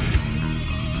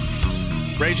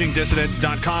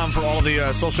 RagingDissident.com for all of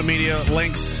the social media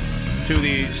links to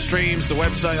the streams, the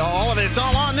website, all of it. It's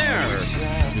all on there.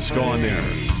 Just go on there.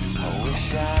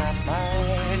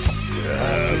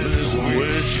 I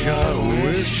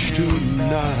wish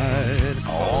tonight. I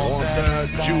want that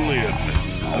Julian.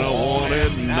 And I want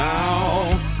it now.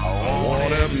 I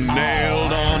want it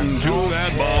nailed onto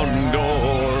that barn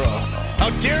door.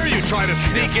 How dare you try to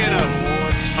sneak in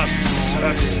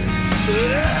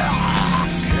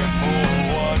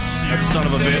that son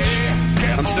of a bitch.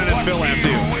 I'm sending Phil after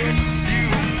you.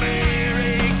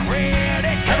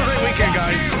 Have a great weekend,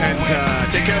 guys, and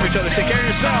take care of each other. Take care of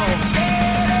yourselves,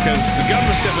 because the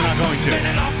government's definitely not going to.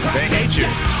 They hate you.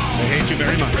 They hate you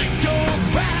very much.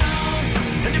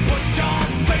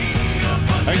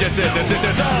 I think that's it.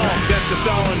 That's all. Death to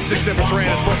Stalin, 6 Emperor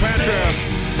Tyrannus, Pro Patra.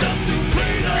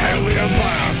 Hail the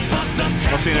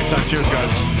Empire. I'll see you next time. Cheers,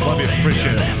 guys. Love you.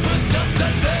 Appreciate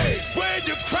it.